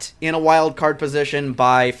not in a wild card position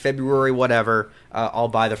by February, whatever, I'll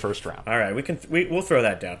buy the first round. All right, we'll throw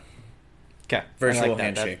that down. Okay, virtual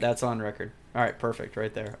handshake. That's on record. All right, perfect,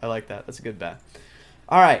 right there. I like that. That's a good bet.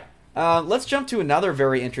 All right, let's jump to another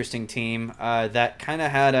very interesting team that kind of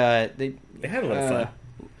had they had a little fun.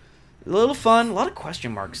 A little fun. A lot of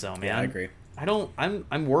question marks, though, man. Yeah, I agree.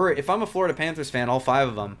 I'm worried. If I'm a Florida Panthers fan, all five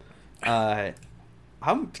of them, I'm.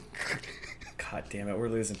 God, God damn it, we're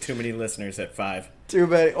losing too many listeners at 5. Too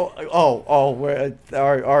many.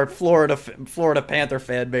 Our Florida Panther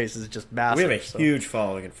fan base is just massive. We have a huge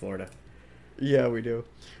following in Florida. Yeah, we do.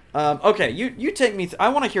 Okay, you take me. I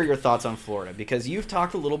want to hear your thoughts on Florida because you've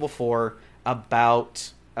talked a little before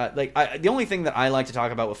about the only thing that I like to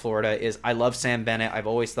talk about with Florida is I love Sam Bennett. I've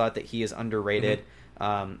always thought that he is underrated.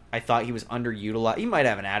 I thought he was underutilized. He might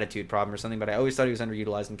have an attitude problem or something, but I always thought he was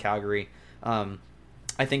underutilized in Calgary.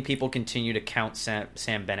 I think people continue to count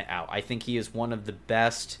Sam Bennett out. I think he is one of the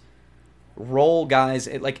best role guys.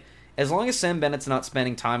 As long as Sam Bennett's not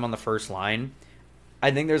spending time on the first line,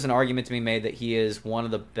 I think there's an argument to be made that he is one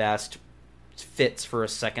of the best fits for a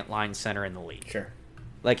second line center in the league. Sure.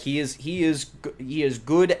 Like he is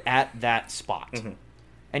good at that spot. Mm-hmm.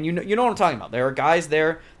 And you know what I'm talking about. There are guys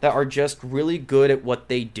there that are just really good at what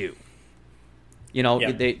they do. You know,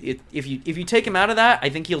 if you take him out of that, I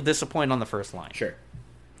think he'll disappoint on the first line. Sure.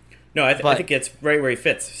 No, I think it's right where he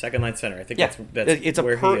fits, second line center. I think that's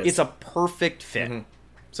where he is. It's a perfect fit. Mm-hmm.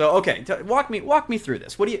 So okay, walk me through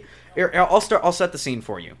this. What do you? I'll set the scene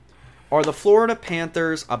for you. Are the Florida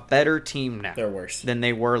Panthers a better team now? They're worse than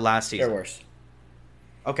they were last season. They're worse.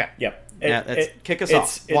 Okay. Yep. Kick us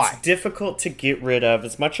off. Why? It's difficult to get rid of.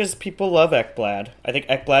 As much as people love Ekblad, I think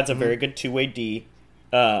Ekblad's a very good two-way D.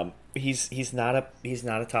 He's not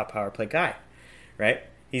a top power play guy, right?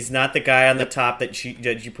 He's not the guy on the top that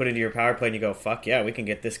you put into your power play and you go, fuck yeah, we can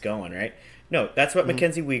get this going, right? No, that's what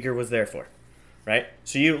Mackenzie Weegar was there for, right?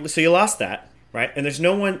 So you lost that, right? And there's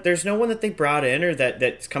no one that they brought in or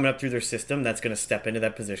that's coming up through their system that's going to step into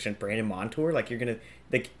that position. Brandon Montour, you're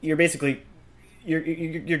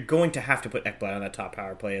going to have to put Ekblad on that top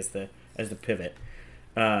power play as the pivot.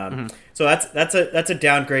 So that's a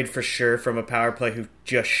downgrade for sure from a power play who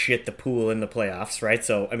just shit the pool in the playoffs, right?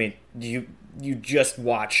 So I mean, you just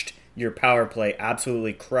watched your power play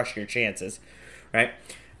absolutely crush your chances, right?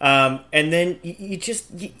 And then you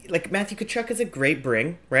Matthew Tkachuk is a great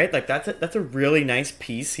bring, right? Like that's a really nice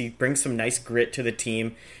piece. He brings some nice grit to the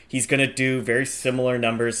team. He's going to do very similar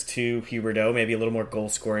numbers to Huberdeau, maybe a little more goal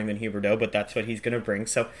scoring than Huberdeau, but that's what he's going to bring.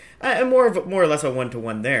 So more or less a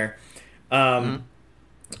 1-to-1 there.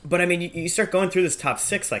 But I mean, you start going through this top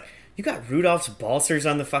six, like you got Rudolph's Balcers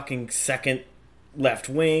on the fucking second left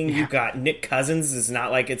wing. Yeah. You got Nick Cousins. It's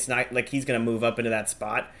not like he's going to move up into that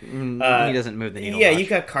spot. He doesn't move the needle. Yeah, much. You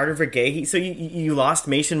got Carter Vergey. So you lost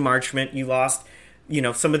Mason Marchment. You lost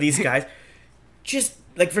some of these guys. Just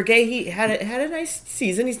like Vergey, he had a nice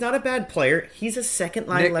season. He's not a bad player. He's a second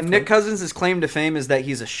line left. Nick Cousins' claim to fame is that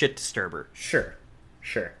he's a shit disturber. Sure.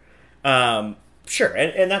 Sure,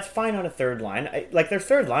 and that's fine on a third line. Their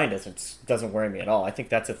third line doesn't worry me at all. I think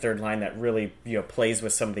that's a third line that really plays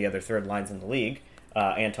with some of the other third lines in the league.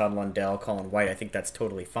 Anton Lundell, Colin White, I think that's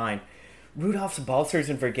totally fine. Rudolph's, Balcers,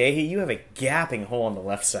 and Vergey, you have a gaping hole on the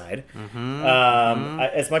left side.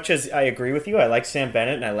 As much as I agree with you, I like Sam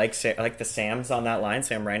Bennett and I like the Sams on that line.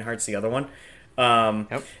 Sam Reinhart's the other one.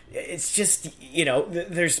 It's just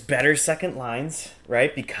there's better second lines,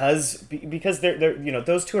 right? Because they're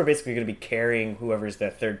those two are basically going to be carrying whoever's the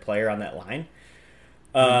third player on that line.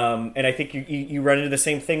 And I think you run into the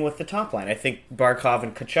same thing with the top line. I think Barkov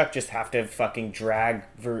and Tkachuk just have to fucking drag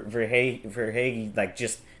Verhage like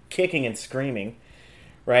just kicking and screaming,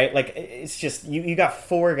 right? Like it's just you got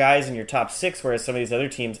four guys in your top six, whereas some of these other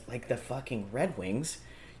teams, like the fucking Red Wings,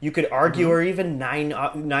 you could argue are even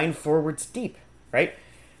nine forwards deep, right?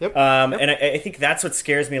 Yep. And I think that's what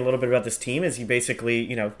scares me a little bit about this team is you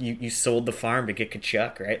basically you sold the farm to get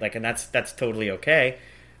Tkachuk, right? Like, and that's totally okay.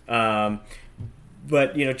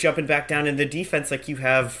 But jumping back down in the defense, like you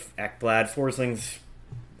have Ekblad, Forsling's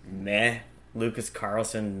meh, Lucas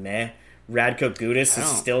Carlson meh, Radko Gudas is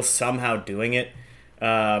still somehow doing it.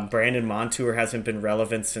 Brandon Montour hasn't been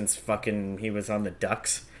relevant since fucking he was on the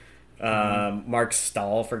Ducks. Mark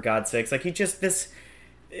Stahl, for God's sakes, like it's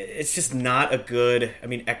just not a good. I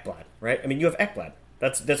mean, Ekblad, right? I mean, you have Ekblad.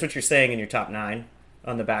 That's what you're saying in your top 9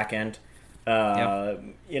 on the back end.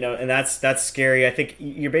 And that's scary. I think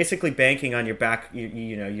you're basically banking on your back,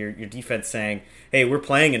 your defense saying, "Hey, we're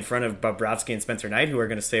playing in front of Bobrovsky and Spencer Knight, who are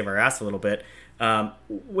going to save our ass a little bit,"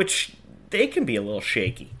 which they can be a little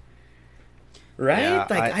shaky, right?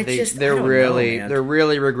 Yeah, they're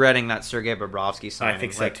really regretting that Sergei Bobrovsky signing. I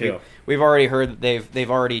think so too. We've already heard that they've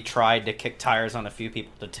already tried to kick tires on a few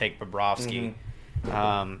people to take Bobrovsky,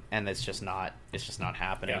 and it's just not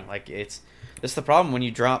happening. Yeah. Like it's the problem when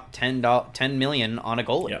you drop $10 million on a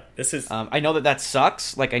goalie. Yeah, this is. I know that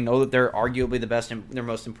sucks. Like I know that they're arguably the best and they're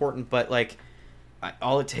most important, but like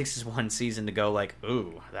all it takes is one season to go like,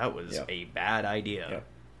 ooh, that was a bad idea. Yeah.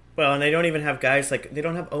 Well, and they don't even have guys like they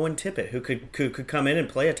don't have Owen Tippett who could come in and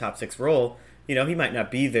play a top 6 role. You know, he might not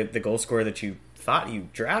be the goal scorer that you thought you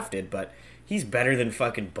drafted, but he's better than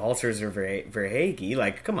fucking Balcers or Verhaeghe.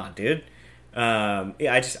 Like, come on, dude. Yeah,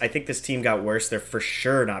 I think this team got worse. They're for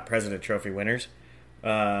sure not President Trophy winners.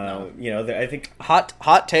 No. You know, I think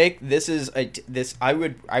hot take. I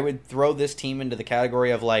would throw this team into the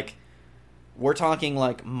category of like, we're talking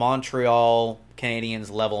like Montreal Canadiens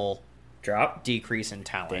level drop decrease in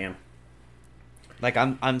talent. Damn. Like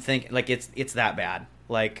I'm thinking like it's that bad.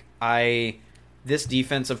 Like this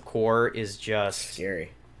defensive core is just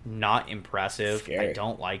scary, not impressive. Scary. I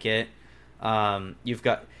don't like it. You've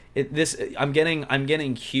got this. I'm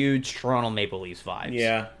getting huge Toronto Maple Leafs vibes.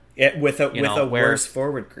 Yeah, with a worse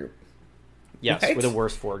forward group. Yes, right? with a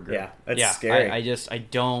worse forward group. Yeah, that's scary. I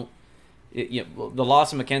don't. The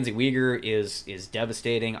loss of Mackenzie Weegar is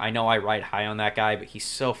devastating. I know I ride high on that guy, but he's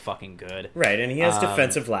so fucking good. Right, and he has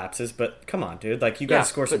defensive lapses, but come on, dude. Like, you got to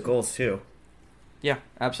score some goals, too. Yeah,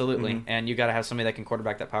 absolutely. Mm-hmm. And you got to have somebody that can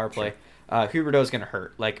quarterback that power play. Sure. Huberdeau's going to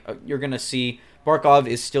hurt. Like, you're going to see Barkov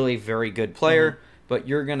is still a very good player, but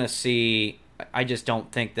you're going to see... I just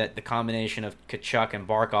don't think that the combination of Tkachuk and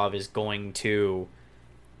Barkov is going to...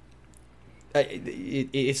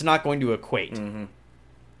 it's not going to equate. Mm-hmm.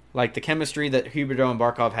 Like, the chemistry that Huberdeau and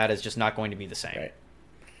Barkov had is just not going to be the same. Right.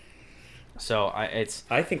 So, I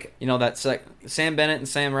think... You know, that's like, Sam Bennett and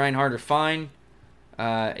Sam Reinhart are fine.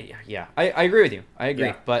 Yeah, I agree with you. I agree.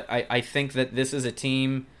 Yeah. But I think that this is a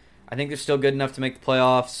team... I think they're still good enough to make the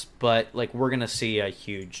playoffs, but like we're going to see a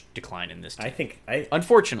huge decline in this team.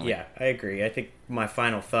 Unfortunately. Yeah, I agree. I think my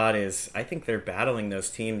final thought is I think they're battling those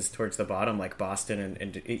teams towards the bottom, like Boston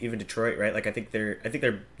and even Detroit, right? Like I think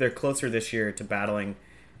they're closer this year to battling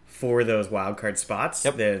for those wild card spots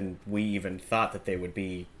than we even thought that they would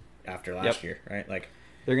be after last year, right? Like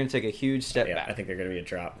they're going to take a huge step back. I think they're going to be a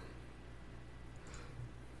drop.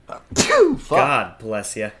 Fuck. God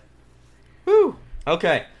bless you. Woo.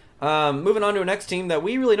 Okay. Moving on to a next team that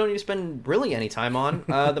we really don't need to spend really any time on,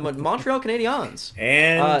 the Montreal Canadiens.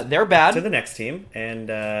 And they're bad. To the next team, and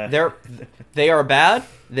they are bad.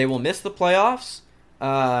 They will miss the playoffs.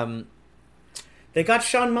 They got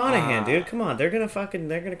Sean Monahan, dude. Come on, they're gonna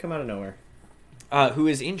come out of nowhere. Who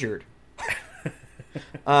is injured?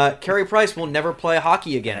 Carey Price will never play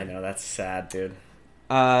hockey again. I know, that's sad, dude.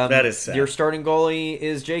 That is sad. Your starting goalie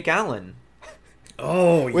is Jake Allen.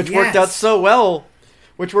 Oh, which worked out so well.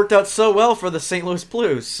 Which worked out so well for the St. Louis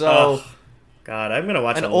Blues. So, God, I'm gonna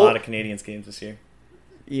watch a lot of Canadiens games this year.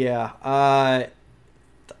 Yeah, I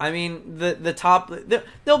mean the top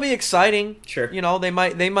they'll be exciting. Sure, you know they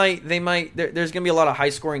might. There's gonna be a lot of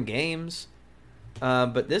high scoring games,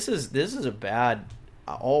 but this is a bad.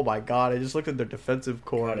 Oh my God! I just looked at their defensive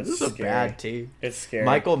core. God, this is a bad team. It's scary.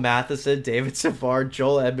 Michael Matheson, David Savard,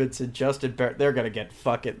 Joel Edmondson, Justin Barrett. They're gonna get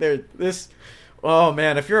this. Oh,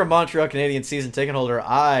 man, if you're a Montreal Canadiens season ticket holder,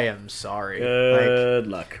 I am sorry. Good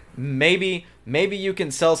luck. Maybe you can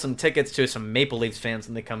sell some tickets to some Maple Leafs fans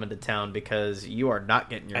when they come into town because you are not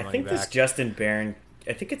getting your money back. I think this Justin Barron,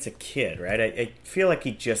 I think it's a kid, right? I feel like he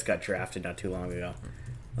just got drafted not too long ago.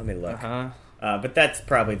 Let me look. But that's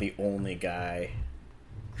probably the only guy.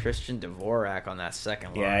 Christian Dvorak on that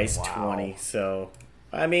second line. Yeah, he's 20, so...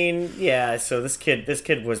 I mean, yeah, so this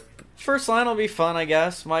kid was... First line will be fun, I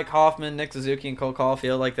guess. Mike Hoffman, Nick Suzuki, and Cole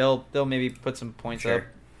Caulfield, like they'll maybe put some points up.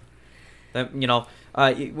 That, you know,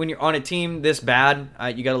 when you're on a team this bad,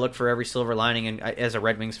 you got to look for every silver lining. And as a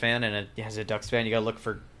Red Wings fan and as a Ducks fan, you got to look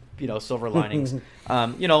for silver linings.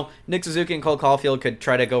 Nick Suzuki and Cole Caulfield could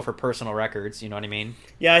try to go for personal records. You know what I mean?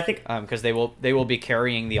 Yeah, I think because they will be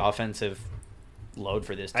carrying the offensive load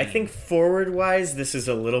for this team. I think forward wise, this is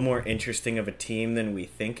a little more interesting of a team than we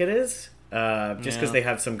think it is. Just because they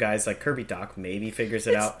have some guys like Kirby Dach maybe figures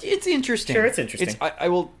it out. It's interesting. Sure, it's interesting.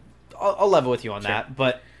 I'll level with you on that.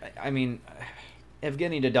 But, I mean,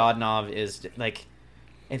 Evgeny Dodonov is, like,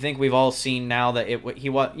 I think we've all seen now that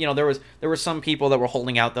there were some people that were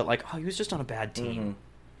holding out that, like, he was just on a bad team. Mm-hmm.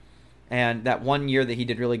 And that one year that he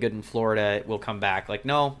did really good in Florida will come back. Like,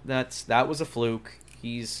 no, that was a fluke.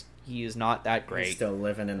 He is not that great. He's still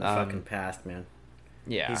living in the fucking past, man.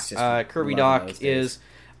 Yeah. Kirby Dach is...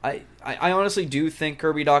 I honestly do think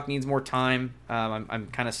Kirby Dach needs more time. I'm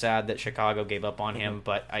kind of sad that Chicago gave up on him,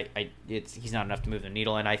 but he's not enough to move the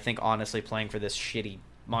needle. And I think honestly, playing for this shitty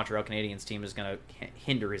Montreal Canadiens team is going to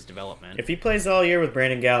hinder his development. If he plays all year with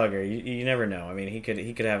Brandon Gallagher, you never know. I mean, he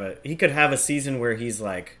could have a season where he's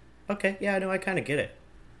like, okay, yeah, I kind of get it.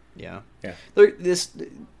 Yeah. This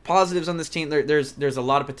positives on this team. There's a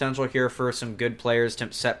lot of potential here for some good players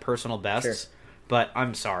to set personal bests. Sure. But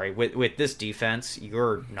I'm sorry, with this defense,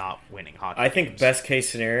 you're not winning hockey games. I think best case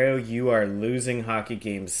scenario, you are losing hockey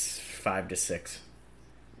games 5-6.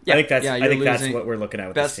 Yeah, I think that's losing what we're looking at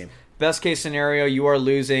with best this team. best case scenario. You are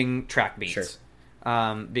losing track beats, Sure.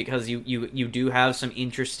 because you do have some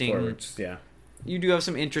interesting Forwards, yeah. You do have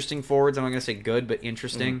some interesting forwards. I'm not going to say good, but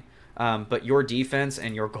interesting. But your defense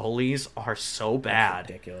and your goalies are so bad. That's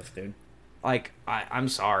ridiculous, dude. Like I'm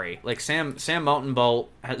sorry. Like Sam Mountainbolt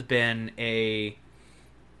has been a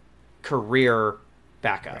career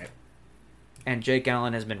backup, Right. and Jake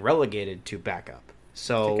Allen has been relegated to backup.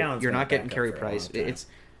 So Jake Allen's you're been not getting backup Carey for a Price. long time. It's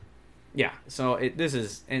yeah. So this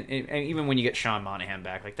is and even when you get Sean Monahan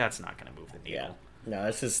back, like that's not going to move the needle. Yeah.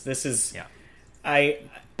 No, this is. Yeah. I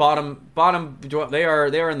Bottom. They are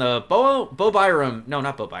in the Bo Byram. No,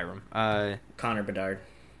 not Bo Byram. Connor Bedard.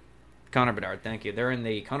 Connor Bedard. Thank you. They're in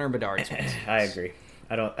the Connor Bedard space. I agree.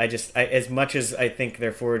 As much as I think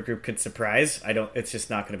their forward group could surprise, it's just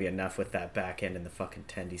not going to be enough with that back end and the fucking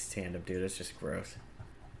Tendy's tandem, dude. It's just gross.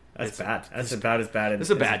 That's bad. That's about as bad as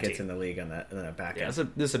it gets in the league on that back end. Yeah,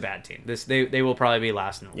 this is a bad team. They will probably be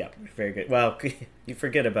last in the league. Yep, very good. Well, you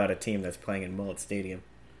forget about a team that's playing in Mullet Stadium.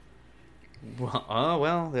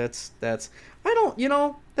 Well, that's I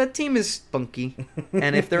don't, that team is spunky,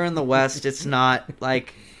 and if they're in the West, it's not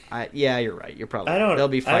like, yeah, you're right. You're probably they'll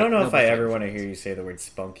be fighting. I don't know if I ever want to hear you say the word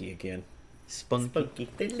spunky again. Spunky,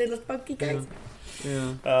 the little spunky guys.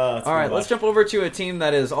 Yeah. All right, let's jump over to a team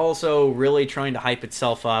that is also really trying to hype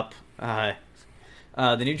itself up. The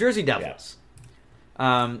New Jersey Devils.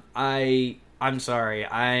 I'm sorry.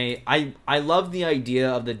 I love the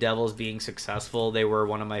idea of the Devils being successful. They were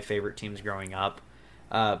one of my favorite teams growing up.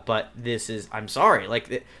 But I'm sorry.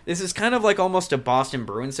 Like this is kind of like almost a Boston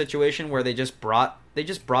Bruins situation where they just brought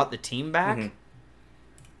the team back. Mm-hmm.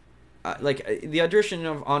 The addition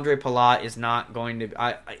of Andre Palat is not going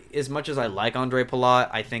to. As much as I like Andre Palat,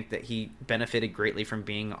 I think that he benefited greatly from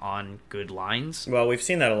being on good lines. Well, we've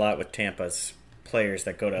seen that a lot with Tampa's players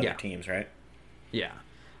that go to other teams, right? Yeah.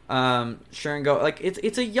 Sharon Go, like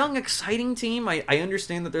it's a young, exciting team. I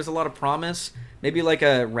understand that there's a lot of promise. Maybe like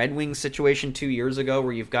a Red Wings situation 2 years ago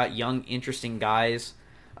where you've got young, interesting guys.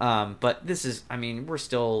 But this is, we're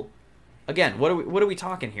still, again, what are we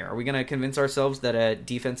talking here? Are we going to convince ourselves that a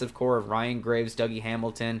defensive core of Ryan Graves, Dougie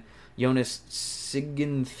Hamilton, Jonas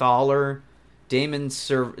Sigenthaler, Damon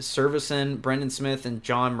Servison, Brendan Smith, and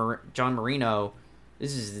John Marino?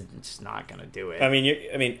 This is just not going to do it. I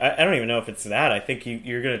don't even know if it's that. I think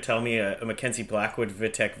you're going to tell me a Mackenzie Blackwood,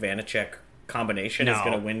 Vitek Vanacek combination is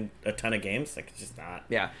going to win a ton of games. Like, it's just not.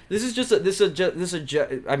 Yeah, this is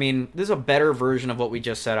a better version of what we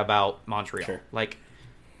just said about Montreal. Sure. Like,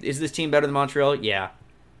 is this team better than Montreal? Yeah.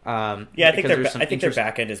 I think their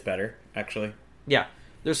back end is better, actually. Yeah,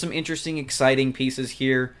 there's some interesting, exciting pieces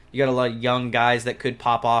here. You got a lot of young guys that could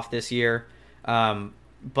pop off this year.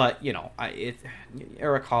 But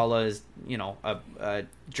Eric Halla is a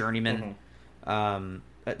journeyman. Mm-hmm.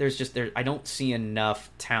 I don't see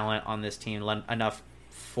enough talent on this team, enough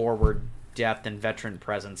forward depth and veteran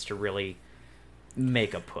presence to really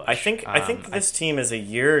make a push. I think this team is a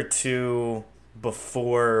year or two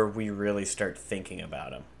before we really start thinking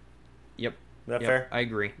about them. Yep, is that fair? I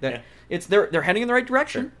agree. They're heading in the right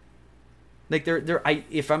direction. Sure. Like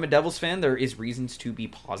if I'm a Devils fan, there is reasons to be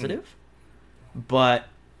positive. But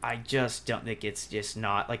I just don't think it's just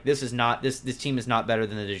not like this team is not better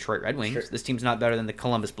than the Detroit Red Wings. Sure. This team's not better than the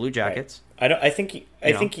Columbus Blue Jackets. Right. I think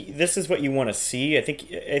this is what you want to see. I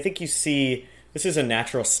think you see this is a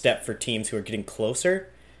natural step for teams who are getting closer.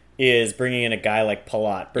 Is bringing in a guy like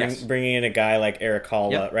Palat, bringing in a guy like Eric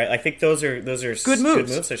Halla, right? I think those are good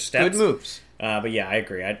moves. They're steps. Good moves. But yeah, I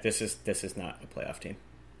agree. This is not a playoff team.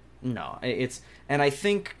 No, and I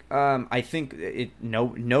think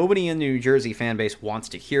nobody in the New Jersey fan base wants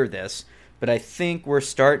to hear this, but I think we're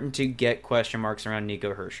starting to get question marks around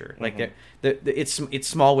Nico Hischier. Like it's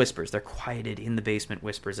small whispers. They're quieted in the basement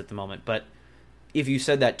whispers at the moment. But if you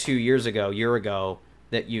said that year ago,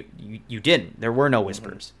 that you didn't. There were no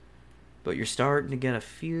whispers. But you're starting to get a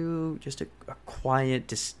quiet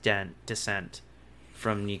dissent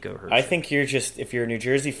from Nico Hischier. I think if you're a New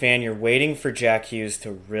Jersey fan, you're waiting for Jack Hughes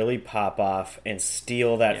to really pop off and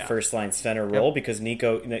steal that first line center role because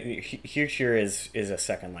Nico Hischier is a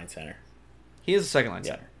second line center. He is a second line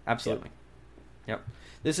center. Absolutely. Yep.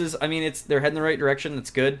 This is they're heading the right direction.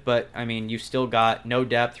 That's good, but you've still got no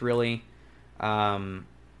depth really.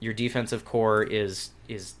 Your defensive core is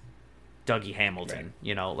Dougie Hamilton.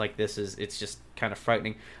 Right. It's just kind of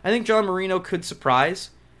frightening. I think John Marino could surprise.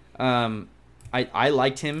 I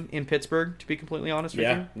liked him in Pittsburgh, to be completely honest with you.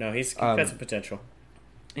 Yeah, no, he's got some potential.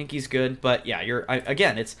 I think he's good, but yeah,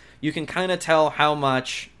 you can kind of tell how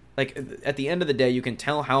much, like, at the end of the day, you can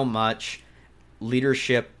tell how much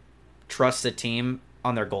leadership trusts a team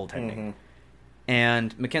on their goaltending.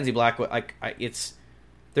 and Mackenzie Blackwood,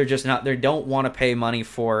 they're just not. They don't want to pay money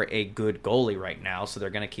for a good goalie right now, so they're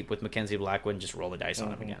going to keep with Mackenzie Blackwood and just roll the dice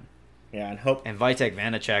on him again. Yeah, and hope. And Vitek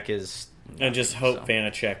Vanacek is. And just hope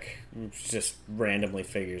Vanacek just randomly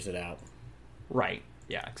figures it out. Right.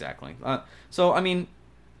 Yeah. Exactly. So I mean,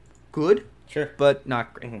 good. Sure. But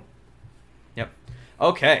not great. Mm-hmm. Yep.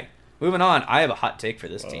 Okay. Moving on. I have a hot take for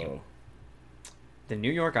this team. The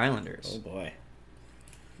New York Islanders. Oh boy.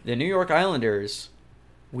 The New York Islanders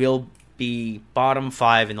will be bottom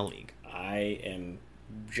 5 in the league. I am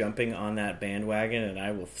jumping on that bandwagon, and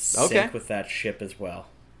I will sink with that ship as well.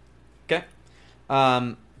 Okay.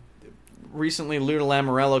 Recently, Lou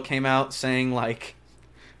Lamoriello came out saying, like,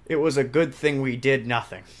 it was a good thing we did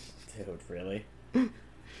nothing. Dude, really?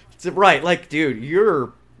 Right, like, dude,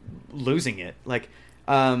 you're losing it. Like,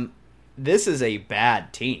 this is a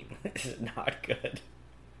bad team. This is not good.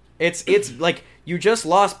 It's like you just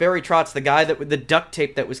lost Barry Trotz, the guy that with the duct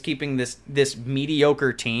tape that was keeping this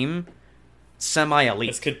mediocre team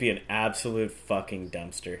semi-elite. This could be an absolute fucking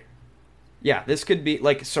dumpster. Yeah, this could be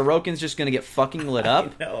like Sorokin's just going to get fucking lit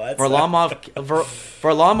up. Varlamov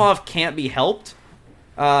can't be helped.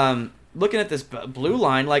 Looking at this blue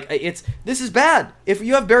line, like this is bad. If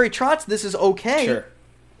you have Barry Trotz, this is okay. Sure.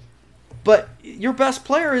 But your best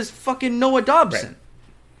player is fucking Noah Dobson. Right.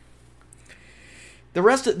 The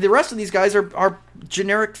rest of these guys are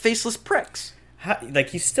generic faceless pricks.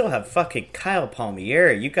 Like, you still have fucking Kyle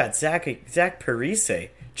Palmieri. You got Zach Parise.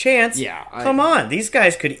 Chance. Yeah. Come on. These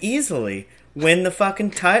guys could easily win the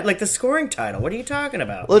fucking title, like the scoring title. What are you talking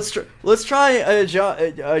about? Let's try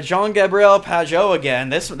Jean-Gabriel Pageau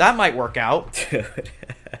again. That might work out.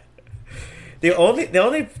 Dude.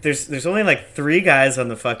 There's only like 3 guys on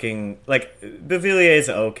the fucking, like, Beauvillier's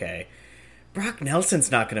okay. Brock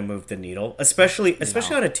Nelson's not going to move the needle, especially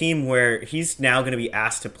on a team where he's now going to be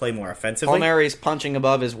asked to play more offensively. Palmieri's punching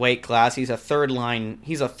above his weight class. He's a third line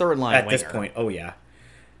at winger. This point. Oh yeah.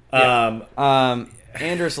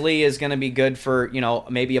 Anders Lee is going to be good for,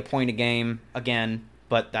 maybe a point a game again,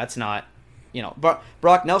 but that's not,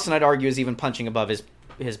 Brock Nelson, I'd argue, is even punching above his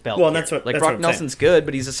belt. Well, that's what Brock Nelson's good,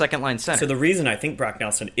 but he's a second line center. So the reason I think Brock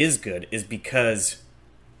Nelson is good is because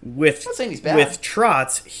with I'm not saying he's bad. With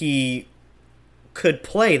Trotz, he could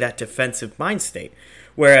play that defensive mind state,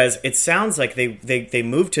 whereas it sounds like they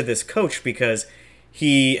moved to this coach because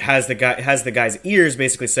he has the guy's ears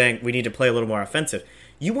basically saying we need to play a little more offensive.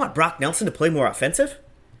 You want Brock Nelson to play more offensive?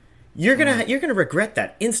 You're gonna regret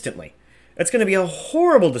that instantly. That's gonna be a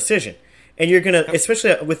horrible decision, and you're gonna,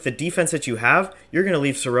 especially with the defense that you have, you're gonna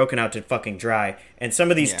leave Sorokin out to fucking dry. And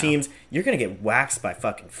some of these teams, you're gonna get waxed by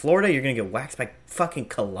fucking Florida. You're gonna get waxed by fucking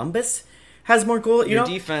Columbus. Has more goal. Your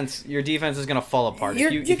defense is gonna fall apart.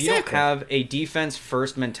 If you don't have a defense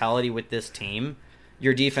first mentality with this team,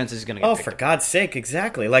 your defense is going to get for God's sake,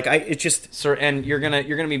 exactly. Like and you're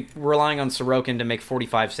gonna be relying on Sorokin to make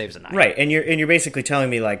 45 saves a night, right? And you're basically telling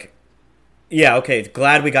me, like, yeah, okay,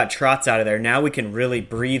 glad we got Trotz out of there. Now we can really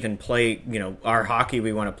breathe and play, our hockey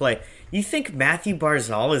we want to play. You think Matthew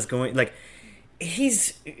Barzal is going, like,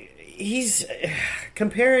 he's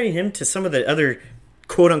comparing him to some of the other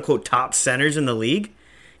quote unquote top centers in the league?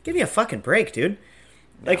 Give me a fucking break, dude.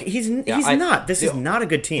 Like, he's not. This is not a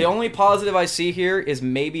good team. The only positive I see here is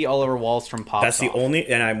maybe Oliver Wahlstrom pops That's the only,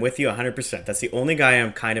 and I'm with you 100%. That's the only guy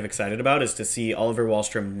I'm kind of excited about, is to see Oliver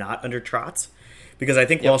Wahlstrom not under Trotz. Because I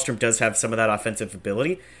think Wahlstrom does have some of that offensive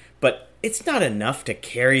ability, but it's not enough to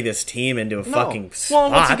carry this team into a fucking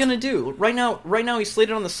spot. Well, what's he going to do? Right now he's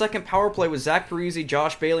slated on the second power play with Zach Parise,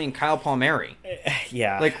 Josh Bailey, and Kyle Palmieri.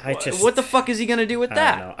 Yeah. Like, what the fuck is he going to do with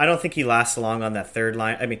that? I don't know. I don't think he lasts long on that third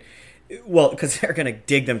line. I mean, well, because they're going to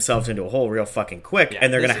dig themselves into a hole real fucking quick,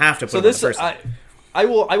 and they're going to have to put him on the first line. I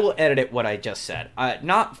will edit it what I just said.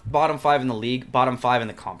 Not bottom 5 in the league, bottom 5 in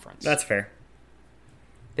the conference. That's fair.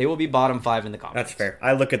 They will be bottom 5 in the conference. That's fair.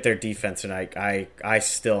 I look at their defense and I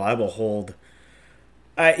will hold.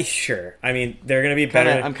 Sure. I mean, they're going to be better.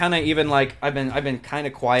 I'm kind of even like I've been kind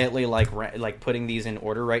of quietly like putting these in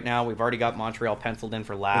order right now. We've already got Montreal penciled in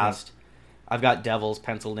for last. Mm-hmm. I've got Devils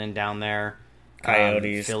penciled in down there.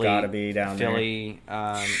 Coyotes gotta be down there. Philly.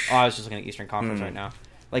 I was just looking at Eastern Conference right now.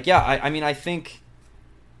 Like, yeah, I mean, I think,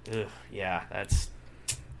 they're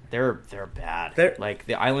bad. Like,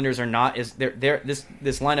 the Islanders are not as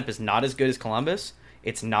this lineup is not as good as Columbus.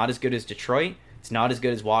 It's not as good as Detroit. It's not as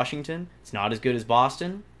good as Washington. It's not as good as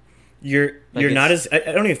Boston. You're not as. I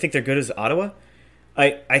don't even think they're good as Ottawa.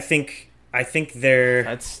 I think they're.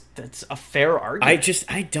 That's a fair argument.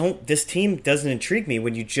 I don't. This team doesn't intrigue me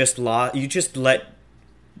when you just let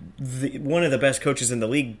one of the best coaches in the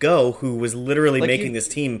league go, who was literally making this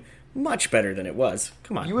team Much better than it was.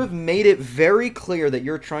 Come on. You have made it very clear that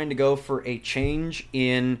you're trying to go for a change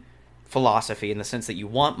in philosophy in the sense that you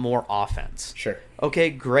want more offense. Sure. Okay,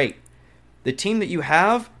 great. The team that you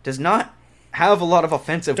have does not have a lot of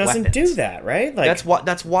offensive Doesn't weapons. do that, right? Like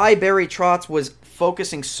That's why Barry Trotz was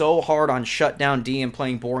focusing so hard on shutdown D and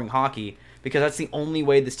playing boring hockey, because that's the only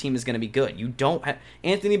way this team is going to be good. You don't have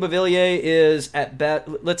Anthony Beauvillier is at best.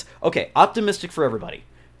 Optimistic for everybody.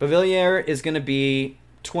 Beauvillier is going to be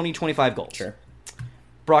 20-25 goals. Sure.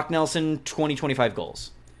 Brock Nelson 20-25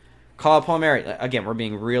 goals. Kyle Palmieri, again, we're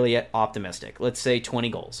being really optimistic. Let's say 20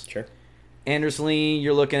 goals. Sure. Anders Lee,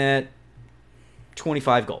 you're looking at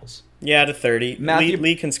 25 goals. Yeah, to 30. Matthew-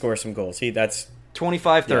 Lee can score some goals. That's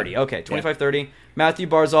 25-30. Yeah. Okay, 25-30. Matthew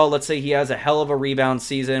Barzal, let's say he has a hell of a rebound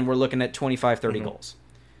season. We're looking at 25-30 goals.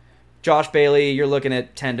 Josh Bailey, you're looking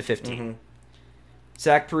at 10 to 15.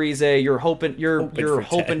 Zach Parise, you're hoping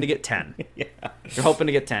to get 10. yeah. You're hoping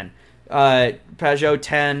to get 10. Pajot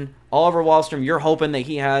 10. Oliver Wahlstrom, you're hoping that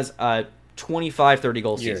he has a 25-30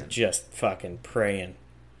 goal You're season. just fucking praying.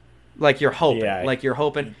 Like you're hoping. Yeah. Like you're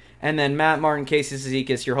hoping. And then Matt Martin, Casey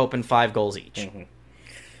Cizikas, you're hoping 5 goals each.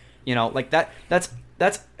 You know, like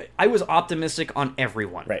that's I was optimistic on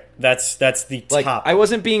everyone. Right. That's the Like top. I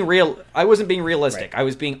wasn't being realistic. Right. I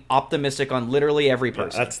was being optimistic on literally every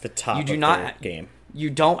person. That's the top You do of not their game. You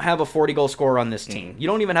don't have a 40-goal scorer on this team. You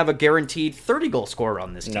don't even have a guaranteed 30-goal scorer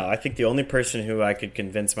on this team. No, I think the only person who I could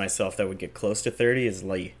convince myself that would get close to 30 is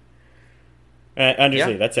Lee. Anders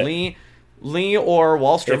Lee, that's it. Lee or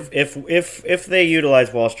Wahlstrom. If they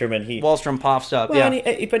utilize Wahlstrom and he Wallstrom pops up. well, Yeah.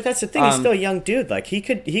 and but that's the thing. He's still a young dude. Like he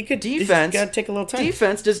could Defense. Got to take a little time.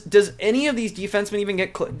 Defense. Does any of these defensemen even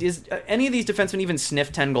get? Does any of these defensemen even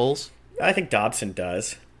sniff 10 goals? I think Dobson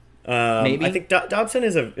does. Maybe. I think Dobson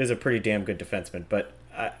is a pretty damn good defenseman. But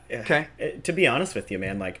Okay. to be honest with you,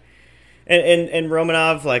 man, like, and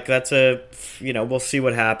Romanov, like that's we'll see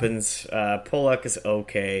what happens. Pollock is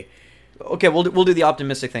okay. Okay, we'll do the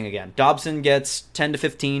optimistic thing again. Dobson gets 10 to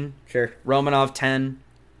 15. Sure. Romanov 10.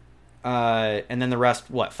 And then the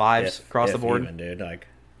rest, what, 5s across the board? Even, dude, like,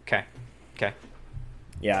 Okay.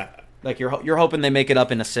 yeah. Like you're hoping they make it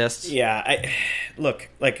up in assists. Yeah,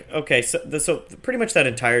 okay, so pretty much that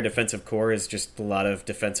entire defensive core is just a lot of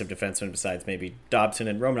defensive defensemen besides maybe Dobson,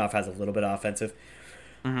 and Romanov has a little bit of offensive.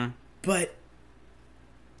 But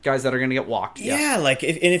Guys that are going to get walked. yeah, like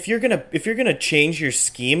if you're gonna change your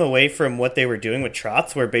scheme away from what they were doing with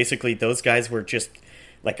Trotz, where basically those guys were just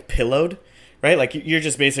like pillowed, right? Like you're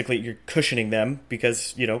cushioning them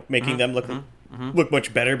because making them look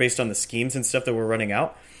much better based on the schemes and stuff that we're running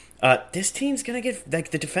out. This team's gonna get the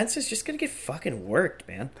defense is just gonna get fucking worked,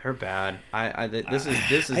 man. They're bad. This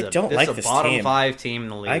is I don't like a this bottom team. 5 team in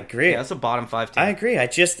the league. I agree. Yeah, it's a bottom 5 team. I agree. I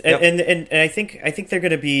just Yep. and I think they're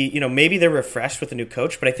gonna be maybe they're refreshed with a new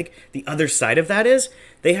coach, but I think the other side of that is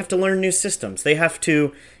they have to learn new systems. They have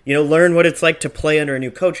to learn what it's like to play under a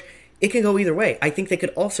new coach. It can go either way. I think they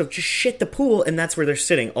could also just shit the pool, and that's where they're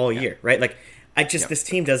sitting all year, right? Like. This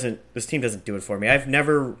team doesn't do it for me. I've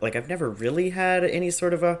never really had any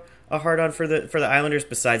sort of a hard on for the Islanders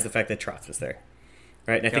besides the fact that Trotz was there,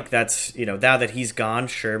 right? And I think that's now that he's gone,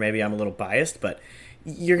 sure, maybe I'm a little biased, but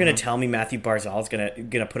you're gonna tell me Matthew Barzal is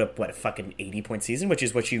gonna put up a fucking 80-point season, which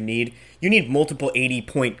is what you need. You need multiple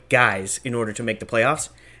 80-point guys in order to make the playoffs.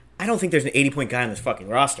 I don't think there's an 80-point guy on this fucking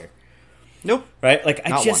roster. Nope. Right? Like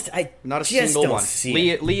Not a single don't one. see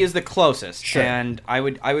it. Lee is the closest, Sure. and I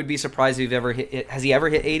would be surprised if he's ever hit it. Has he ever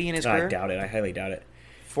hit 80 in his career? I doubt it. I highly doubt it.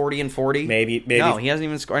 40 and 40? Maybe. No, he hasn't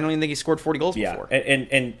even scored. I don't even think he scored 40 goals Yeah, before.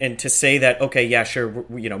 and to say that, okay, yeah, sure,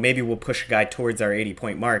 maybe we'll push a guy towards our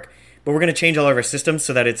 80-point mark, but we're going to change all of our systems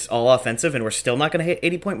so that it's all offensive, and we're still not going to hit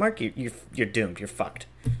 80-point mark. You're doomed. You're fucked.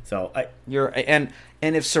 So and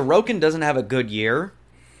if Sorokin doesn't have a good year,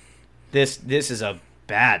 this is a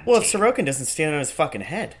bad. Well, team. if Sorokin doesn't stand on his fucking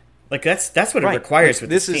head, like that's what it requires with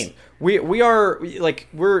this team. We are like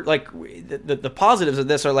the positives of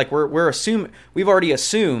this are like we've already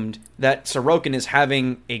assumed that Sorokin is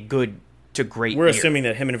having a good to great. We're year. assuming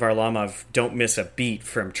that him and Varlamov don't miss a beat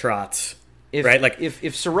from Trotz. Right, like if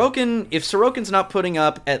Sorokin's not putting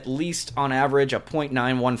up at least on average a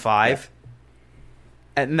 .915,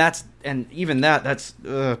 and even that's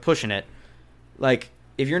pushing it. Like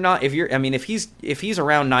if he's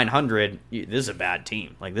around 900, this is a bad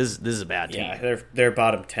team. Like this is a bad team. Yeah, they're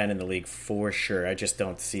bottom 10 in the league for sure. I just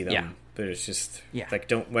don't see them. Yeah. But it's just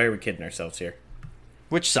like why are we kidding ourselves here?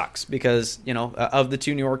 Which sucks because of the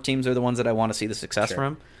two New York teams are the ones that I want to see the success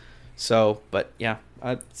from. So, but yeah,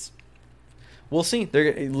 we'll see.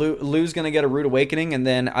 Lou's going to get a rude awakening and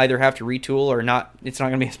then either have to retool or not. It's not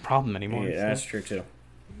going to be his problem anymore. Yeah, that's true too.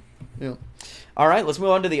 Yeah. All right, let's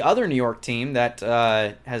move on to the other New York team that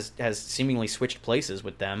has seemingly switched places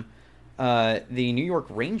with them. The New York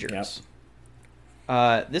Rangers.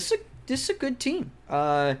 Yep. This is a good team.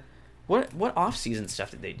 What off-season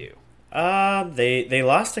stuff did they do? They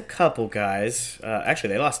lost a couple guys.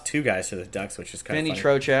 Actually, they lost 2 guys to the Ducks, which is kind of funny.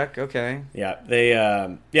 Vinny Trocheck, okay. Yeah,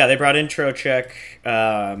 they brought in Trocheck.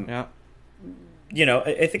 Yeah. You know,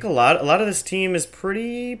 I think a lot of this team is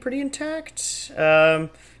pretty intact.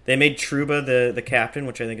 They made Trouba the captain,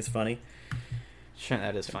 which I think is funny. Sure,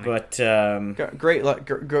 that is funny. But great,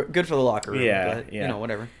 good for the locker room. Yeah, but, yeah. You know,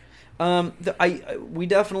 whatever. We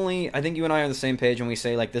definitely, I think you and I are on the same page when we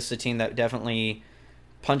say like this is a team that definitely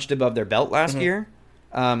punched above their belt last year.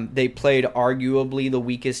 They played arguably the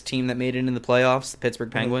weakest team that made it in the playoffs, the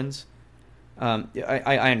Pittsburgh Penguins.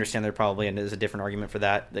 I understand there probably is a different argument for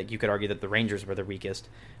that. Like you could argue that the Rangers were the weakest,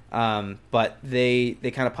 but they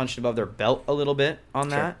kind of punched above their belt a little bit on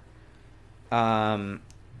that.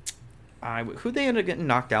 Who they ended up getting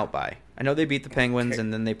knocked out by? I know they beat the Penguins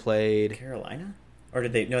and then they played Carolina, or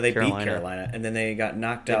did they? No, they beat Carolina and then they got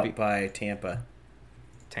knocked out by Tampa.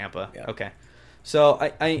 Yeah. Okay. So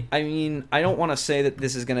I mean I don't want to say that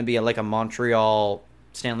this is going to be like a Montreal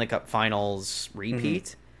Stanley Cup Finals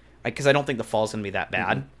repeat. Because I don't think the fall's going to be that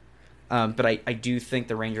bad. But I do think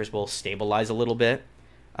the Rangers will stabilize a little bit.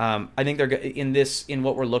 I think they're in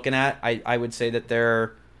what we're looking at. I would say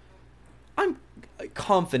that I'm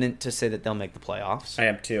confident to say that they'll make the playoffs. I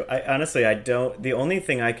am too. I don't. The only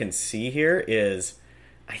thing I can see here is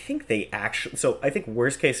I think they actually. So I think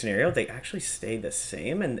worst case scenario they actually stay the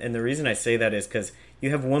same. And the reason I say that is because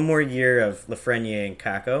you have one more year of Lafreniere and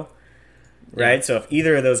Kakko, right? Yeah. So if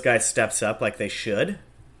either of those guys steps up like they should.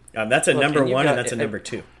 That's a number 1 and that's a number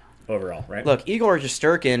 2 overall, right? Look, Igor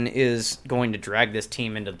Shesterkin is going to drag this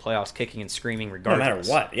team into the playoffs kicking and screaming regardless. No matter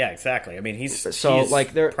what. Yeah, exactly. I mean, he's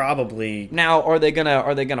they're probably... Now, are they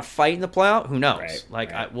gonna fight in the playoff? Who knows?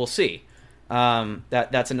 Right. We'll see.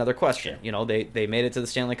 That's another question. Sure. You know, they made it to the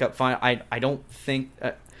Stanley Cup final. I don't think...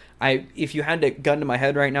 if you had a gun to my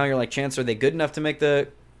head right now, you're like, Chance, are they good enough to make the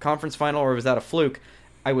conference final or was that a fluke?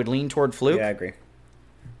 I would lean toward fluke. Yeah, I agree.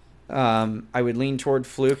 I would lean toward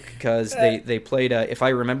fluke because they played, if I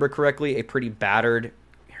remember correctly, a pretty battered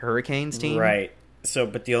Hurricanes team. Right. So,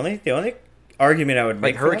 but the only argument I would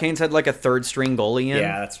make, like Hurricanes had like a third string goalie in.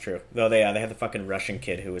 Yeah, that's true. Though they had the fucking Russian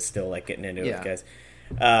kid who was still like getting into it with guys.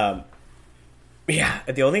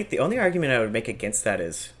 The only argument I would make against that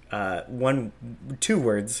is 2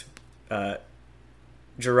 words.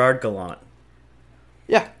 Gerard Gallant.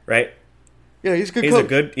 Yeah. Right. Yeah, he's a good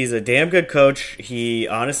coach. He's a damn good coach. He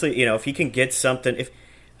honestly, you know, if he can get something,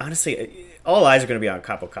 all eyes are going to be on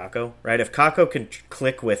Kaapo Kakko, right? If Kakko can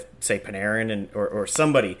click with, say, Panarin or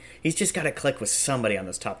somebody, he's just got to click with somebody on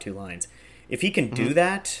those top 2 lines. If he can do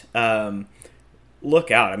that,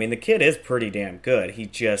 look out. I mean, the kid is pretty damn good. He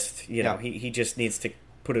just, he just needs to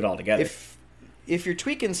put it all together. If you're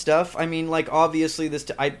tweaking stuff, I mean, like obviously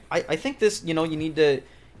I think this, you need to,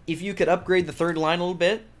 if you could upgrade the third line a little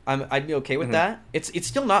bit. I'd be okay with that. It's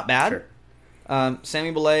still not bad. Sure.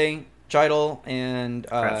 Sammy Blais, Cheidel, and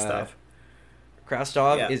Krastov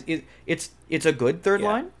it's a good third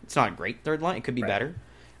line. It's not a great third line. It could be better.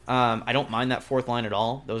 I don't mind that fourth line at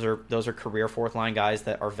all. Those are career fourth line guys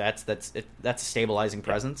that are vets. That's a stabilizing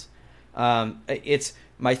presence. It's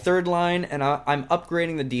my third line, and I'm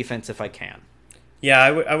upgrading the defense if I can. Yeah,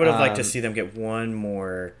 I would have liked to see them get one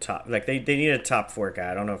more top. Like they need a top 4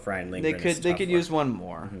 guy. I don't know if Ryan Lindgren. They could use one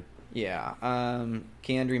more. Mm-hmm. Yeah,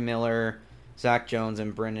 K'Andre Miller, Zach Jones,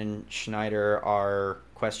 and Brendan Schneider are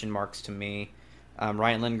question marks to me.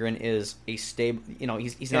 Ryan Lindgren is a stable.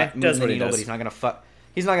 He's not moving the needle, but he's not gonna fuck.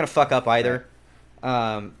 He's not gonna fuck up either.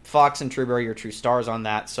 Right. Fox and Trouba are your true stars on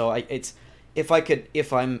that. So if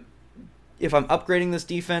I'm upgrading this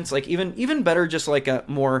defense, like even better, just like a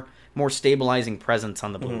more stabilizing presence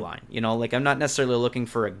on the blue line. Like I'm not necessarily looking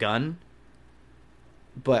for a gun,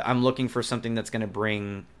 but I'm looking for something that's going to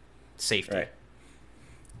bring safety. Right.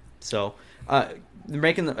 So they're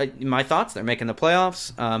making my thoughts. They're making the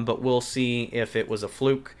playoffs, but we'll see if it was a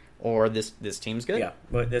fluke or this team's good. Yeah,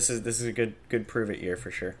 but this is a good prove it year for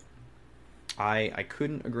sure. I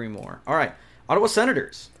couldn't agree more. All right, Ottawa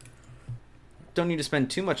Senators. Don't need to spend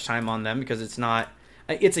too much time on them because it's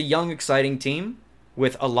a young, exciting team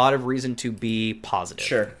with a lot of reason to be positive.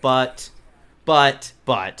 Sure. But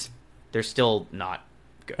they're still not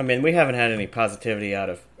good. I mean, we haven't had any positivity out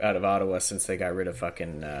of Ottawa since they got rid of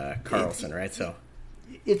fucking Carlson, right? So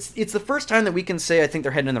it's the first time that we can say I think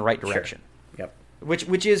they're heading in the right direction. Sure. Yep.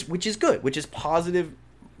 Which is good, which is positive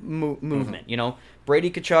movement. Brady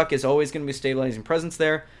Tkachuk is always going to be a stabilizing presence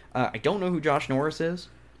there. I don't know who Josh Norris is.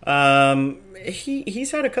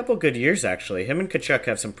 He's had a couple good years actually. Him and Kachuk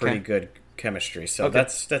have some pretty Okay. good chemistry, so Okay.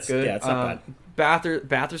 that's Good. yeah, it's not bad.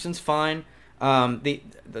 Batherson's fine.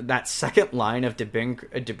 That second line of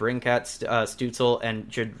Debrincat, Stutzel, and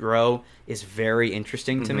Jadro is very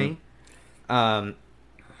interesting to me.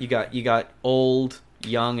 You got old,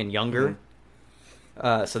 young, and younger.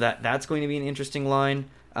 So that's going to be an interesting line.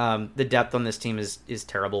 The depth on this team is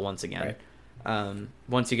terrible once again. Right.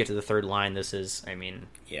 Once you get to the third line, this is,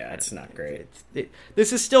 Yeah, it's not great.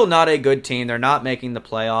 This is still not a good team. They're not making the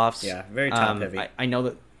playoffs. Yeah, very top heavy. I know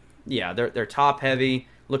that. Yeah, they're top heavy.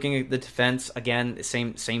 Looking at the defense again,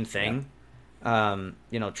 same thing.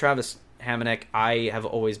 Travis Hamonic, I have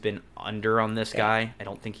always been under on this guy. I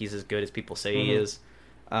don't think he's as good as people say he is.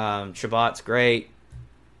 Shabbat's great.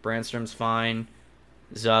 Brandstrom's fine.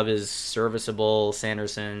 Zub is serviceable.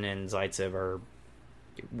 Sanderson and Zaitsev are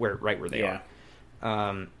right where they are.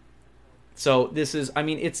 So this is,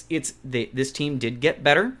 this team did get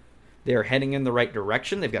better. They're heading in the right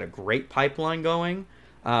direction. They've got a great pipeline going.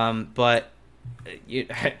 But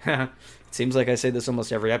it seems like I say this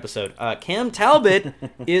almost every episode. Cam Talbot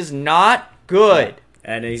is not good.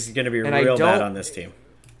 And he's going to be And real bad on this team.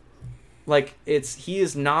 Like he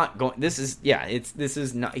is not going.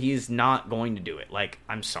 He's not going to do it. Like,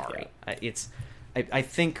 I'm sorry. I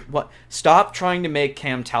think stop trying to make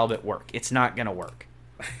Cam Talbot work. It's not going to work.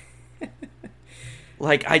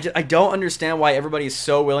 Like, I don't understand why everybody is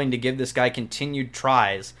so willing to give this guy continued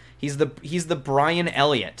tries. He's the Brian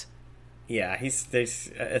Elliott. Yeah,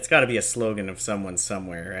 it's got to be a slogan of someone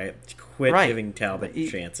somewhere, right? Quit giving Talbot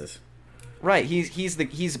chances. Right,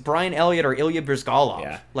 he's Brian Elliott or Ilya Brizgalov.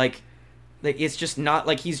 Yeah. Like it's just not,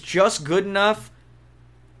 like, he's just good enough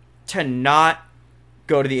to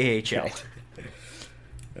go to the AHL. Right.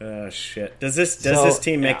 Oh shit! Does this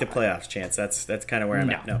team make the playoffs? Chance? That's kind of where I'm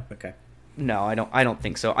at. No, okay. No, I don't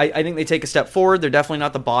think so. I think they take a step forward. They're definitely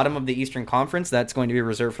not the bottom of the Eastern Conference. That's going to be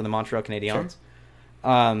reserved for the Montreal Canadiens.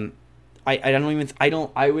 Sure.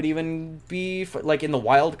 I would even be like, in the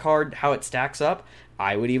wild card, how it stacks up.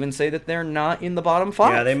 I would even say that they're not in the bottom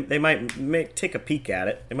five. Yeah, they might take a peek at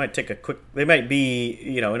it. They might they might be,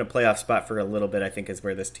 in a playoff spot for a little bit, I think, is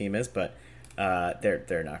where this team is, but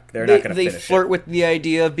they're not going to finish. They flirt with the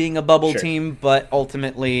idea of being a bubble Sure. team, but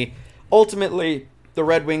ultimately the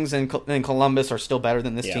Red Wings and Columbus are still better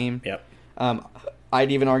than this team. Yep.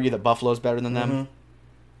 I'd even argue that Buffalo's better than them.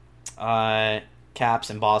 Caps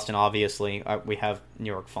and Boston, obviously. We have New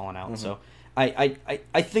York falling out. So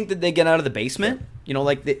I think that they get out of the basement.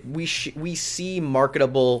 Sure. We see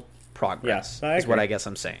marketable progress. Yeah, is what I guess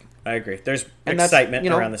I'm saying. I agree. There's And excitement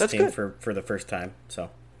around this that's team good. for the first time.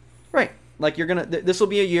 So Right. Like, this will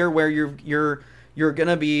be a year where you're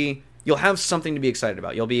gonna be, you'll have something to be excited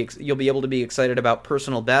about. You'll be able to be excited about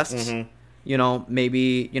personal bests.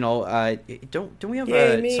 Maybe don't we have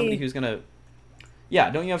somebody who's gonna? Yeah,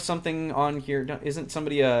 don't you have something on here? Isn't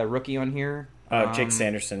somebody a rookie on here? Jake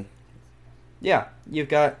Sanderson. Yeah, you've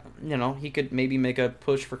got, he could maybe make a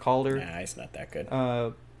push for Calder. Nah, he's not that good.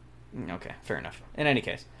 Okay, fair enough. In any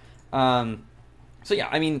case, so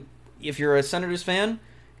yeah, if you're a Senators fan,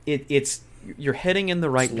 you're heading in the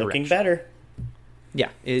right It's direction. looking better. Yeah,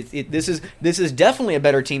 this is definitely a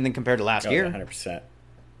better team than compared to last year. 100%.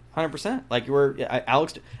 100%. Like,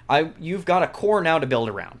 Alex, you've got a core now to build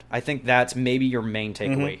around. I think that's maybe your main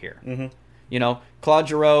takeaway here. Claude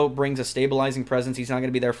Giroux brings a stabilizing presence. He's not going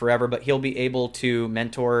to be there forever, but he'll be able to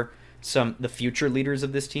mentor the future leaders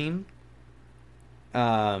of this team,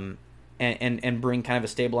 and bring kind of a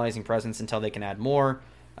stabilizing presence until they can add more.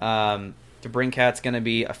 DeBrincat's going to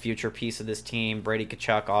be a future piece of this team. Brady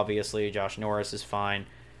Tkachuk, obviously. Josh Norris is fine.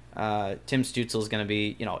 Tim Stutzel is going to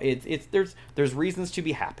be, there's reasons to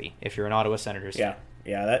be happy if you're an Ottawa Senators fan.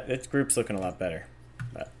 Yeah, that group's looking a lot better.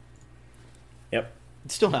 But, yep.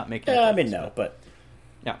 It's still not making. Yeah, no, but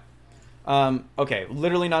yeah. Okay,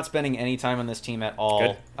 literally not spending any time on this team at all.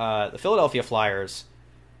 Good. The Philadelphia Flyers,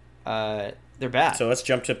 they're bad. So let's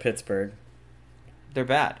jump to Pittsburgh. They're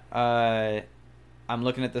bad. I'm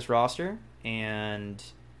looking at this roster, and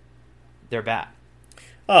they're bad.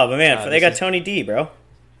 Oh, but man, they got Tony D, bro.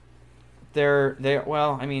 They're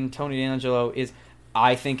Tony D'Angelo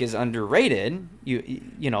I think is underrated.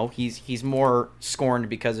 He's more scorned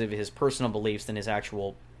because of his personal beliefs than his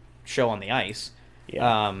actual show on the ice.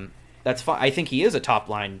 Yeah. That's fine. I think he is a top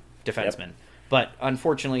line defenseman, but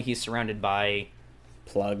unfortunately he's surrounded by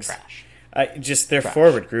plugs. Trash. Their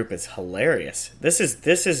forward group is hilarious. This is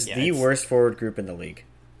the worst forward group in the league.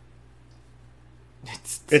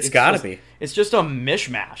 It's got to be. It's just a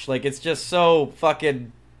mishmash. Like, it's just so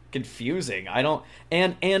fucking confusing. I don't.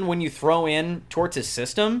 And when you throw in Torts'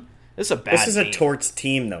 system, This is a bad This is team. a Torts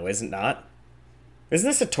team, though, is it not? Isn't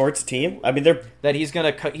this a Torts team? I mean, they're... That he's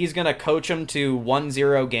gonna coach them to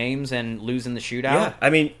 1-0 games and lose in the shootout. Yeah, I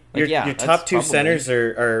mean, your that's top two probably- centers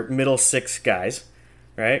are middle six guys,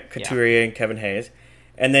 right? Couturier and Kevin Hayes.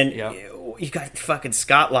 And then you got fucking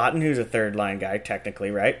Scott Lawton, who's a third-line guy, technically,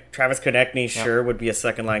 right? Travis Konechny, sure, would be a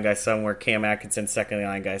second-line guy somewhere. Cam Atkinson,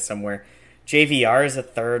 second-line guy somewhere. JVR is a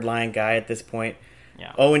third-line guy at this point.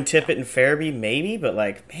 Yeah. Owen Tippett and Farabee, maybe, but,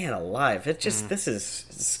 like, man alive. It just, this is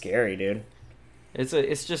scary, dude.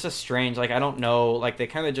 It's just a strange, like, I don't know, like, they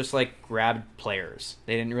kind of just, like, grabbed players.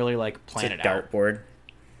 They didn't really, like, plan It's it a out. dartboard.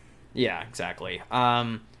 Yeah, exactly.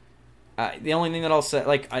 The only thing that I'll say,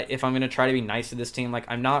 like, if I'm going to try to be nice to this team, like,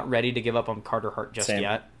 I'm not ready to give up on Carter Hart just Same.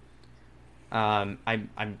 yet. I'm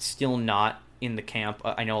still not in the camp.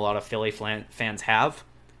 I know a lot of Philly fans have.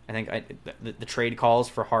 I think the trade calls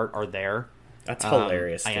for Hart are there. That's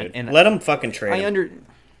hilarious, dude. and Let him fucking trade him.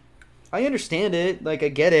 I understand it. Like, I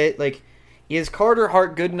get it. Like, is Carter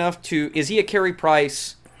Hart good enough to... Is he a Carey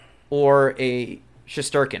Price or a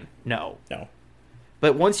Shesterkin? No. No.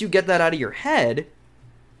 But once you get that out of your head,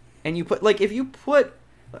 and you put... Like, if you put...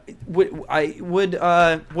 Would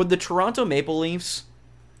the Toronto Maple Leafs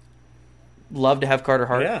love to have Carter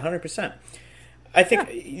Hart? Yeah, 100%. I think,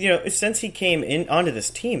 you know, since he came in onto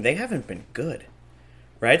this team, they haven't been good.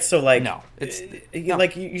 Right? So, like, No.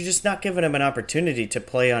 like you're just not giving him an opportunity to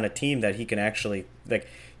play on a team that he can actually, like,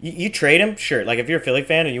 you trade him, sure. Like, if you're a Philly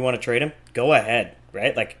fan and you want to trade him, go ahead,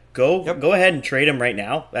 right? Like, go ahead and trade him right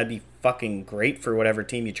now. That'd be fucking great for whatever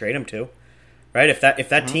team you trade him to, right? If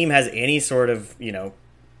that team has any sort of, you know,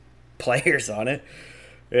 players on it,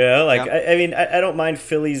 yeah. Like, I mean, I don't mind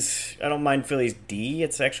Philly's. I don't mind Philly's D.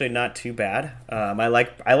 It's actually not too bad. I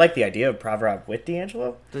like the idea of Provorov with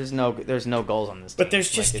D'Angelo. There's no goals on this team. But there's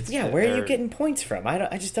just Like, where are you getting points from? I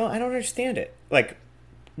don't understand it. Like,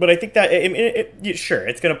 but I think that sure,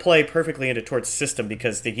 it's going to play perfectly into Tort's system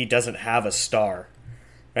because he doesn't have a star,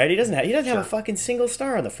 right? He doesn't have a fucking single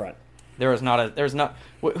star on the front. There's not.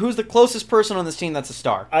 Who's the closest person on this team that's a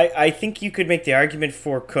star? I think you could make the argument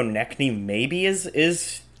for Konechny maybe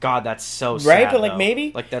is God, that's so sad. Right, but, like, though.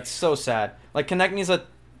 maybe? Like, that's so sad. Like, Konechny's a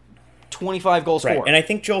 25 goal scorer. right, and I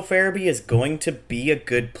think Joel Farabee is going to be a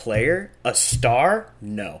good player. A star,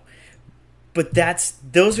 no. But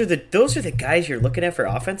those are the guys you're looking at for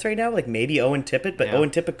offense right now. Like, maybe Owen Tippett, but Owen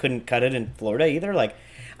Tippett couldn't cut it in Florida either. Like,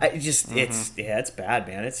 it's bad,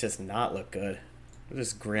 man. It's just not look good. It's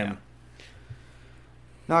just grim. Yeah.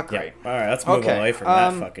 Not great. All right, let's move away from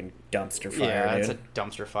that fucking dumpster fire. Yeah, dude. it's a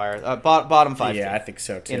dumpster fire. Bottom five. Yeah, team I think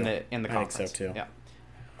so too. in the I conference. think so too.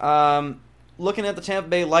 Yeah. Looking at the Tampa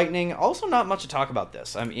Bay Lightning, also not much to talk about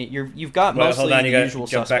this. I mean, you've got Well, mostly hold on, the you got usual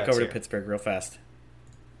to jump back suspects over here. to Pittsburgh real fast.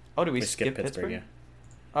 Oh, do we We skip skipped Pittsburgh? Yeah.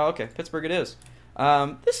 Oh, okay. Pittsburgh it is.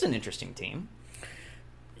 This is an interesting team.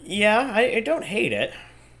 Yeah, I don't hate it.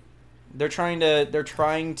 They're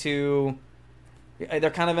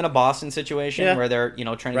kind of in a Boston situation where they're, trying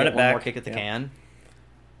to Run get it one more back. kick at the Yeah.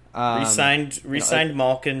 can. Re-signed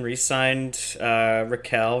Malkin, re-signed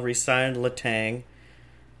Raquel, re-signed Letang.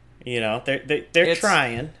 They're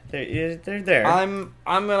trying. They're there. I'm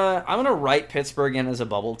gonna write Pittsburgh in as a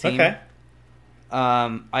bubble team. Okay.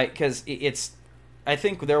 I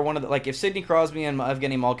think they're one of the, like, if Sidney Crosby and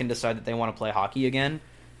Evgeny Malkin decide that they want to play hockey again,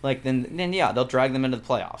 like, then yeah, they'll drag them into the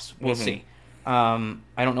playoffs. We'll see. I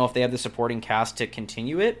don't know if they have the supporting cast to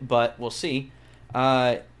continue it, but we'll see.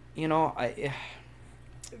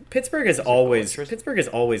 Pittsburgh is always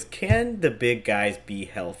can the big guys be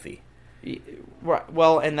healthy? Right.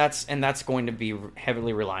 Well, and that's going to be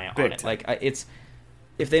heavily reliant on Big it. time. Like,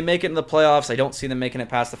 if they make it in the playoffs, I don't see them making it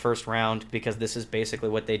past the first round because this is basically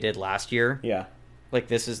what they did last year. Yeah. Like,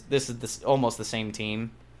 this is almost the same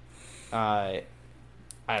team. I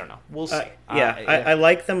don't know. We'll see. I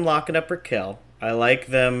like them locking up Raquel. I like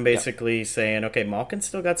them basically saying, okay, Malkin's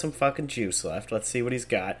still got some fucking juice left. Let's see what he's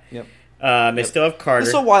got. Yep. They still have Carter.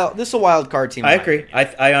 This is a wild card team. I agree.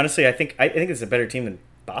 I honestly, I think it's a better team than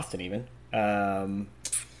Boston even. And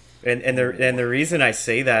the reason I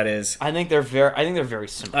say that is I think they're very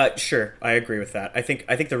similar. sure, I agree with that. I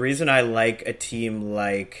think the reason I like a team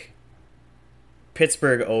like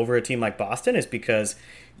Pittsburgh over a team like Boston is because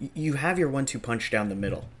you have your 1-2 punch down the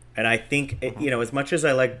middle. And I think as much as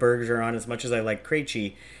I like Bergeron, as much as I like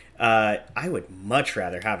Krejci, I would much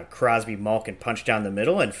rather have a Crosby Malkin punch down the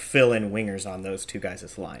middle and fill in wingers on those two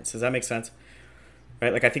guys' lines. Does that make sense?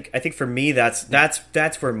 Right? Like, I think for me that's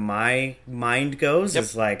where my mind goes. Yep.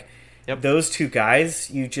 Is like Yep. those two guys.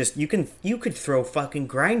 You could throw fucking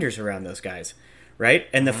grinders around those guys, right?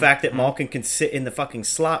 And the fact that Malkin can sit in the fucking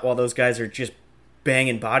slot while those guys are just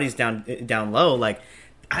banging bodies down low, like,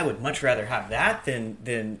 I would much rather have that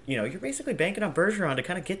than you're basically banking on Bergeron to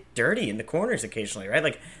kind of get dirty in the corners occasionally, right?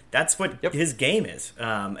 Like that's what his game is.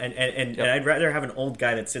 And I'd rather have an old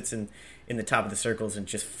guy that sits in the top of the circles and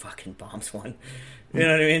just fucking bombs one. You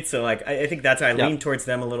know what I mean? So like I think that's why I lean towards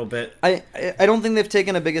them a little bit. I don't think they've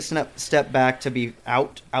taken a biggest step back to be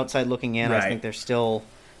outside looking in. Right. I think they're still,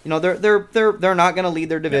 they're not going to lead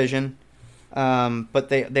their division, but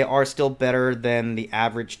they are still better than the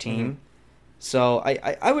average team. Mm-hmm. So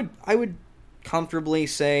I would comfortably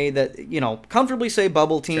say that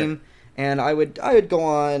bubble team, sure. And I would go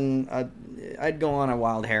on a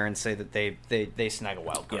wild hair and say that they snag a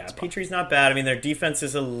wild card. Yeah, spot. Petrie's not bad. I mean, their defense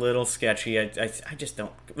is a little sketchy. I just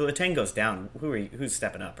don't. Well, the 10 goes down. Who's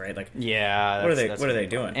stepping up, right? Like, yeah. What are they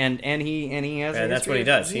doing? And he has. Yeah, that's what he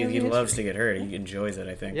does. He loves to get hurt. He enjoys it.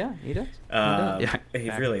 I think. Yeah, he does.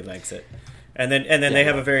 He really likes it. And then they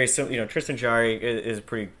have a very Tristan Jarry is a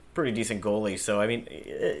pretty decent goalie. So I mean,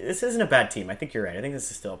 this isn't a bad team. I think you're right. I think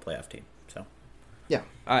this is still a playoff team. So. Yeah,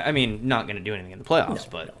 I mean, not going to do anything in the playoffs,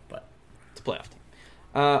 but it's a playoff team.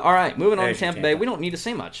 All right, moving on to Tampa Bay. We don't need to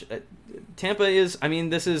say much. Tampa is, I mean,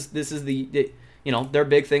 this is the their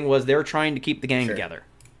big thing was they're trying to keep the gang together.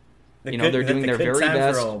 They're doing their very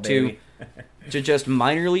best to just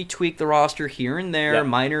minorly tweak the roster here and there,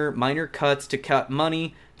 minor cuts to cut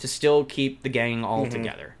money to still keep the gang all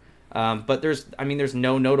together. But there's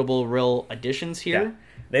no notable real additions here. Yeah.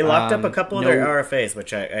 They locked up a couple of their RFAs,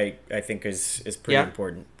 which I think is pretty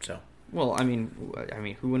important. So, well, I mean,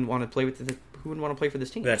 who wouldn't want to play for this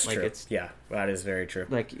team? That's true. That is very true.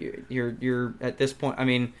 Like you're at this point. I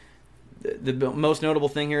mean, the most notable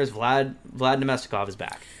thing here is Vlad Nemestikov is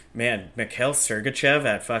back. Man, Mikhail Sergachev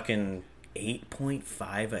at fucking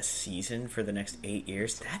 8.5 a season for the next 8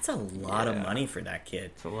 years. That's a lot of money for that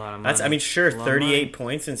kid. It's a lot of money. 38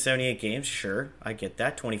 points in 78 games. Sure, I get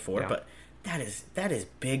that. 24, but. That is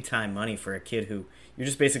big time money for a kid who you're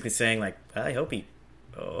just basically saying like I hope he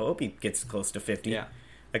gets close to 50. Yeah,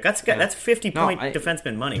 like that's 50-point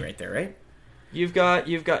defenseman money right there, right? You've got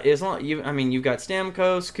you've got Stamkos,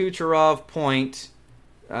 Kucherov, Point.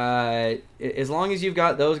 As long as you've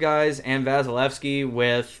got those guys and Vasilevsky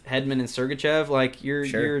with Hedman and Sergachev, like you're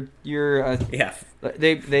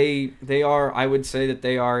They are. I would say that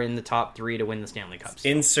they are in the top 3 to win the Stanley Cup.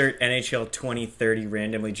 Insert NHL 2030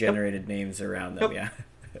 randomly generated names around them. Yep.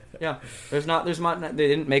 Yeah. There's not. They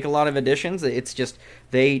didn't make a lot of additions. It's just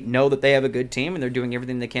they know that they have a good team and they're doing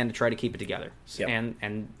everything they can to try to keep it together. Yep.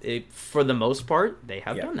 And for the most part, they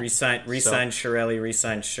have done that. Re-signed Chiarelli,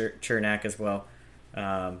 re-signed Chernak as well.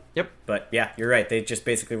 But yeah, you're right. They just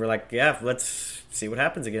basically were like, let's see what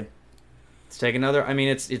happens again. Let's take another. I mean,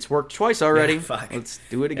 it's worked twice already. Fuck. Let's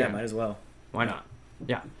do it again. Yeah, might as well. Why not?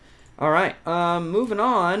 Yeah. All right. Moving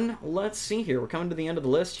on. Let's see here. We're coming to the end of the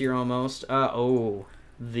list here almost.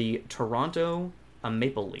 The Toronto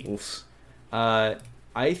Maple Leafs.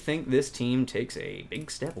 I think this team takes a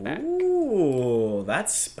big step back. Ooh,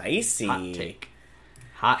 that's spicy.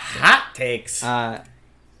 Hot takes.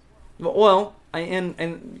 Well,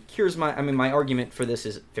 here's my argument for this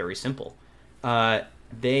is very simple.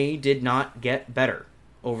 They did not get better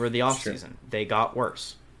over the offseason. They got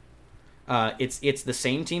worse. It's the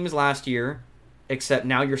same team as last year, except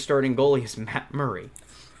now your starting goalie is Matt Murray.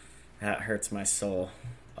 That hurts my soul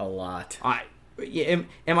a lot. Am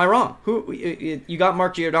I wrong? You got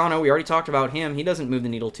Mark Giordano. We already talked about him. He doesn't move the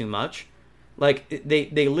needle too much. Like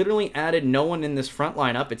they literally added no one in this front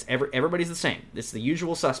lineup. It's everybody's the same. It's the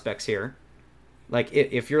usual suspects here. Like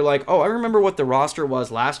if you're like, I remember what the roster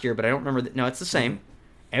was last year, but I don't remember. No, it's the same. Mm-hmm.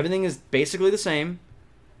 Everything is basically the same,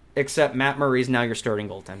 except Matt Murray is now your starting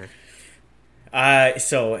goaltender.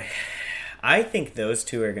 So I think those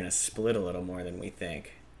two are going to split a little more than we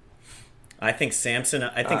think. I think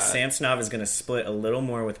Samsonov is going to split a little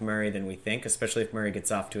more with Murray than we think, especially if Murray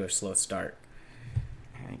gets off to a slow start.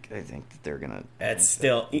 I think that they're gonna. It's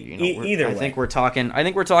still either way. I think we're talking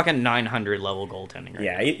 900 level goaltending. Right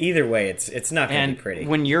now. Either way, it's not going to be pretty.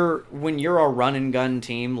 When you're a run and gun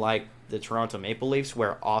team like the Toronto Maple Leafs,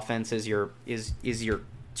 where offense is your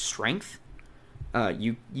strength,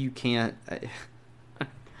 you can't.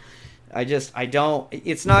 I don't.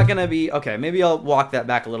 It's not going to be okay. Maybe I'll walk that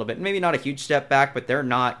back a little bit. Maybe not a huge step back, but they're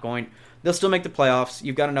not going. They'll still make the playoffs.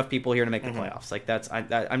 You've got enough people here to make the playoffs. Like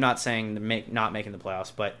I'm not saying not making the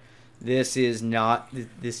playoffs, but this is not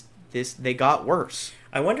this. They got worse.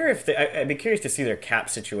 I wonder if I'd be curious to see their cap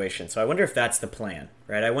situation. So I wonder if that's the plan,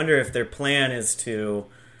 right? I wonder if their plan is to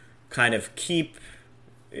kind of keep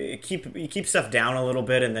stuff down a little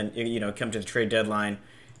bit, and then come to the trade deadline.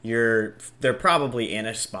 They're probably in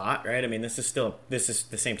a spot, right? I mean, this is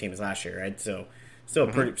the same team as last year, right? So still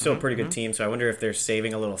a pretty good team. So I wonder if they're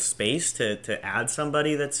saving a little space to add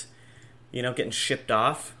somebody that's, getting shipped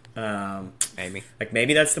off. Maybe. Like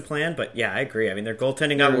maybe that's the plan. But yeah, I agree. I mean, their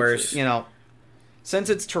goaltending got worse. Since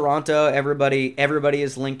it's Toronto, everybody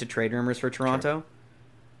is linked to trade rumors for Toronto. Sure.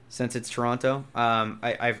 Since it's Toronto,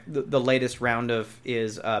 the latest round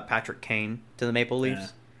is Patrick Kane to the Maple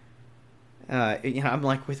Leafs. I'm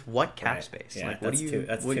like, with what cap space? Yeah, like, that's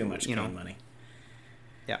too much Kane money.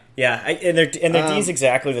 Yeah, yeah, and their D's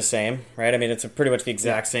exactly the same, right? I mean, it's pretty much the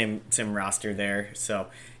exact same roster there. So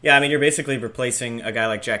yeah, I mean, you're basically replacing a guy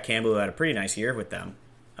like Jack Campbell who had a pretty nice year with them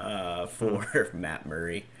for Matt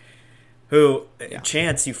Murray, who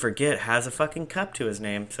chance you forget has a fucking cup to his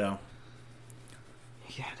name. So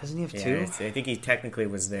yeah, doesn't he have two? I think he technically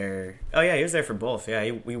was there. Oh yeah, he was there for both.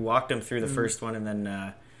 Yeah, we walked him through the first one, and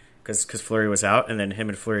then because Fleury was out, and then him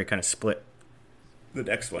and Fleury kind of split the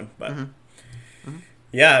next one, but.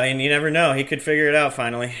 Yeah, I mean, you never know. He could figure it out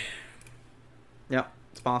finally. Yeah,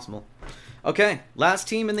 it's possible. Okay, last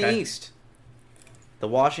team in the East. The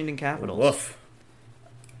Washington Capitals. Woof.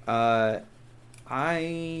 I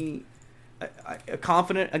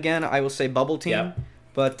confident, again, I will say bubble team. Yep.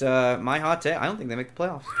 But my hot take, I don't think they make the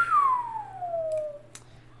playoffs.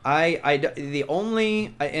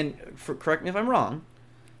 Correct me if I'm wrong,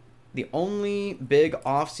 the only big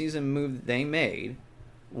offseason move that they made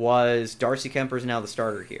was Darcy Kemper is now the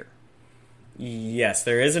starter here. Yes,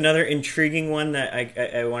 there is another intriguing one that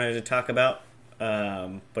I wanted to talk about,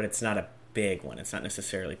 but it's not a big one. It's not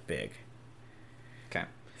necessarily big. Okay.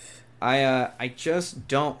 I just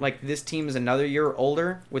don't like this team is another year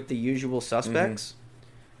older with the usual suspects.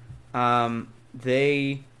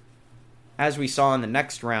 They, as we saw in the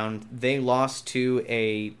next round, they lost to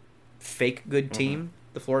a fake good team,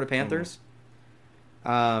 the Florida Panthers.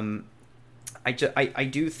 I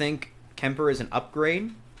do think Kemper is an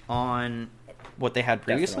upgrade on what they had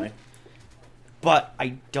previously. Definitely. But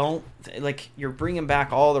I don't you're bringing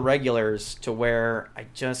back all the regulars to where I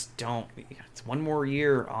just don't. It's one more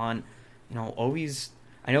year on, Ovi's.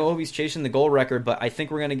 I know Ovi's chasing the goal record, but I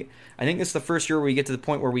think I think it's the first year where we get to the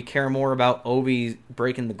point where we care more about Ovi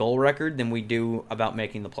breaking the goal record than we do about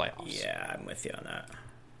making the playoffs. Yeah, I'm with you on that.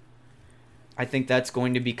 I think that's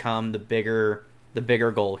going to become the bigger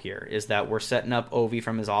goal here, is that we're setting up Ovi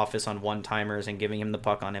from his office on one-timers and giving him the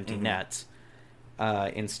puck on empty nets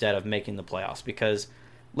instead of making the playoffs. Because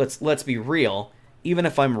let's be real, even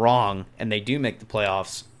if I'm wrong and they do make the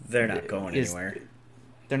playoffs, they're not going anywhere.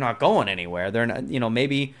 They're not going anywhere. They're not.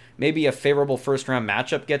 Maybe a favorable first-round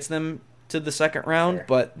matchup gets them to the second round, sure.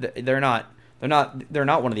 But they're not. They're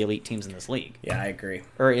not one of the elite teams in this league. Yeah, I agree.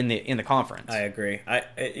 Or in the conference. I agree.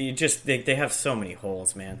 They have so many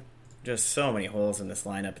holes, man. Just so many holes in this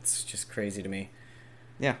lineup. It's just crazy to me.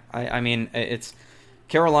 Yeah, I mean, it's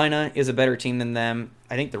Carolina is a better team than them.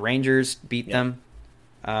 I think the Rangers beat them.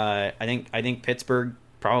 I think Pittsburgh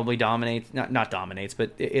probably dominates. Not dominates,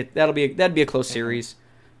 but that'd be a close series.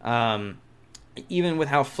 Even with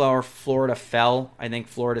how Florida fell, I think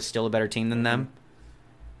Florida's still a better team than them.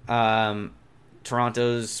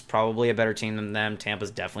 Toronto's probably a better team than them. Tampa's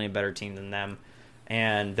definitely a better team than them.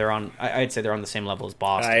 And I'd say they're on the same level as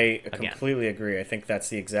Boston. I completely agree. I think that's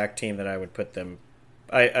the exact team that I would put them.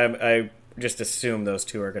 I just assume those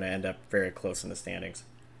two are going to end up very close in the standings.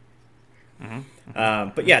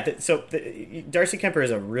 But yeah, Darcy Kemper is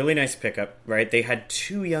a really nice pickup, right? They had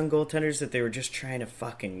two young goaltenders that they were just trying to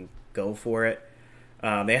fucking go for it.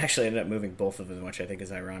 They actually ended up moving both of them, which I think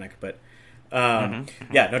is ironic. But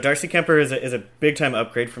Darcy Kemper is a big time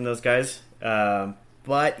upgrade from those guys.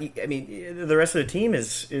 But I mean, the rest of the team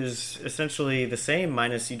is essentially the same.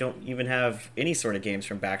 Minus you don't even have any sort of games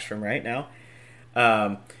from Backstrom right now.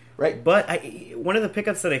 Right. But one of the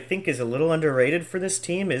pickups that I think is a little underrated for this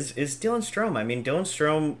team is Dylan Strome. I mean, Dylan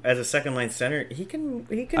Strome as a second line center, he can move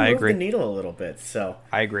the needle a little bit. So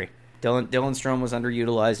I agree. Dylan Strome was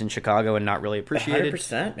underutilized in Chicago and not really appreciated.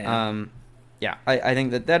 100%, man. Yeah, I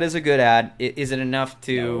think that is a good ad. Is it enough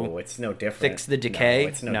to? No, it's no different. Fix the decay? No,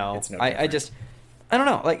 it's no different. I don't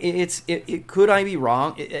know. It could I be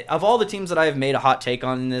wrong? Of all the teams that I have made a hot take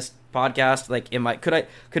on in this podcast,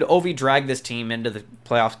 could Ovi drag this team into the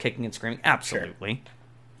playoffs kicking and screaming? Absolutely.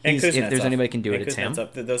 Sure. If there's anybody can do it, it's him.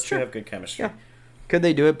 Those two have good chemistry. Yeah. Could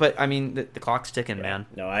they do it? But I mean, the clock's ticking, man.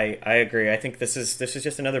 No, I agree. I think this is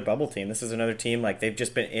just another bubble team. This is another team they've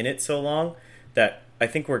just been in it so long that I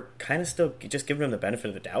think we're kind of still just giving them the benefit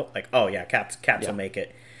of the doubt. Oh yeah, Caps will make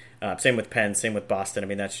it. Same with Penn, same with Boston. I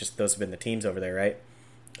mean, that's just those have been the teams over there, right?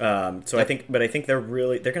 I think they're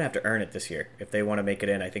gonna have to earn it this year if they want to make it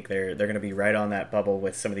in. I think they're gonna be right on that bubble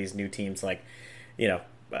with some of these new teams. I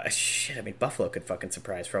mean, Buffalo could fucking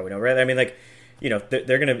surprise for all we know, right? I mean,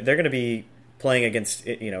 they're gonna be playing against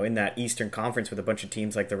in that Eastern Conference with a bunch of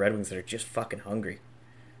teams like the Red Wings that are just fucking hungry.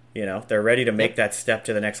 They're ready to make that step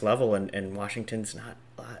to the next level, and Washington's not.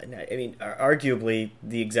 I mean, arguably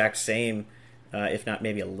the exact same, if not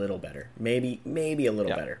maybe a little better, maybe a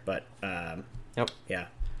little better, but yeah.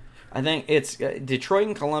 I think it's Detroit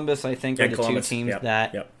and Columbus. I think are the two teams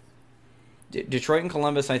that. Yep. Detroit and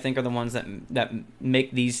Columbus, I think, are the ones that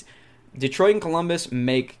make these. Detroit and Columbus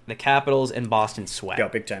make the Capitals and Boston sweat. Yeah,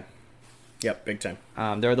 big time. Yep, big time.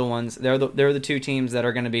 They're the ones. They're the two teams that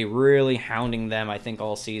are going to be really hounding them, I think,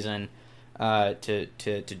 all season to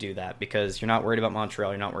do that, because you're not worried about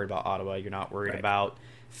Montreal, you're not worried about Ottawa, you're not worried about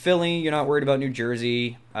Philly, you're not worried about New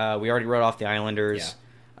Jersey. We already wrote off the Islanders.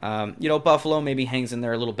 Yeah. Buffalo maybe hangs in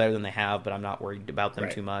there a little better than they have, but I'm not worried about them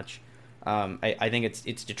too much. I think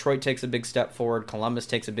it's Detroit takes a big step forward, Columbus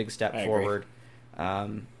takes a big step forward.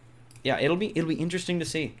 Yeah, it'll be interesting to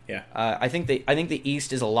see. Yeah, I think the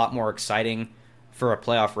East is a lot more exciting for a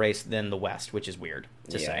playoff race than the West, which is weird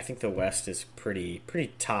to say. I think the West is pretty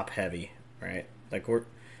top heavy, right? Like we're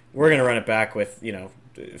gonna run it back with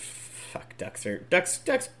fuck Ducks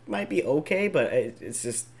might be okay, but it's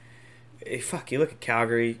just fuck. You look at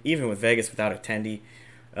Calgary, even with Vegas without Attendee.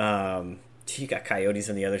 You got Coyotes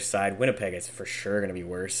on the other side. Winnipeg is for sure gonna be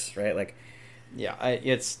worse, right? Like, yeah,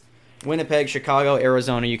 it's. Winnipeg, Chicago,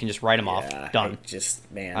 Arizona, you can just write them off. Done.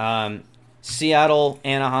 Man. Seattle,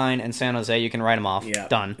 Anaheim, and San Jose, you can write them off.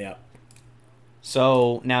 Done. Yeah.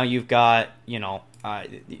 So now you've got,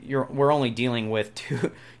 we're only dealing with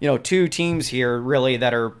two teams here really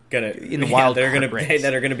that are in the wild card race.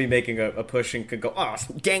 That are gonna be making a push and could go, oh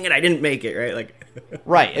dang it, I didn't make it, right? Like,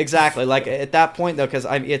 right, exactly. Like at that point though, because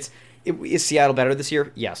is Seattle better this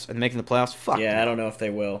year? Yes. And making the playoffs? Fuck. Yeah, I don't know if they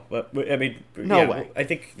will. But I mean, no way. I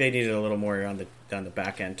think they needed a little more on the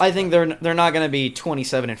back end. I think they're not going to be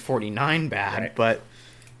 27-49 bad, but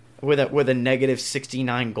with a negative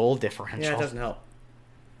 69 goal differential. Yeah, it doesn't help.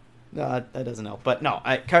 No, that doesn't help. But no,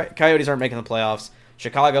 Coyotes aren't making the playoffs.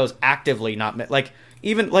 Chicago's actively not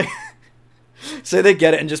say they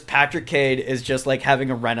get it, and just Patrick Cade is just like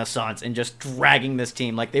having a renaissance and just dragging this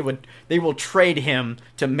team. Like they will trade him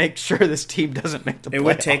to make sure this team doesn't make the playoffs. It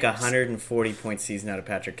would take a 140-point season out of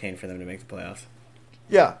Patrick Kane for them to make the playoffs.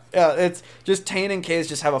 Yeah, it's just Kane and Cade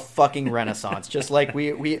just have a fucking renaissance. Just like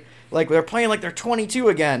we they're playing like they're 22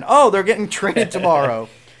 again. Oh, they're getting traded tomorrow.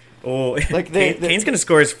 Oh, like Kane's gonna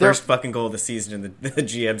score his first fucking goal of the season, and the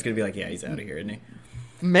GM's gonna be like, yeah, he's out of here, isn't he?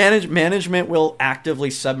 Management will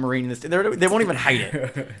actively submarine this. They won't even hide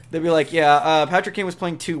it. They'll be like, yeah, Patrick Kane was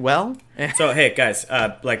playing too well. So, hey, guys,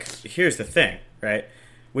 here's the thing, right?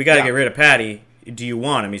 We got to get rid of Patty. Do you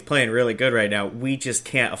want him? He's playing really good right now. We just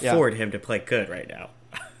can't afford him to play good right now.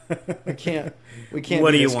 We can't.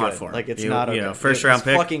 What do you want for him? Like, it's not okay. First round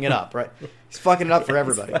pick? He's fucking it up, right? He's fucking it up for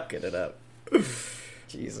everybody. He's fucking it up.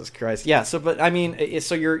 Jesus Christ. Yeah, so, but, I mean,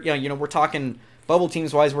 so we're talking... Bubble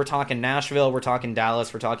teams wise, we're talking Nashville, we're talking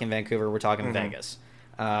Dallas, we're talking Vancouver, we're talking Vegas.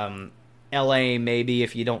 LA, maybe,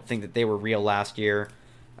 if you don't think that they were real last year.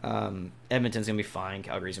 Edmonton's going to be fine.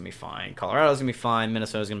 Calgary's going to be fine. Colorado's going to be fine.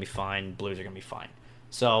 Minnesota's going to be fine. Blues are going to be fine.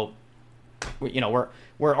 So, we're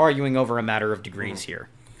arguing over a matter of degrees here.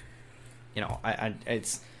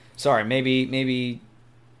 It's sorry, maybe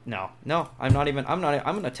no, I'm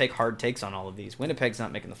going to take hard takes on all of these. Winnipeg's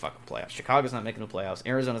not making the fucking playoffs. Chicago's not making the playoffs.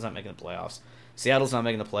 Arizona's not making the playoffs. Seattle's not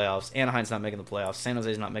making the playoffs. Anaheim's not making the playoffs. San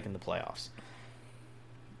Jose's not making the playoffs.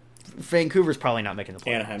 Vancouver's probably not making the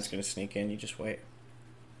playoffs. Anaheim's going to sneak in. You just wait.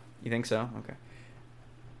 You think so? Okay.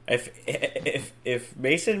 If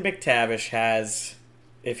Mason McTavish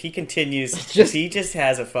if he continues, if he just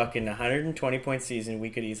has a fucking 120-point season, we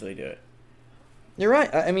could easily do it. You're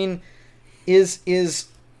right. I mean, are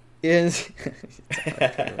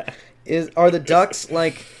the Ducks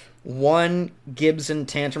like one Gibson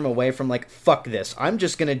tantrum away from like, fuck this, I'm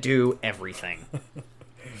just gonna do everything?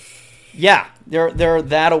 Yeah, they're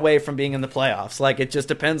that away from being in the playoffs. Like, it just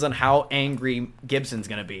depends on how angry Gibson's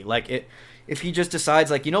gonna be. Like, if he just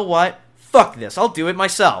decides, like, you know what, fuck this, I'll do it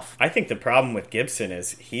myself. I think the problem with Gibson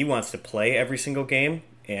is he wants to play every single game,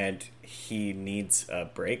 and he needs a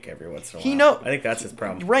break every once in a while. I think that's his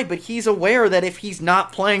problem. Right, but he's aware that if he's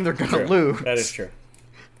not playing, they're going to lose. That is true.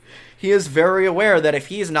 He is very aware that if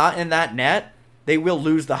he's not in that net, they will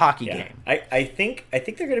lose the hockey game. I think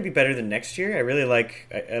they're going to be better than next year. I really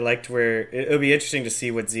liked where it'll be interesting to see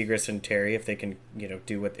what Zegras and Terry, if they can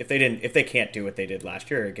do what if they can't do what they did last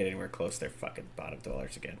year or get anywhere close, they're fucking bottom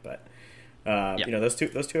dwellers again. But those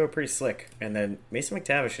two are pretty slick. And then Mason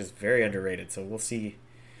McTavish is very underrated, so we'll see.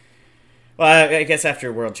 Well, I guess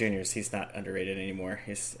after World Juniors, he's not underrated anymore.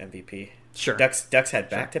 He's MVP. Sure. Ducks had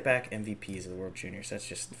back-to-back MVPs of the World Juniors. That's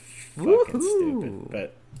just fucking Woohoo. stupid.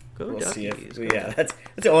 But Go we'll see Duckies. if that's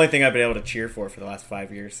the only thing I've been able to cheer for the last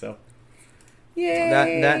 5 years. So yeah,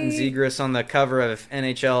 That and Zegras on the cover of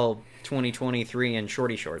NHL 2023 in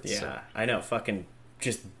shorty shorts. yeah, So. I know. Fucking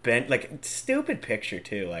just bent like stupid picture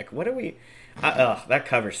too. Like what are we? That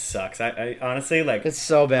cover sucks. I honestly like. It's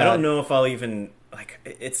so bad. I don't know if I'll even like.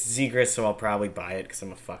 It's Zegras, so I'll probably buy it because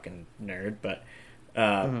I'm a fucking nerd. But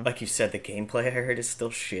like you said, the gameplay I heard is still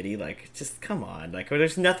shitty. Like, just come on. Like,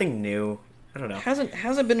 there's nothing new. I don't know.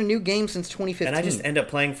 Hasn't been a new game since 2015. And I just end up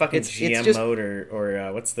playing fucking GM just, mode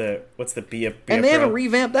or what's the Be and they haven't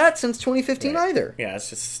revamped that since 2015 either. Yeah, it's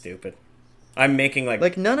just stupid. I'm making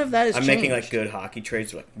like none of that is. I'm changed. making like good hockey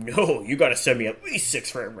trades. Like, no, you got to send me at least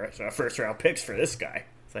 6 first round picks for this guy.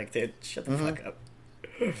 It's like, dude, shut the fuck up.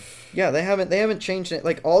 Yeah, they haven't changed it.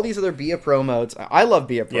 Like all these other Be a Pro modes. I love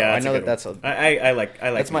Be a Pro. Yeah, I know that's a. I like.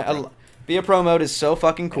 That's Be a Pro. Be a Pro mode is so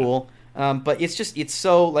fucking cool. But it's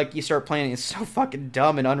so like you start playing, it's so fucking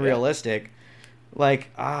dumb and unrealistic. Yeah.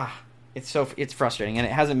 Like it's frustrating, and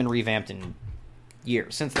it hasn't been revamped in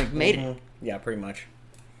years since they made it. Yeah, pretty much.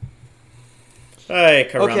 Hey,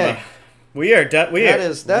 caramba. Okay. We are done.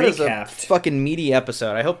 That is a fucking meaty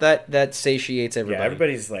episode. I hope that satiates everybody. Yeah,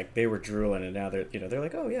 everybody's like they were drooling, and now they're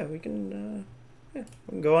like, oh yeah, we can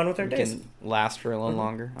go on with our days. Can last for a little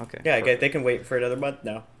longer. Okay. Yeah, they can wait for another month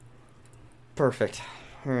now. Perfect.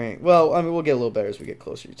 All right. Well, I mean, we'll get a little better as we get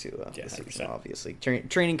closer to the season. 100%. Obviously,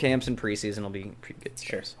 training camps and preseason will be pretty good.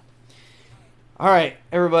 Sure. All right,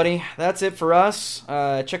 everybody. That's it for us.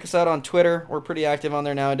 Check us out on Twitter. We're pretty active on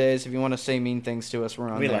there nowadays. If you want to say mean things to us, we're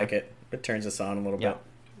on there. We like it. It turns us on a little bit.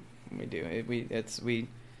 We do.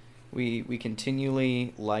 We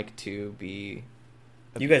continually like to be.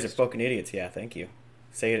 You guys are fucking idiots. Yeah, thank you.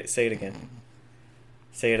 Say it again.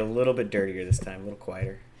 Say it a little bit dirtier this time, a little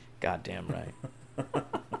quieter. Goddamn right.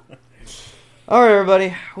 All right,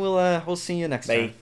 everybody. We'll see you next time.